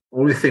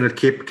 only thing that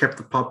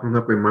kept popping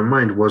up in my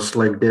mind was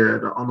like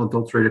the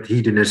unadulterated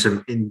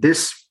hedonism in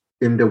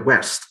the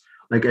West.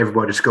 Like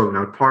everybody's going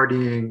out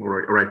partying,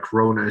 or right,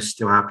 Corona is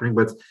still happening,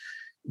 but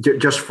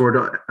just for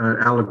the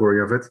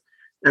allegory of it,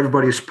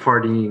 everybody is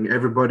partying,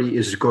 everybody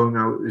is going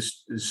out,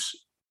 is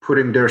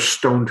putting their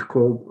stoned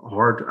cold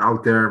heart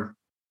out there,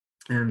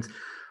 and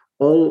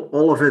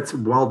all of it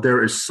while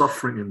there is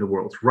suffering in the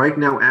world. Right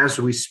now, as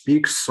we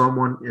speak,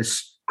 someone is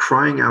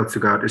crying out to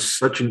God in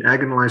such an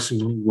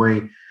agonizing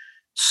way,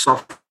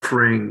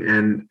 suffering,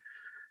 and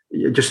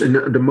just in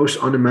the most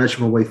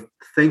unimaginable way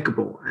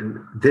thinkable. And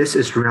this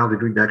is reality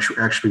we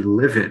actually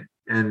live in.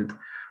 And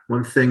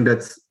one thing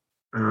that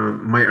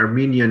my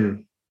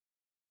Armenian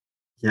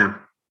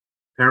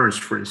parents,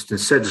 for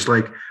instance, said is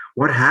like,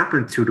 what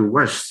happened to the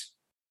West?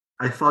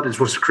 I thought it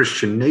was a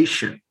Christian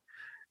nation.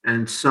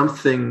 And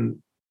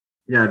something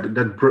that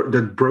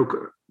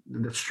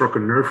struck a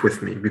nerve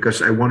with me,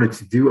 because I wanted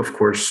to do, of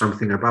course,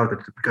 something about it,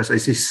 because I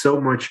see so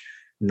much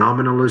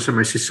nominalism,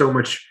 I see so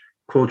much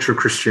culture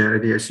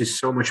Christianity, I see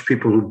so much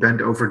people who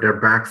bend over their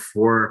back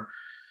for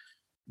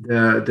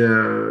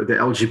the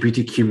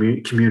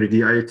LGBT community.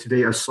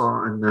 Today I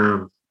saw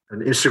an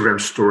Instagram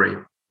story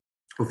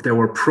of there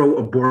were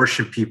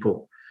pro-abortion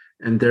people,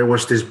 and there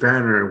was this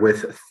banner with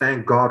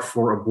 "Thank God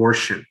for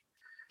abortion."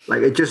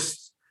 Like, it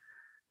just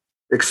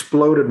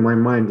exploded my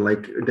mind,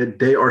 like that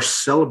they are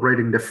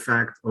celebrating the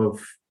fact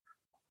of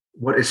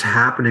what is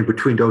happening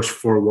between those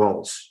 4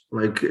 walls.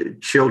 Like,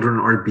 children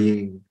are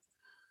being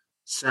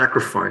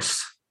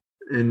sacrificed.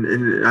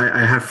 And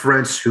I have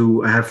friends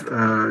who have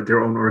their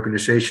own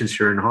organizations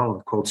here in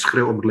Holland called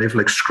Schreeuw om het leven,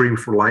 like Scream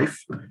for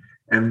Life.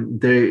 And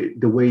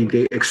the way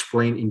they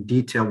explain in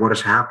detail what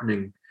is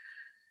happening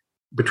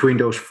between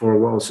those 4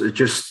 walls is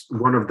just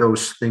one of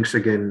those things,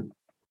 again,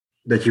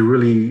 that you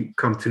really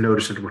come to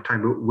notice at what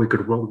time of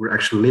wicked world we're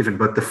actually living.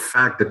 But the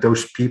fact that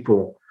those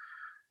people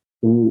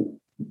who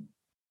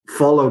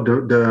follow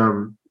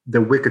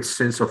the wicked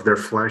sins of their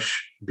flesh,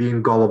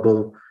 being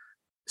gullible,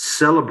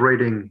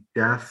 celebrating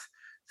death,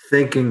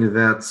 thinking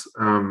that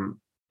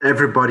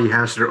everybody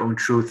has their own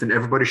truth and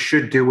everybody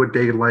should do what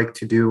they like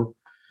to do,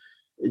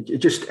 it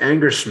just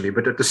angers me.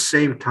 But at the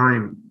same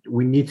time,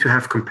 we need to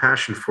have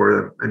compassion for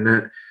them. And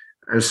that,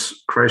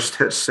 as Christ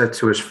has said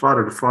to his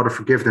Father, the Father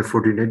forgive them,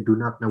 for they do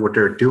not know what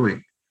they're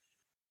doing.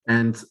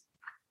 And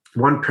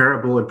one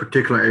parable in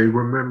particular, I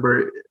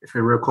remember, if I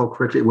recall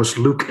correctly, it was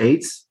Luke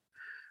 8,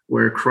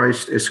 where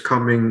Christ is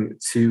coming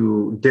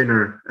to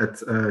dinner at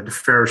the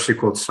Pharisee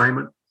called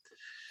Simon.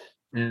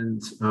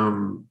 And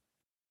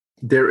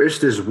there is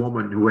this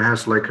woman who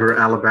has like her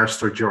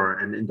alabaster jar.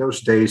 And in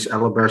those days,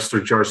 alabaster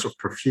jars of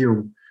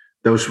perfume,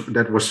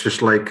 that was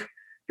just like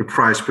your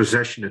prized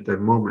possession at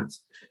that moment.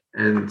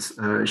 And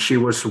she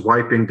was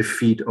wiping the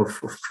feet of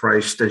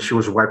Christ, and she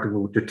was wiping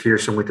with the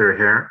tears and with her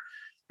hair.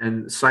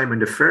 And Simon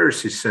the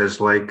Pharisee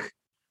says, like,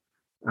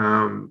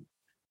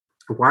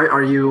 why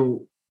are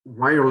you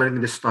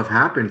letting this stuff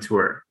happen to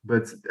her?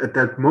 But at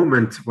that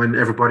moment, when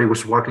everybody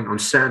was walking on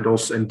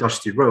sandals and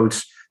dusty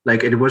roads,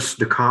 like, it was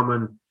the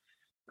common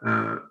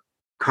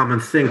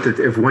thing that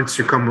if once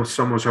you come with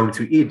someone's home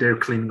to eat, they're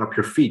cleaning up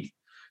your feet.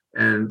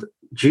 And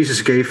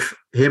Jesus gave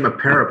him a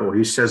parable.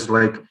 He says,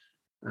 like,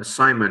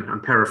 Simon,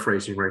 I'm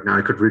paraphrasing right now,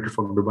 I could read it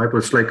from the Bible.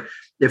 It's like,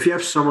 if you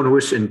have someone who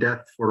is in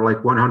debt for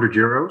like 100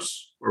 euros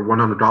or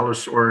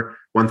 $100 or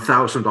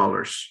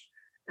 $1,000,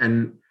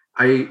 and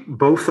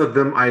both of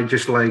them, I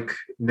just like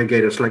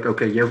negate. It's like,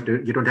 okay,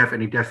 you don't have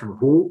any debt from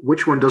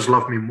which one does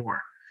love me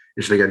more?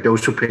 It's like,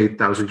 those who paid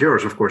 1,000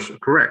 euros, of course,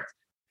 correct.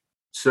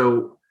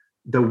 So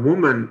the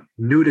woman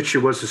knew that she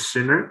was a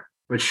sinner,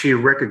 but she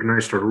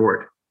recognized her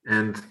Lord,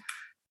 and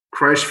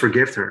Christ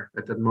forgave her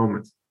at that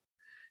moment.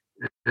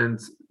 And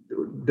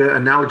the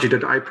analogy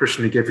that I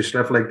personally give is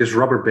like this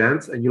rubber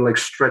band, and you like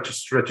stretch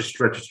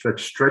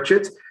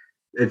it.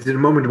 At the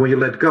moment when you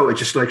let go, it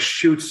just like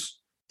shoots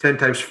 10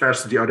 times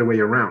faster the other way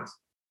around.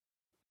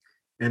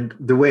 And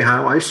the way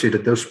how I see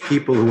that, those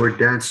people who are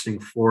dancing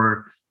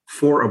for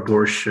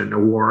abortion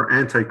or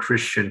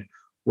anti-Christian,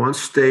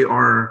 once they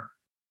are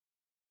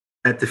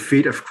at the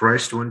feet of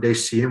Christ, when they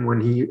see him,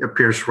 when he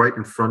appears right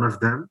in front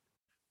of them,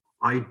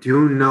 I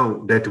do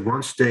know that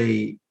once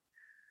they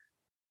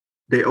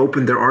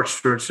open their hearts,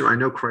 I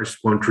know Christ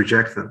won't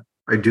reject them.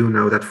 I do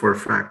know that for a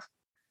fact.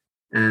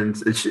 And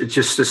it's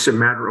just a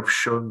matter of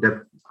showing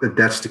that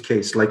that's the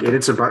case. Like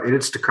it's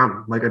to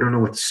come. Like I don't know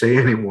what to say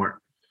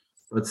anymore.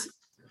 But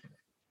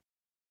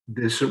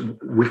this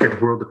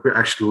wicked world that we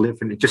actually live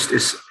in, it just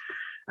is.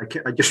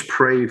 I just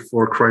pray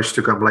for Christ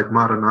to come, like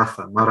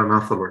Maranatha,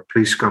 Maranatha, Lord,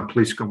 please come,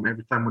 please come.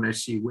 Every time when I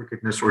see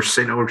wickedness or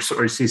sin, or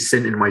I see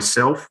sin in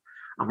myself,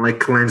 I'm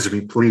like, cleanse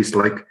me, please,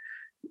 like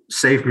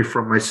save me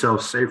from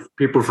myself, save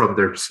people from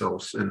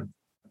themselves, and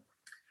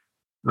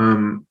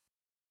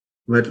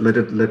let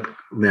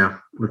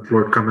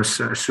Lord come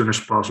as soon as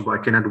possible. I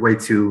cannot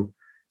wait to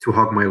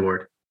hug my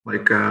Lord.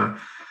 Like,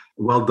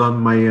 well done,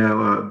 my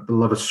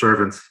beloved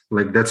servant.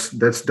 Like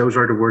those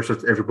are the words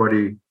that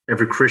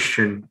every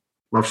Christian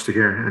loves to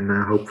hear, and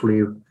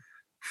hopefully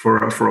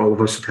for all of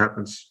us it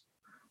happens.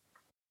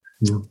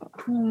 Yeah.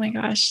 Oh my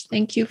gosh,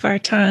 thank you,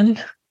 Vartan.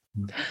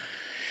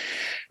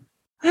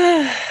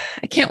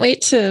 I can't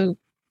wait to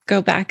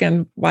go back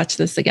and watch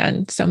this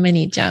again. So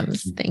many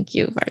gems. Thank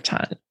you,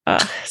 Vartan.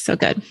 Oh, so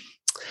good.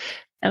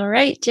 All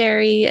right,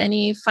 Jerry,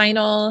 any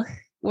final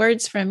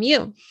words from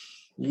you?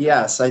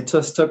 Yes, I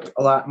just took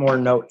a lot more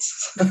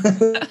notes.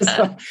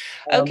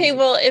 Okay,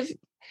 well,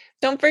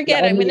 don't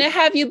forget, I'm going to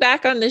have you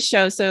back on the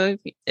show. So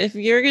if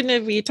you're going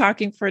to be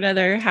talking for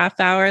another half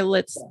hour,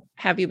 let's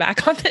have you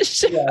back on the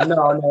show. Yeah,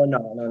 no.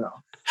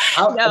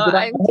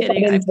 I'm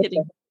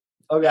kidding.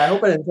 Okay, I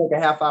hope I didn't take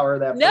a half hour of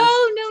that. No.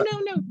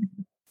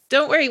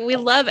 Don't worry. We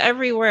love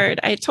every word.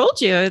 I told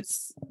you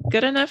it's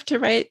good enough to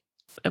write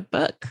a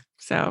book.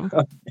 So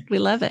we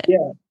love it.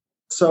 Yeah.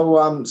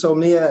 So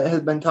Mia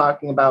has been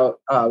talking about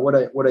what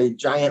a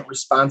giant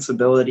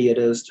responsibility it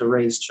is to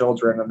raise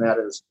children, and that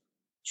is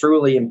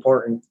truly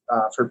important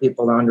for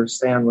people to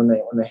understand when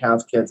they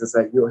have kids, is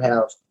that you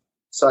have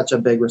such a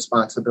big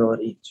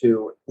responsibility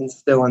to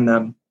instill in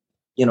them,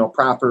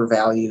 proper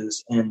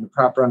values and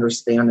proper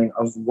understanding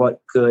of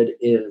what good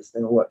is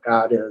and what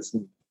God is,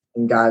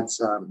 and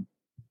God's,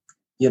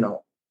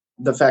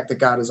 the fact that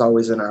God is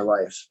always in our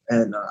life.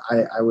 And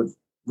I would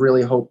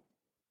really hope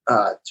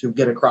to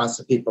get across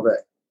to people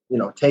that,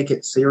 take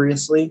it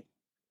seriously,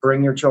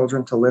 bring your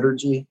children to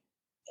liturgy,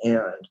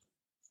 and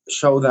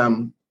show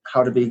them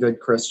how to be good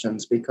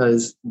Christians,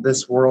 because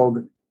this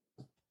world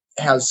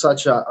has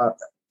such a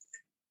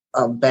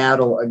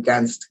battle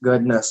against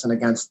goodness and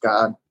against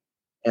God,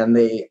 and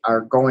they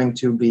are going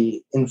to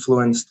be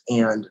influenced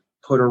and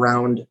put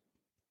around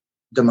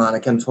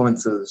demonic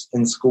influences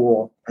in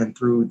school and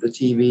through the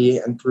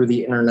TV and through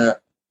the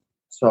internet.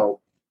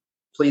 So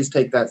please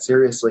take that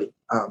seriously.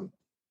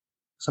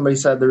 Somebody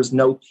said there's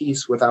no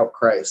peace without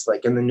Christ.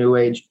 Like in the New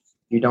Age,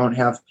 you don't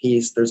have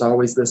peace. There's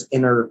always this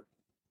inner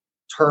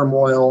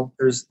turmoil.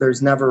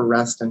 There's never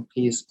rest and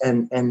peace.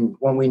 And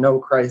when we know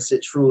Christ,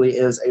 it truly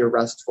is a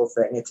restful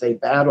thing. It's a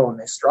battle and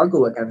a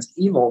struggle against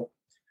evil,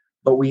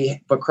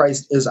 but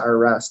Christ is our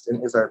rest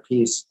and is our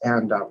peace.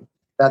 And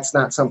that's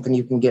not something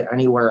you can get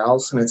anywhere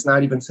else. And it's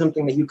not even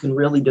something that you can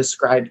really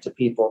describe to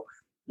people.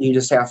 You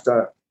just have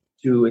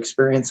to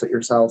experience it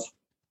yourself.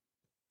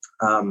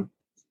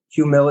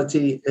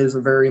 Humility is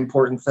a very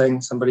important thing.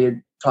 Somebody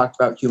had talked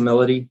about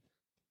humility.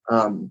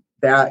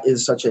 That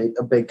is such a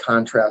big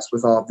contrast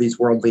with all of these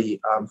worldly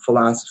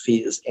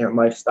philosophies and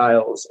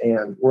lifestyles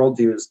and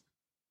worldviews.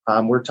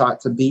 We're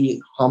taught to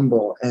be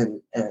humble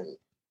and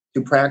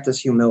to practice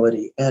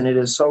humility. And it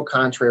is so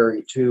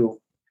contrary to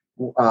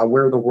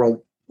where the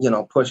world,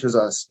 pushes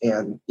us,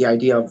 and the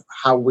idea of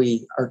how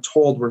we are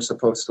told we're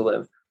supposed to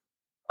live.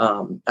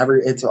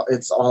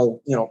 It's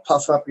all,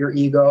 puff up your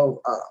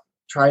ego,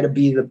 try to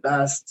be the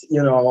best,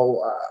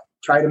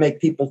 try to make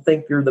people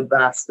think you're the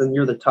best and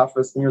you're the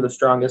toughest and you're the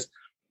strongest.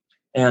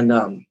 And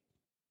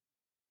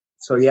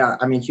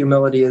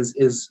humility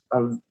is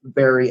a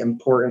very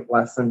important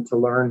lesson to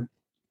learn,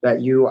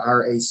 that you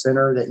are a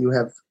sinner, that you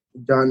have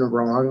done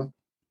wrong,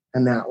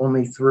 and that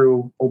only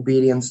through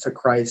obedience to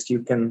Christ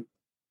you can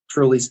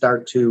truly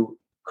start to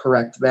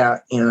correct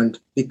that and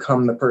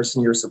become the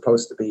person you're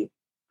supposed to be.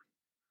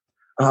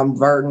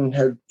 Vartan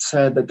had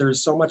said that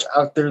there's so much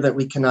out there that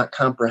we cannot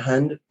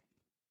comprehend,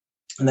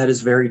 and that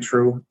is very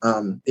true.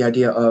 The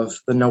idea of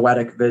the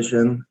noetic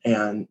vision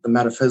and the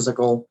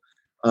metaphysical,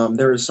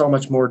 there is so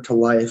much more to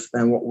life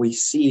than what we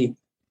see.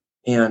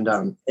 And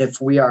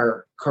if we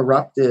are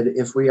corrupted,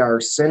 if we are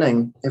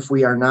sinning, if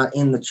we are not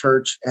in the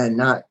church and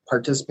not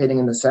participating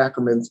in the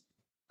sacraments,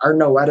 our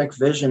noetic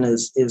vision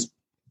is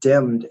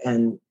dimmed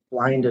and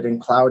blinded and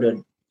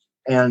clouded.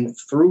 And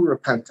through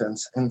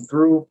repentance and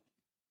through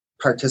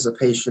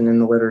participation in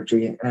the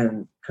liturgy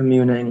and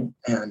communing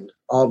and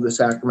all of the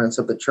sacraments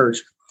of the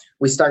church,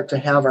 we start to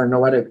have our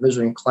noetic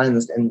vision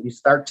cleansed, and you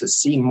start to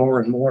see more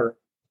and more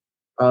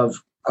of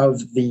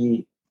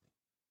the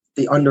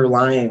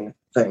underlying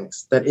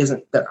things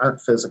that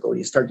aren't physical.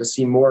 You start to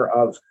see more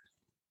of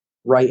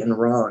right and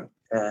wrong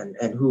and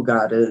who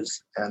God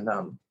is. And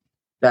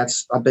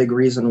that's a big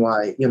reason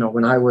why,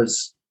 when I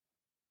was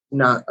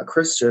not a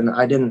Christian,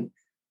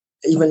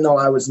 even though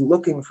I was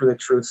looking for the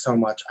truth so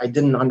much, I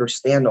didn't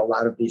understand a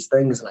lot of these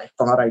things. And I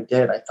thought I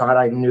did. I thought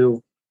I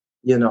knew,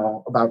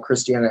 about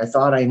Christianity. I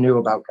thought I knew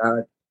about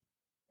God.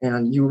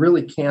 And you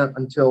really can't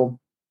until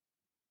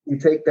you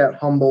take that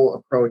humble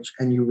approach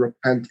and you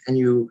repent and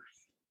you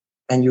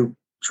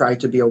try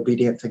to be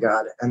obedient to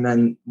God. And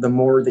then the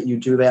more that you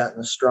do that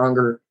and the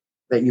stronger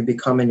that you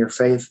become in your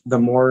faith, the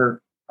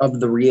more of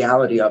the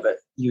reality of it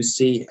you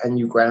see and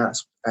you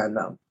grasp. And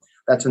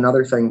that's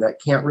another thing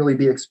that can't really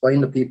be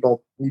explained to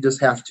people. You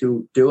just have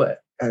to do it.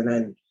 And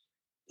then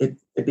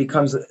it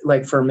becomes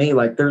like, for me,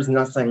 like there's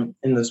nothing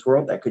in this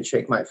world that could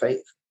shake my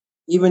faith.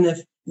 Even if,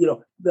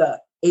 the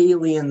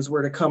aliens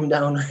were to come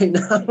down right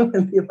now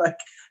and be like,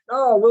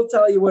 oh, we'll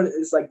tell you what it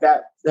is, like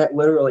that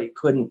literally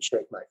couldn't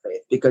shake my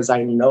faith, because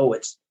I know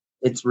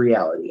it's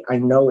reality. I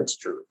know it's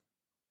true.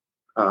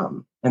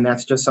 And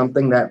that's just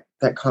something that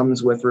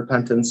comes with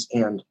repentance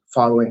and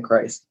following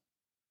Christ.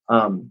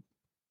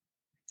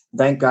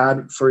 Thank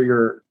God for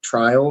your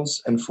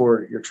trials and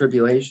for your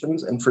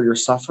tribulations and for your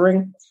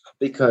suffering,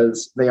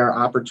 because they are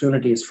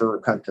opportunities for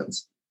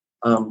repentance.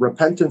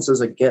 Repentance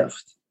is a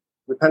gift.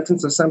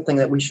 Repentance is something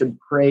that we should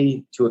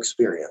pray to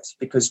experience,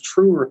 because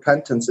true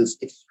repentance is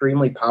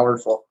extremely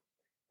powerful,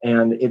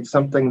 and it's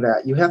something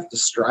that you have to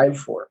strive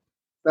for.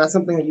 It's not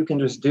something that you can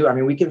just do. I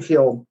mean, we can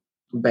feel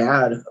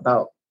bad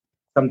about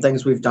some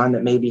things we've done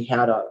that maybe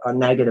had a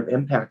negative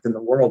impact in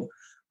the world,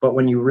 but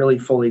when you really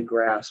fully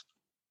grasp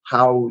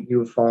how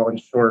you've fallen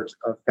short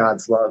of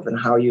God's love and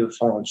how you've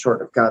fallen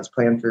short of God's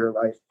plan for your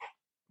life,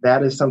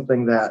 that is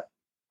something that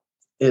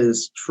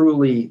is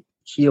truly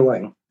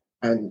healing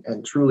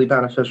and truly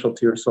beneficial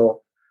to your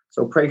soul.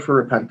 So pray for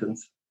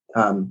repentance.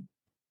 I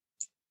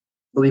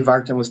believe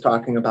Vartan was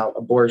talking about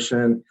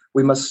abortion.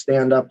 We must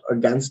stand up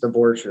against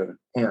abortion.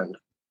 And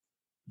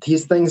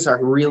these things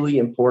are really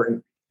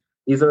important.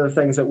 These are the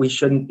things that we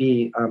shouldn't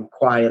be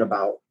quiet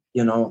about.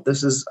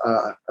 This is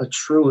a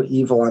true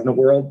evil in the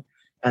world,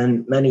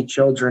 and many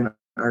children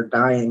are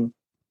dying.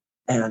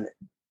 And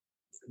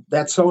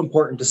that's so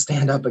important to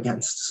stand up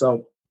against.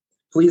 So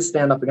please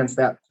stand up against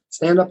that.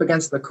 Stand up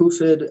against the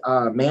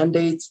COVID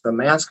mandates, the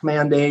mask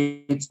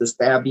mandates, the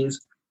stabbies.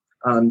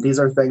 These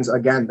are things,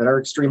 again, that are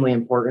extremely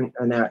important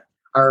and that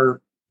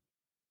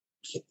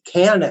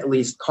can at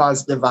least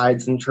cause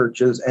divides in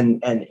churches,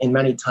 and in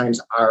many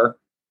times are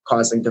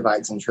causing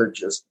divides in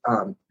churches.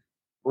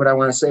 What I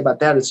want to say about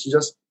that is to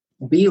just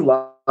be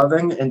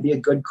loving and be a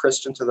good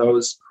Christian to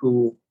those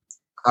who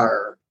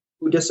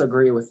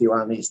disagree with you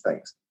on these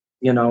things.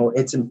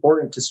 It's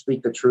important to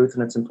speak the truth,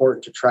 and it's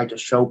important to try to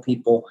show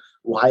people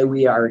why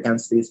we are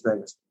against these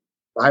things,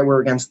 why we're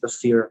against the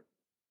fear.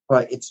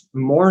 But it's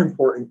more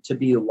important to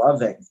be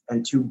loving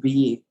and to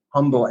be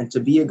humble and to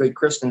be a good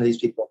Christian to these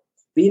people.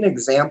 Be an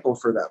example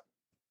for them,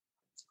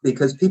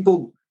 because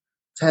people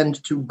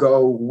tend to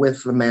go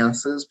with the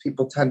masses.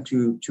 People tend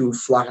to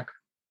flock,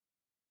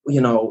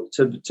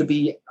 to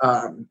be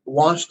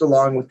washed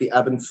along with the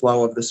ebb and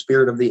flow of the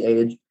spirit of the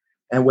age,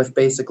 and with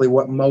basically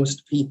what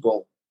most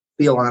people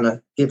feel on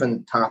a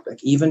given topic.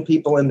 Even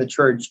people in the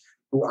church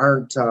who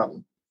aren't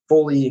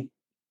fully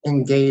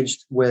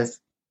engaged with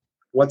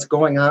what's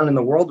going on in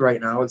the world right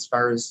now as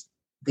far as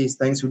these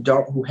things,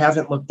 who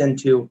haven't looked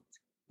into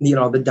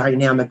the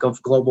dynamic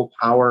of global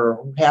power,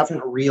 who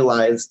haven't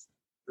realized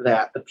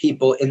that the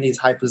people in these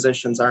high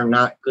positions are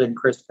not good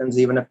Christians,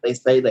 even if they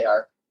say they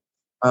are.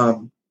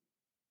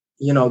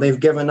 They've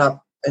given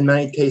up, in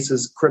many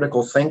cases,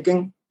 critical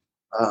thinking.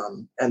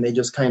 And they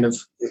just kind of,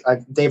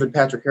 David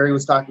Patrick Harry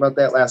was talking about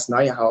that last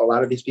night, how a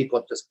lot of these people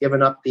have just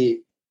given up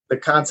the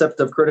concept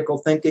of critical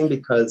thinking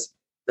because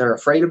they're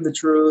afraid of the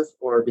truth,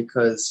 or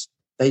because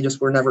they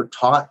just were never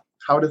taught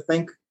how to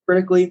think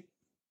critically.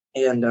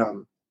 And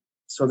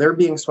so they're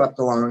being swept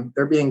along,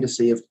 they're being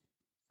deceived.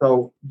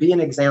 So be an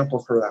example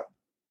for them.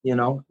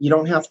 You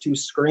don't have to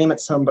scream at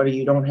somebody.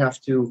 You don't have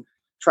to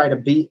try to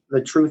beat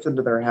the truth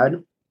into their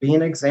head. Be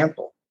an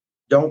example.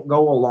 Don't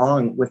go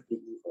along with the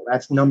evil.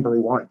 That's number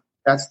one.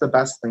 That's the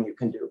best thing you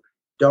can do.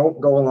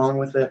 Don't go along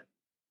with it.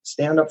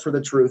 Stand up for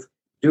the truth.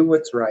 Do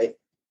what's right.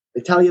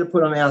 They tell you to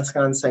put a mask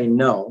on, say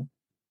no.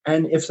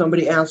 And if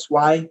somebody asks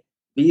why,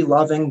 be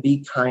loving,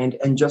 be kind,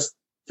 and just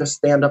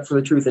stand up for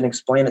the truth and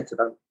explain it to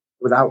them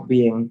without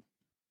being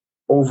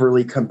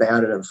overly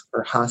combative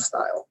or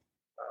hostile.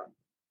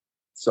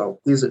 So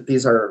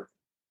these are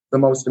the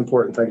most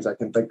important things I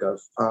can think of.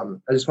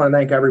 I just want to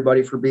thank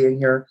everybody for being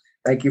here.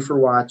 Thank you for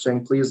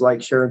watching. Please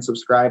like, share, and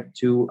subscribe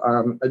to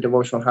A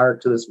Devotional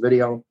Heart to this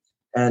video.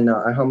 And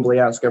I humbly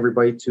ask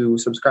everybody to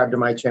subscribe to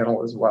my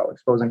channel as well,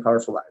 Exposing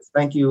Powerful Lies.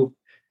 Thank you,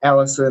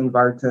 Allison,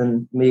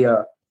 Vartan,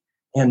 Mia,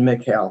 and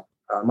Mikhail.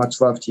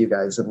 Much love to you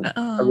guys, and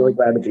I'm really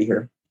glad to be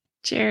here.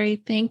 Jerry,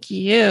 thank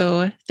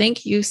you.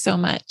 Thank you so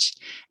much.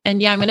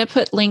 And yeah, I'm going to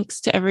put links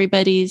to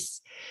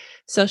everybody's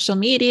social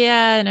media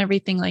and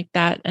everything like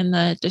that in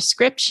the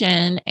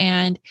description.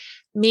 And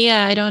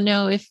Mia, I don't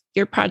know if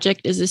your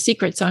project is a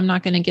secret, so I'm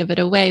not going to give it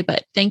away,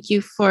 but thank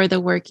you for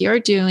the work you're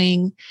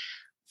doing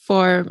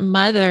for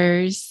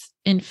mothers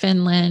in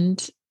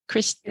Finland.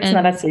 It's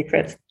not a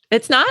secret.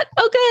 It's not?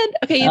 Oh, good.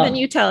 Okay, then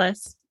you tell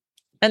us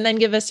and then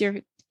give us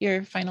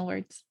your final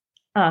words.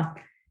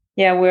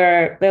 Yeah,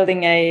 we're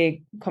building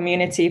a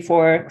community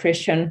for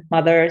Christian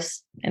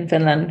mothers in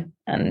Finland,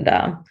 and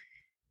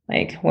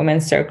like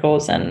women's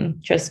circles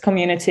and just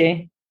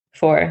community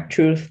for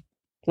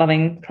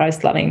truth-loving,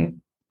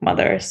 Christ-loving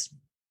mothers.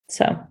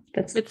 So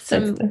that's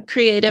some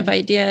creative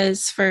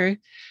ideas for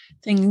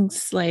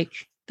things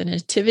like the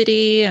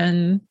nativity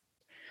and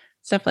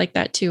stuff like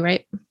that too,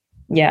 right?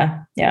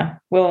 Yeah.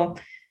 Well,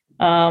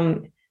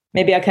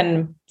 maybe I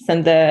can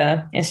send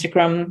the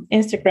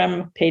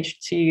Instagram page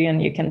to you,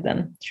 and you can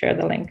then share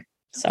the link.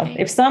 So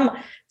if some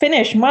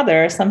Finnish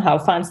mother somehow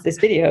finds this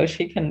video,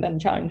 she can then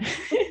join.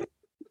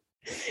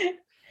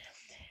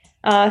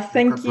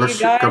 Thank you, guys.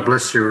 God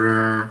bless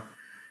your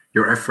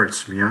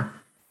efforts, Mia.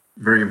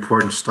 Very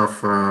important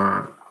stuff.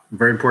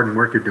 Very important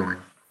work you're doing.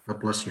 God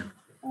bless you.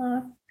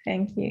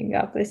 Thank you.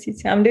 God bless you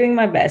too. I'm doing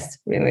my best,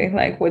 really.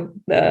 Like with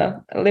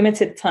the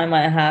limited time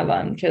I have,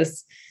 I'm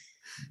just.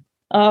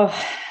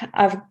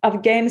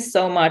 I've gained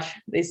so much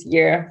this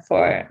year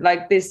for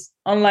like this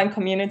online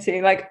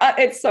community. Like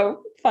it's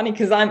so funny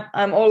because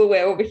I'm all the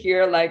way over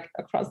here, like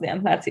across the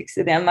Atlantic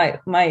City, and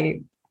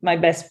my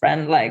best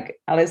friend, like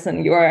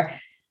Alison, you're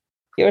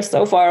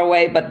so far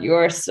away, but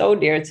you're so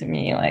dear to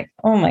me. Like,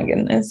 oh my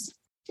goodness,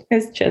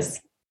 it's just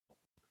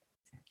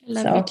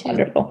so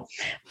wonderful.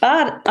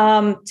 But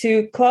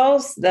to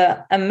close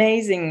the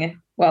amazing,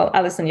 well,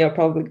 Alison, you're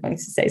probably going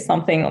to say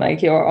something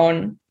like your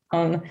own.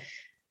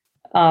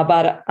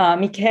 But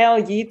Mikael,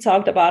 you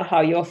talked about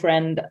how your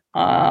friend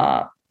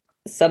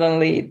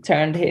suddenly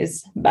turned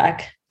his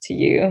back to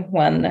you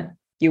when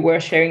you were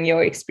sharing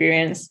your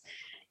experience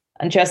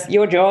and just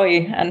your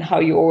joy and how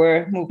you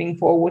were moving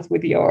forward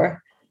with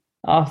your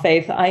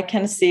faith. I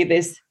can see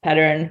this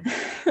pattern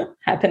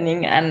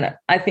happening, and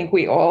I think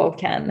we all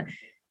can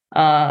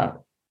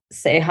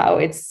say how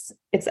it's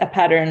a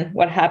pattern.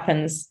 What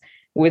happens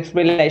with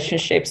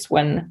relationships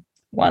when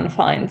one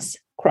finds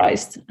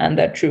Christ and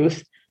the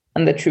truth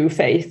and the true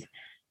faith?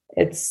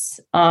 It's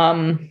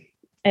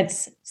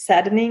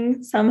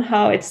saddening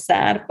somehow. It's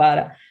sad,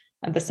 but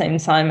at the same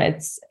time,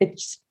 it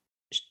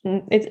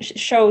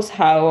shows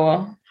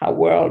how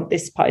world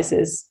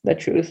despises the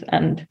truth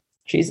and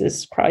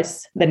Jesus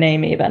Christ, the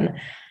name even.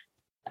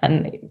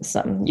 And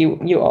some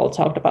you all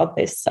talked about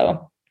this.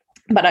 So,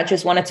 but I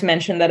just wanted to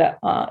mention that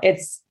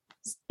it's,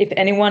 if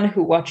anyone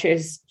who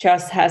watches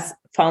just has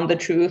found the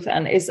truth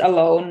and is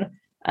alone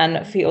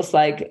and feels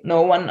like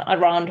no one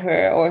around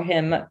her or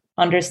him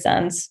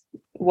understands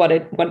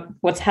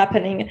what's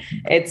happening,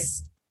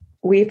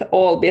 we've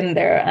all been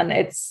there, and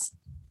it's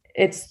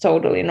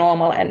totally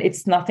normal, and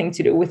it's nothing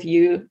to do with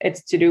you.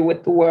 It's to do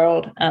with the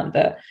world and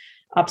the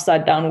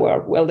upside down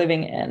world we're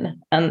living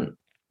in. And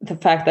the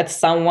fact that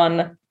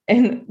someone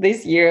in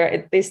this year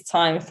at this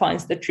time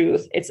finds the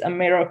truth, it's a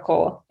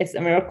miracle. It's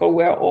a miracle.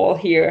 We're all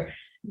here.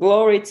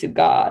 Glory to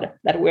God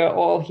that we're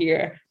all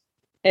here.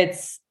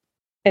 It's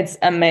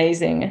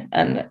amazing,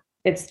 and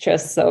it's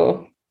just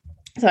so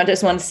I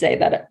just want to say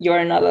that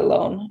you're not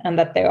alone, and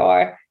that there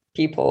are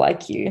people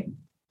like you.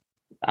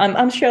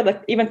 I'm sure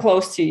that even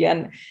close to you,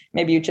 and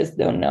maybe you just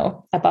don't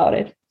know about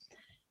it.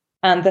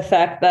 And the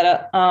fact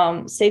that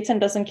Satan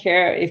doesn't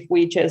care if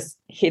we just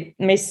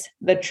miss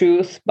the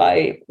truth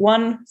by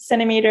 1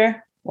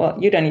 centimeter. Well,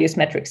 you don't use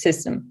metric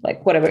system,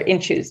 like whatever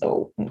inches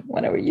or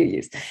whatever you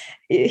use.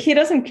 He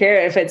doesn't care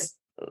if it's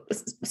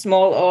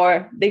small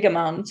or big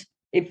amount.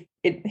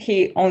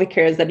 He only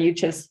cares that you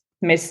just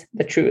miss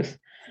the truth.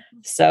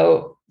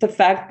 So the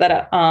fact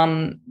that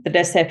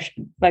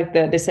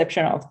the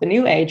deception of the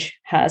New Age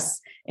has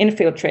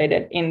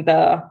infiltrated in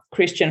the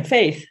Christian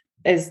faith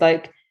is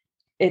like,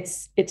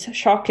 it's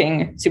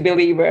shocking to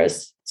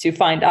believers to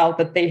find out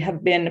that they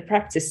have been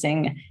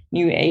practicing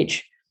New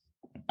Age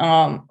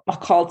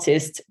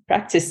occultist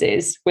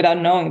practices without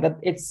knowing that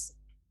it's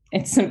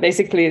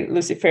basically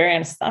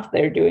Luciferian stuff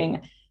they're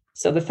doing.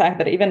 So the fact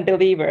that even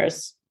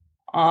believers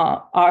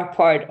are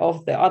part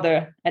of the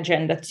other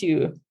agenda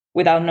too,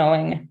 without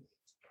knowing,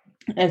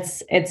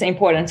 it's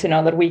important to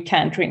know that we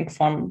can't drink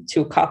from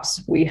 2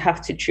 cups. We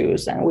have to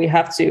choose, and we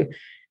have to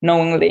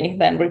knowingly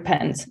then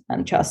repent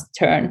and just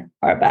turn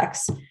our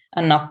backs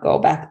and not go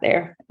back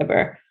there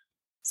ever.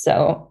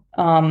 So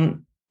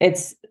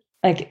it's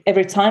like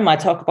every time I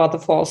talk about the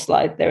false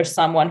light, there's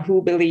someone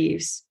who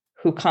believes,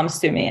 who comes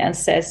to me and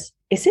says,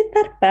 is it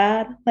that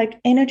bad? Like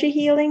energy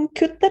healing,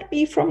 could that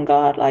be from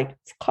God? Like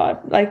God,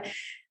 like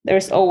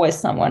there's always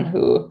someone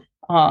who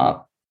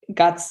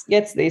gets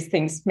these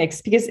things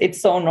mixed because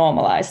it's so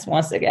normalized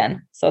once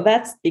again. So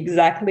that's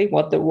exactly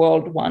what the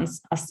world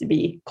wants us to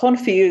be: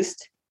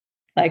 confused,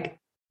 like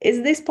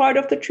is this part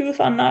of the truth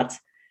or not?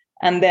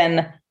 And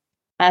then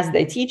as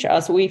they teach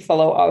us, we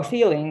follow our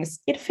feelings.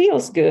 It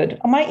feels good.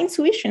 My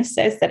intuition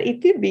says that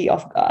it could be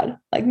of God.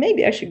 Like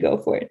maybe I should go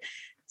for it.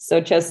 So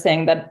just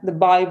saying that the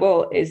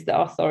Bible is the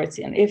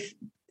authority. And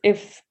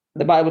if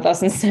the Bible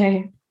doesn't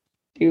say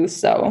do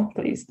so,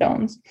 please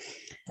don't.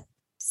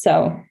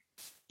 So,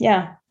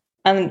 yeah.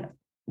 And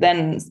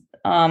then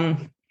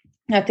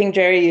I think,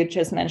 Jerry, you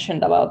just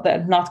mentioned about the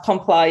not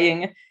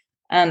complying.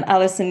 And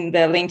Alison,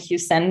 the link you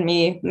sent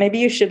me, maybe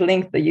you should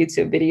link the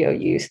YouTube video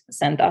you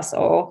sent us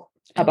all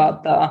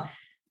about the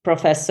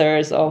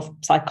professors of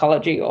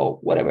psychology or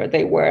whatever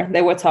they were.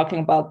 They were talking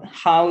about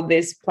how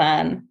this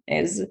plan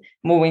is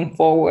moving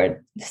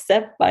forward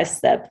step by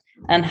step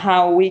and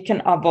how we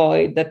can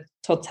avoid the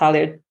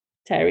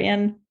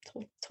totalitarian.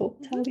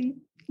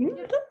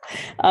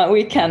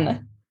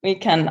 We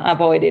can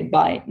avoid it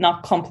by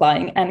not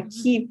complying and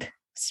keep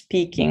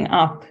speaking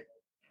up.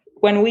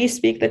 When we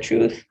speak the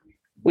truth,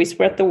 we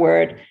spread the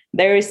word.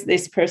 There is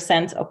this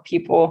percent of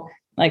people,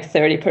 like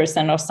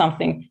 30% or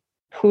something,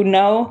 who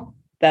know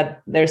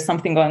that there's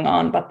something going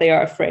on, but they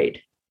are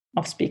afraid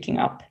of speaking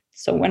up.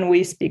 So when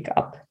we speak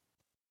up,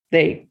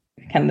 they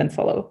can then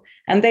follow.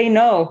 And they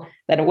know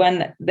that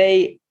when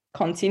they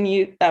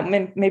continue,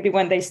 maybe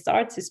when they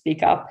start to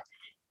speak up,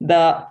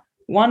 the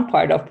one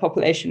part of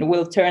population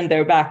will turn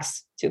their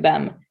backs to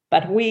them,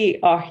 but we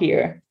are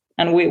here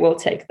and we will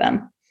take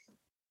them.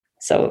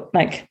 So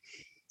like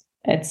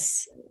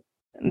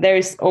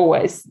there's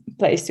always a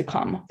place to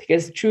come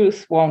because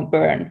truth won't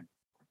burn.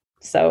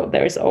 So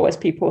there's always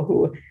people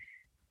who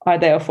are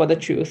there for the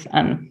truth,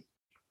 and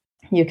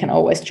you can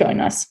always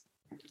join us.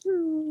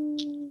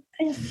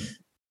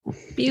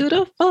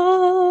 Beautiful.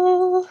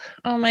 Oh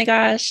my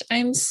gosh.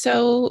 I'm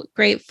so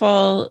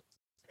grateful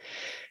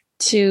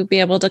to be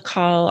able to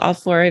call all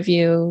four of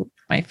you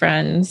my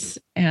friends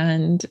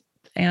and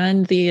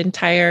the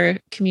entire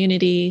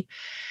community.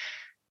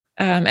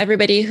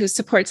 Everybody who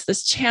supports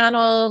this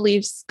channel,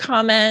 leaves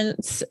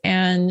comments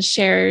and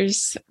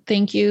shares.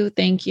 Thank you.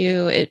 Thank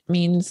you. It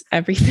means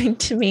everything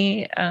to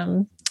me.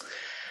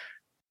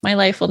 My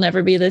life will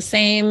never be the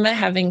same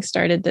having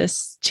started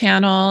this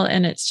channel,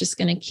 and it's just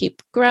going to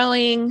keep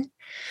growing.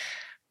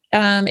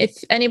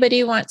 If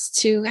anybody wants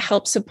to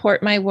help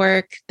support my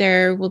work,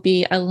 there will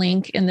be a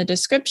link in the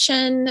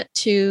description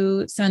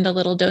to send a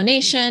little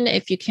donation.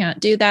 If you can't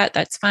do that,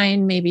 that's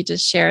fine. Maybe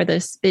just share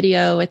this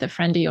video with a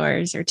friend of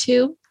yours or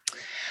two.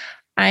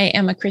 I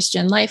am a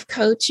Christian life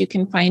coach. You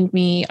can find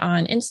me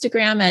on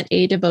Instagram at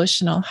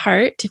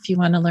 @adevotionalheart if you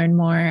want to learn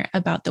more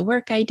about the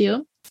work I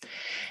do.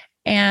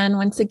 And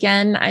once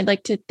again, I'd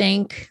like to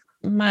thank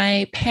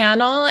my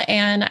panel,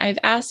 and I've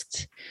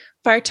asked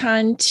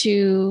Vartan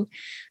to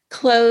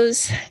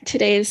close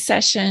today's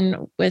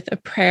session with a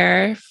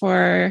prayer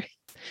for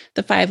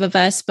the five of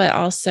us, but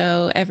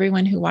also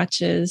everyone who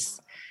watches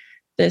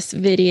this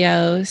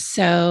video.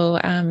 So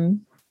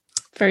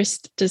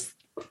first, just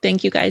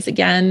thank you guys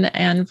again.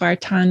 And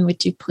Vartan,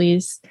 would you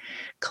please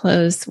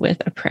close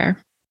with a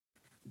prayer?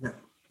 Yeah.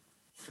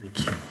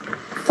 Thank you.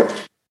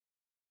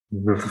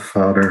 In the name of the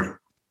Father,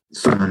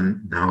 Son,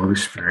 and the Holy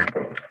Spirit.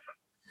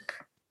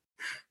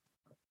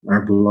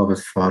 Our beloved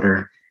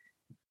Father,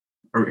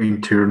 our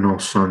eternal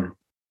Son,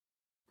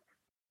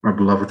 our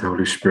beloved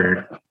Holy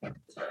Spirit,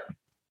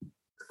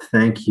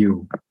 thank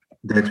you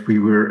that we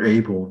were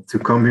able to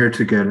come here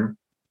together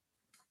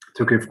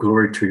to give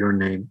glory to your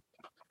name,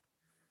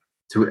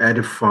 to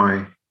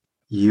edify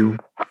you.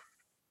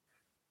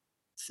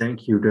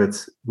 Thank you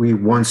that we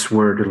once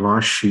were the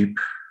lost sheep.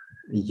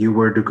 You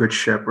were the good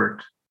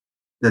shepherd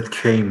that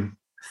came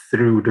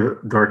through the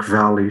dark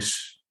valleys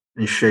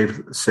and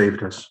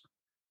saved us.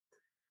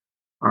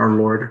 Our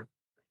Lord,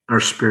 our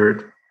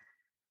Spirit,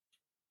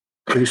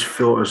 please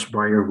fill us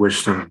by your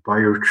wisdom, by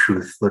your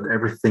truth. Let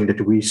everything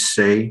that we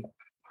say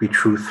be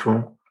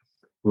truthful.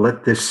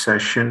 Let this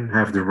session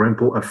have the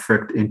ripple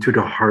effect into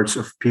the hearts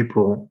of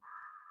people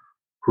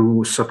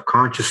who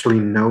subconsciously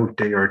know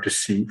they are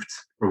deceived,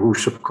 or who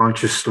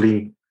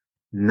subconsciously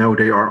know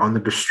they are under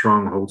the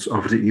strongholds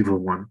of the evil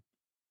one.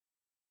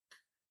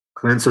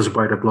 Cleanse us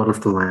by the blood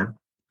of the Lamb.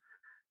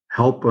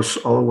 Help us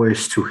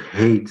always to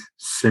hate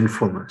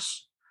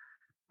sinfulness,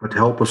 but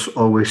help us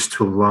always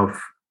to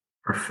love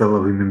our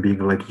fellow human being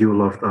like you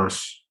loved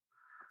us.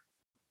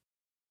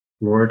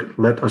 Lord,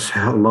 let us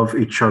love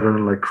each other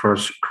like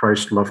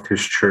Christ loved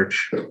his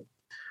church.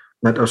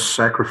 Let us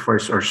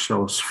sacrifice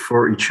ourselves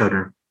for each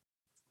other.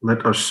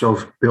 Let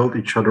ourselves build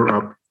each other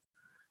up.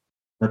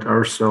 Let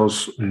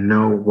ourselves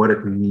know what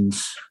it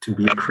means to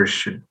be a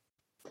Christian.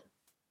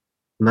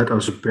 Let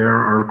us bear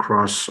our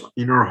cross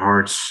in our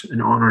hearts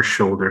and on our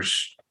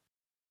shoulders,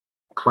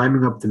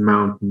 climbing up the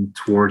mountain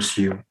towards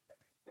you.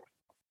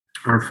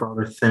 Our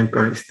Father,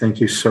 thank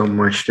you so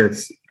much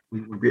that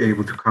we will be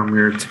able to come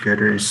here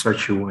together in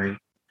such a way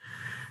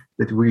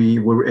that we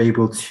were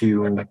able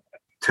to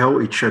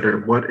tell each other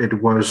what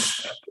it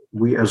was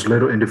we as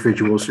little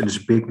individuals in this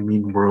big,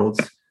 mean world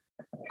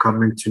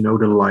coming to know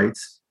the light,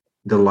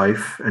 the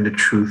life, and the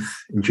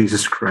truth in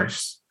Jesus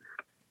Christ.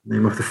 In the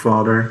name of the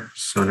Father,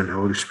 Son, and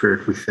Holy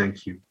Spirit, we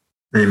thank you.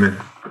 Amen.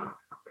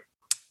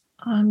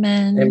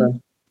 Amen.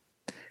 Amen.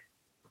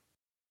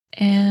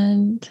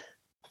 And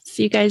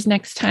see you guys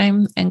next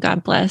time. And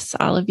God bless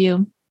all of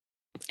you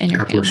and your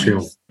God bless you.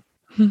 families.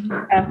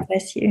 God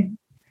bless you.